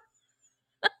you?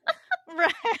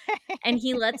 Right. And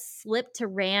he lets slip to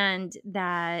Rand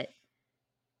that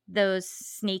those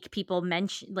snake people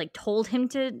told him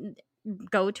to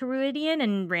go to Rhuidean,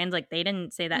 and Rand's like, they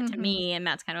didn't say that to me. And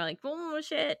Matt's kind of like, oh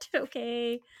shit,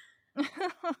 okay.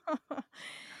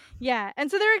 Yeah, and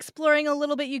so they're exploring a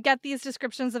little bit. You get these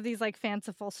descriptions of these like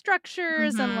fanciful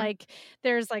structures, and like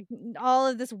there's like all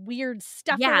of this weird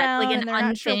stuff around, like and they're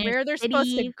not sure where they're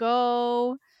supposed to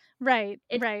go. Right,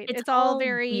 right. It's all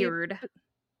very weird.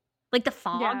 Like the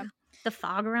fog, the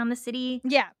fog around the city.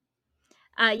 Yeah,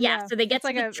 So they get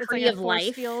to the Tree of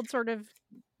Life field sort of.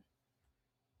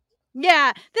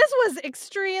 Yeah, this was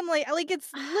extremely like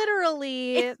it's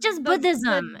literally it's just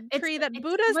Buddhism. The tree that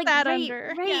Buddha like, sat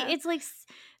under. Right. Yeah. It's like,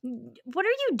 what are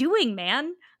you doing,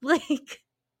 man? Like,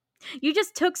 you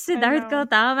just took Siddhartha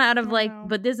Gautam out of like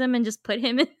Buddhism and just put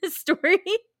him in the story.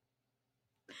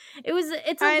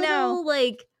 It's a little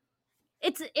like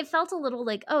it felt a little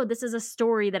like, oh, this is a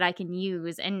story that I can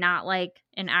use and not like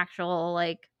an actual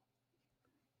like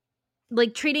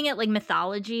treating it like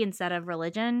mythology instead of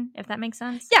religion, if that makes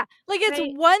sense. Yeah, like it's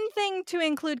one thing to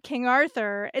include King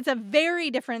Arthur. It's a very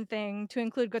different thing to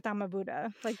include Gautama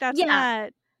Buddha. Like that's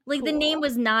not like cool. The name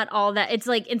was not all that. It's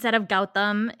like instead of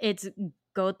Gautam, it's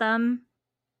Gautam.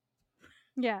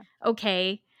 Yeah.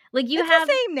 Okay. Like it's the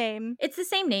same name. It's the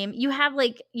same name. You have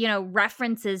like,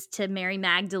 references to Mary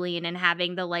Magdalene and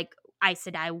having the like Aes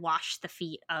Sedai wash the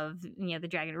feet of the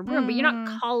Dragon Reborn, but you're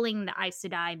not calling the Aes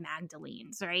Sedai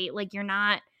Magdalenes, right? Like you're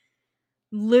not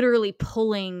literally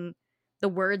pulling the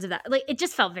words of that. Like it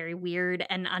just felt very weird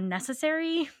and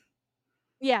unnecessary.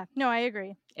 Yeah, no, I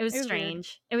agree. It was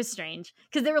strange. Weird. It was strange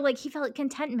because they were like, he felt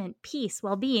contentment, peace,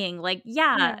 well-being. Like,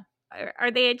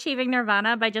 are they achieving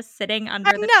nirvana by just sitting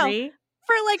under the tree?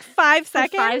 For like 5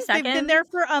 seconds. They've been there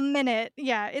for a minute.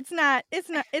 Yeah, it's not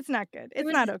good. It's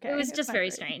not okay. It was just very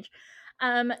strange.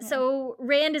 So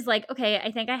Rand is like, okay,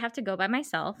 I think I have to go by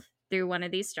myself through one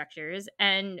of these structures.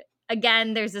 And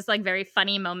again, there's this like very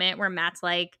funny moment where Matt's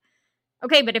like,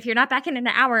 okay, but if you're not back in an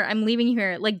hour, I'm leaving you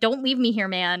here. Like, don't leave me here,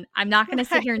 man. I'm not going to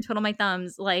sit here and twiddle my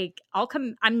thumbs. Like,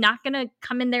 I'm not going to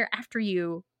come in there after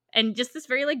you. And just this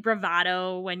very like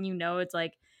bravado when it's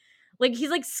like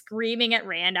he's like screaming at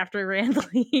Rand after Rand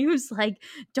leaves, like,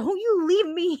 don't you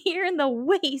leave me here in the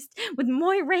waste with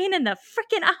Moiraine in the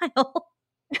freaking aisle.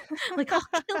 Like, I'll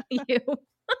kill you.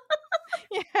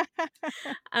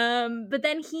 But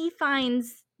then he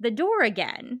finds the door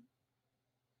again.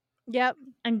 Yep.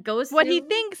 And goes what he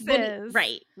thinks is.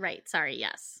 Right. Sorry,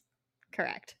 yes.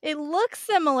 Correct. It looks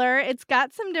similar. It's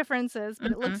got some differences,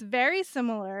 but it looks very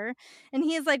similar. And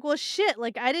he's like, well, shit,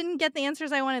 like I didn't get the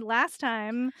answers I wanted last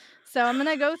time, so I'm going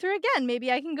to go through again. Maybe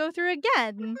I can go through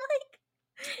again.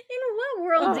 In what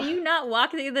world do you not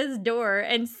walk through this door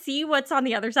and see what's on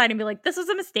the other side and be like, this was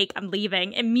a mistake, I'm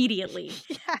leaving immediately?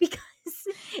 Yeah. Because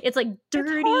it's like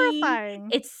dirty, It's horrifying.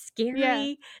 it's scary.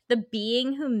 Yeah. The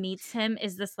being who meets him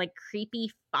is this like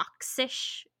creepy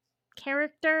foxish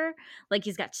character. Like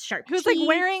he's got sharp Who's teeth. like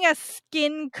wearing a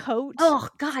skin coat. Oh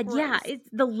God, Gross. yeah. It's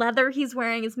the leather he's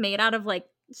wearing is made out of like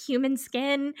human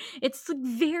skin. It's like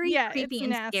very creepy it's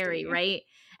and nasty. scary, right?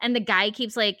 And the guy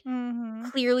keeps like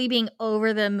clearly being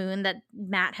over the moon that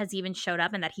Matt has even showed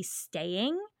up and that he's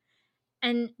staying.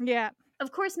 And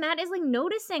of course, Matt is like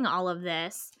noticing all of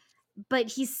this,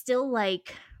 but he's still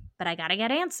like, but I gotta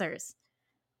get answers.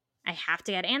 I have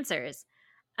to get answers.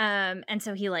 And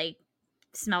so he like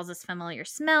smells this familiar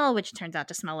smell, which turns out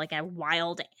to smell like a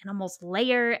wild animal's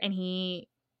lair. And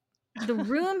the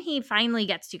room he finally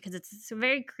gets to, because it's a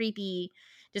very creepy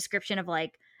description of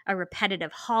like a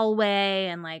repetitive hallway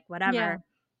and like whatever. Yeah.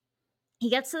 He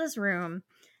gets to this room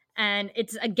and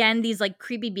it's again these like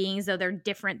creepy beings, though they're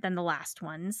different than the last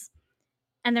ones.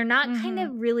 And they're not kind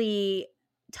of really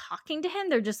talking to him.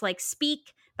 They're just like,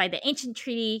 speak by the ancient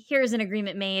treaty. Here's an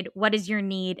agreement made. What is your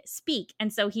need? Speak.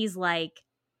 And so he's like,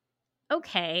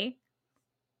 okay,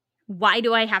 why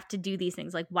do I have to do these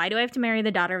things? Like, why do I have to marry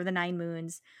the daughter of the 9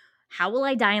 moons? How will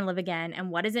I die and live again?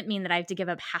 And what does it mean that I have to give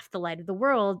up half the light of the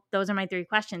world? Those are my 3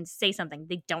 questions. Say something.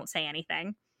 They don't say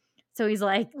anything. So he's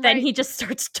like, then he just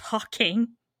starts talking.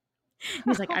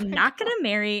 He's like, I'm not going to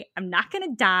marry. I'm not going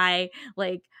to die.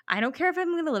 Like, I don't care if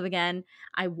I'm going to live again.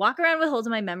 I walk around with holes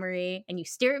in my memory and you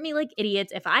stare at me like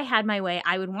idiots. If I had my way,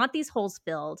 I would want these holes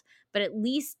filled, but at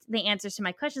least the answers to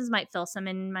my questions might fill some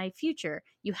in my future.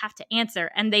 You have to answer.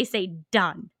 And they say,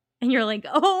 done. And you're like,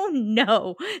 oh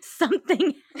no,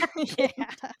 something happened. Yeah.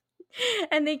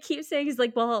 And they keep saying, he's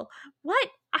like, well, what?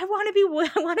 I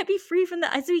want to be free from the.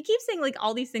 So he keeps saying like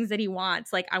all these things that he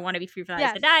wants. Like, I want to be free from the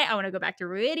Aes Sedai. I want to go back to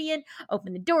Ruidian.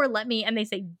 Open the door. Let me. And they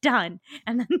say, done.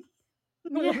 And then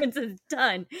the woman says,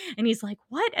 done. And he's like,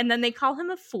 what? And then they call him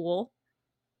a fool.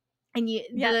 And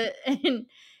and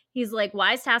he's like,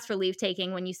 wise task for leave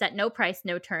taking when you set no price,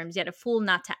 no terms, yet a fool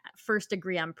not to first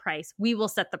agree on price. We will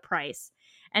set the price.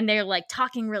 And they're like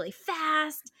talking really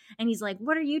fast. And he's like,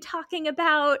 what are you talking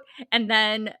about? And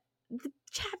then the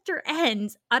chapter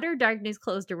ends. Utter darkness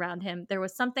closed around him. There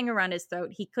was something around his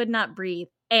throat. He could not breathe.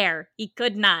 Air. He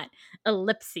could not.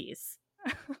 Ellipses.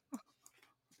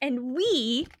 And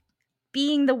we,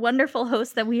 being the wonderful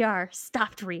hosts that we are,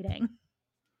 stopped reading.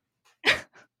 It's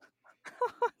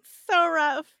so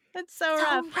rough. It's so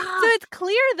rough. So it's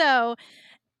clear, though.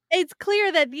 It's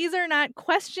clear that these are not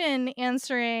question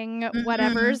answering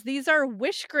whatevers. These are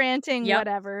wish granting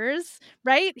whatevers,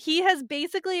 right? He has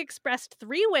basically expressed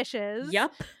 3 wishes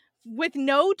with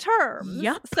no terms.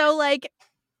 So like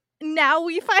now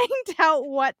we find out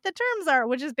what the terms are,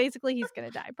 which is basically he's going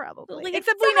to die probably. Like,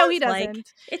 except we know he doesn't. Like,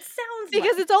 it sounds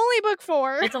because it's only book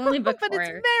 4. It's only book 4. But it's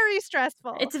very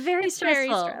stressful. It's very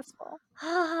stressful.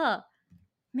 Oh,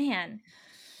 man.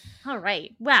 All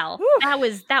right. Well, that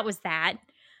was that.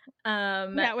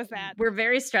 That was that. We're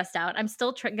very stressed out. I'm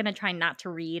still going to try not to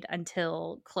read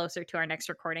until closer to our next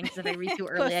recording, because if I read too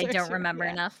early, I don't remember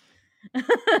enough.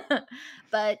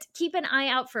 But keep an eye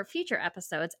out for future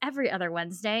episodes every other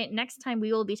Wednesday. Next time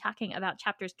we will be talking about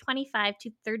chapters 25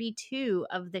 to 32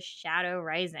 of The Shadow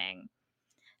Rising.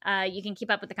 You can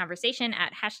keep up with the conversation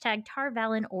at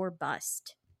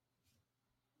 #TarValonOrBust.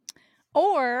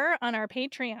 Or on our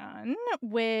Patreon,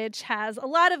 which has a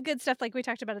lot of good stuff like we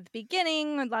talked about at the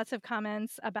beginning, lots of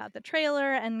comments about the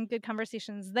trailer and good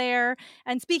conversations there.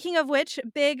 And speaking of which,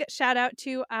 big shout out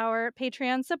to our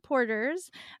Patreon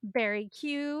supporters, Barry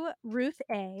Q, Ruth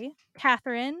A,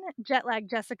 Catherine, Jetlag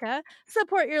Jessica,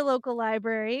 Support Your Local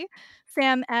Library,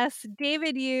 Sam S,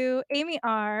 David U, Amy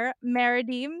R,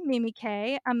 Meridim, Mimi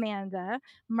K, Amanda,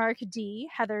 Mark D,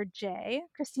 Heather J,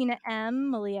 Christina M,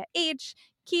 Malia H,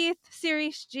 Keith,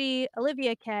 Sirish G,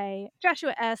 Olivia K,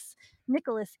 Joshua S,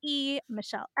 Nicholas E,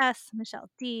 Michelle S,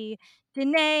 Michelle D,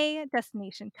 Danae,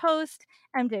 Destination Toast,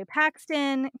 MJ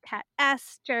Paxton, Kat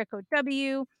S, Jericho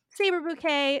W, Saber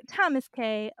Bouquet, Thomas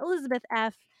K, Elizabeth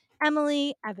F,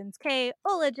 Emily, Evans K,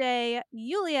 Ola J,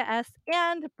 Yulia S,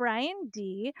 and Brian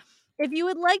D. If you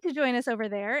would like to join us over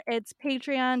there, it's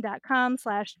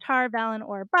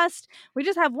patreon.com/TarValonOrBust. We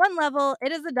just have one level.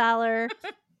 It is $1.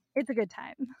 It's a good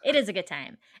time. It is a good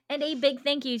time. And a big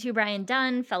thank you to Brian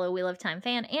Dunn, fellow Wheel of Time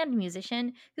fan and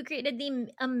musician, who created the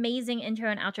amazing intro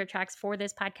and outro tracks for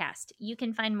this podcast. You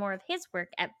can find more of his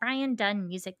work at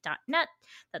briandunnmusic.net.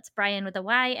 That's Brian with a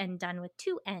Y and Dunn with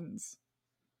 2 N's.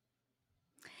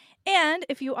 And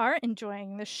if you are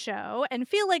enjoying the show and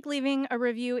feel like leaving a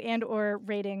review and or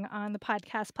rating on the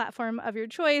podcast platform of your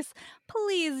choice,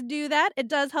 please do that. It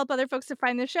does help other folks to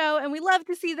find the show, and we love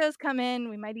to see those come in.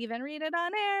 We might even read it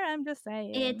on air. I'm just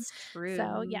saying. It's true.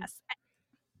 So, yes.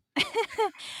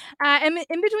 And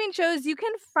in between shows, you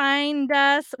can find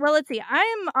us. Well, let's see.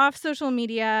 I'm off social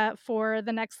media for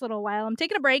the next little while. I'm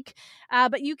taking a break,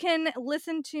 but you can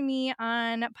listen to me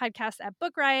on podcasts at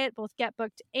Book Riot, both Get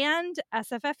Booked and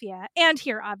SFF, and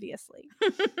here, obviously.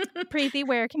 Preeti,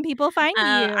 where can people find you?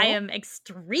 I am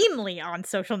extremely on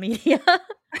social media.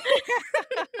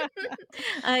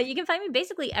 You can find me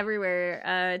basically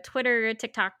everywhere. Twitter,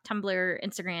 TikTok, Tumblr,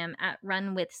 Instagram at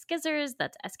Run with Skizzers.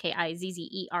 That's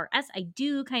Skizzers. I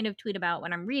do kind of tweet about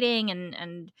what I'm reading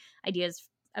and ideas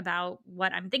about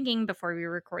what I'm thinking before we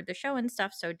record the show and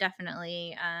stuff. So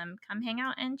definitely come hang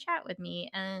out and chat with me.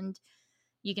 And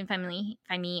you can find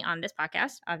me on this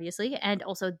podcast, obviously, and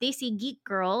also Desi Geek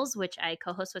Girls, which I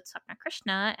co-host with Swapna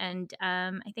Krishna. And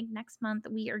I think next month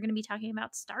we are going to be talking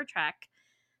about Star Trek,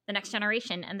 The Next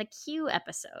Generation, and the Q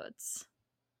episodes.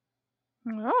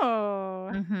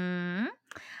 Oh.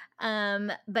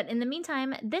 But in the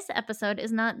meantime, this episode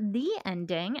is not the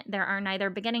ending. There are neither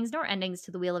beginnings nor endings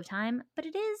to the Wheel of Time, but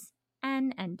it is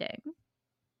an ending.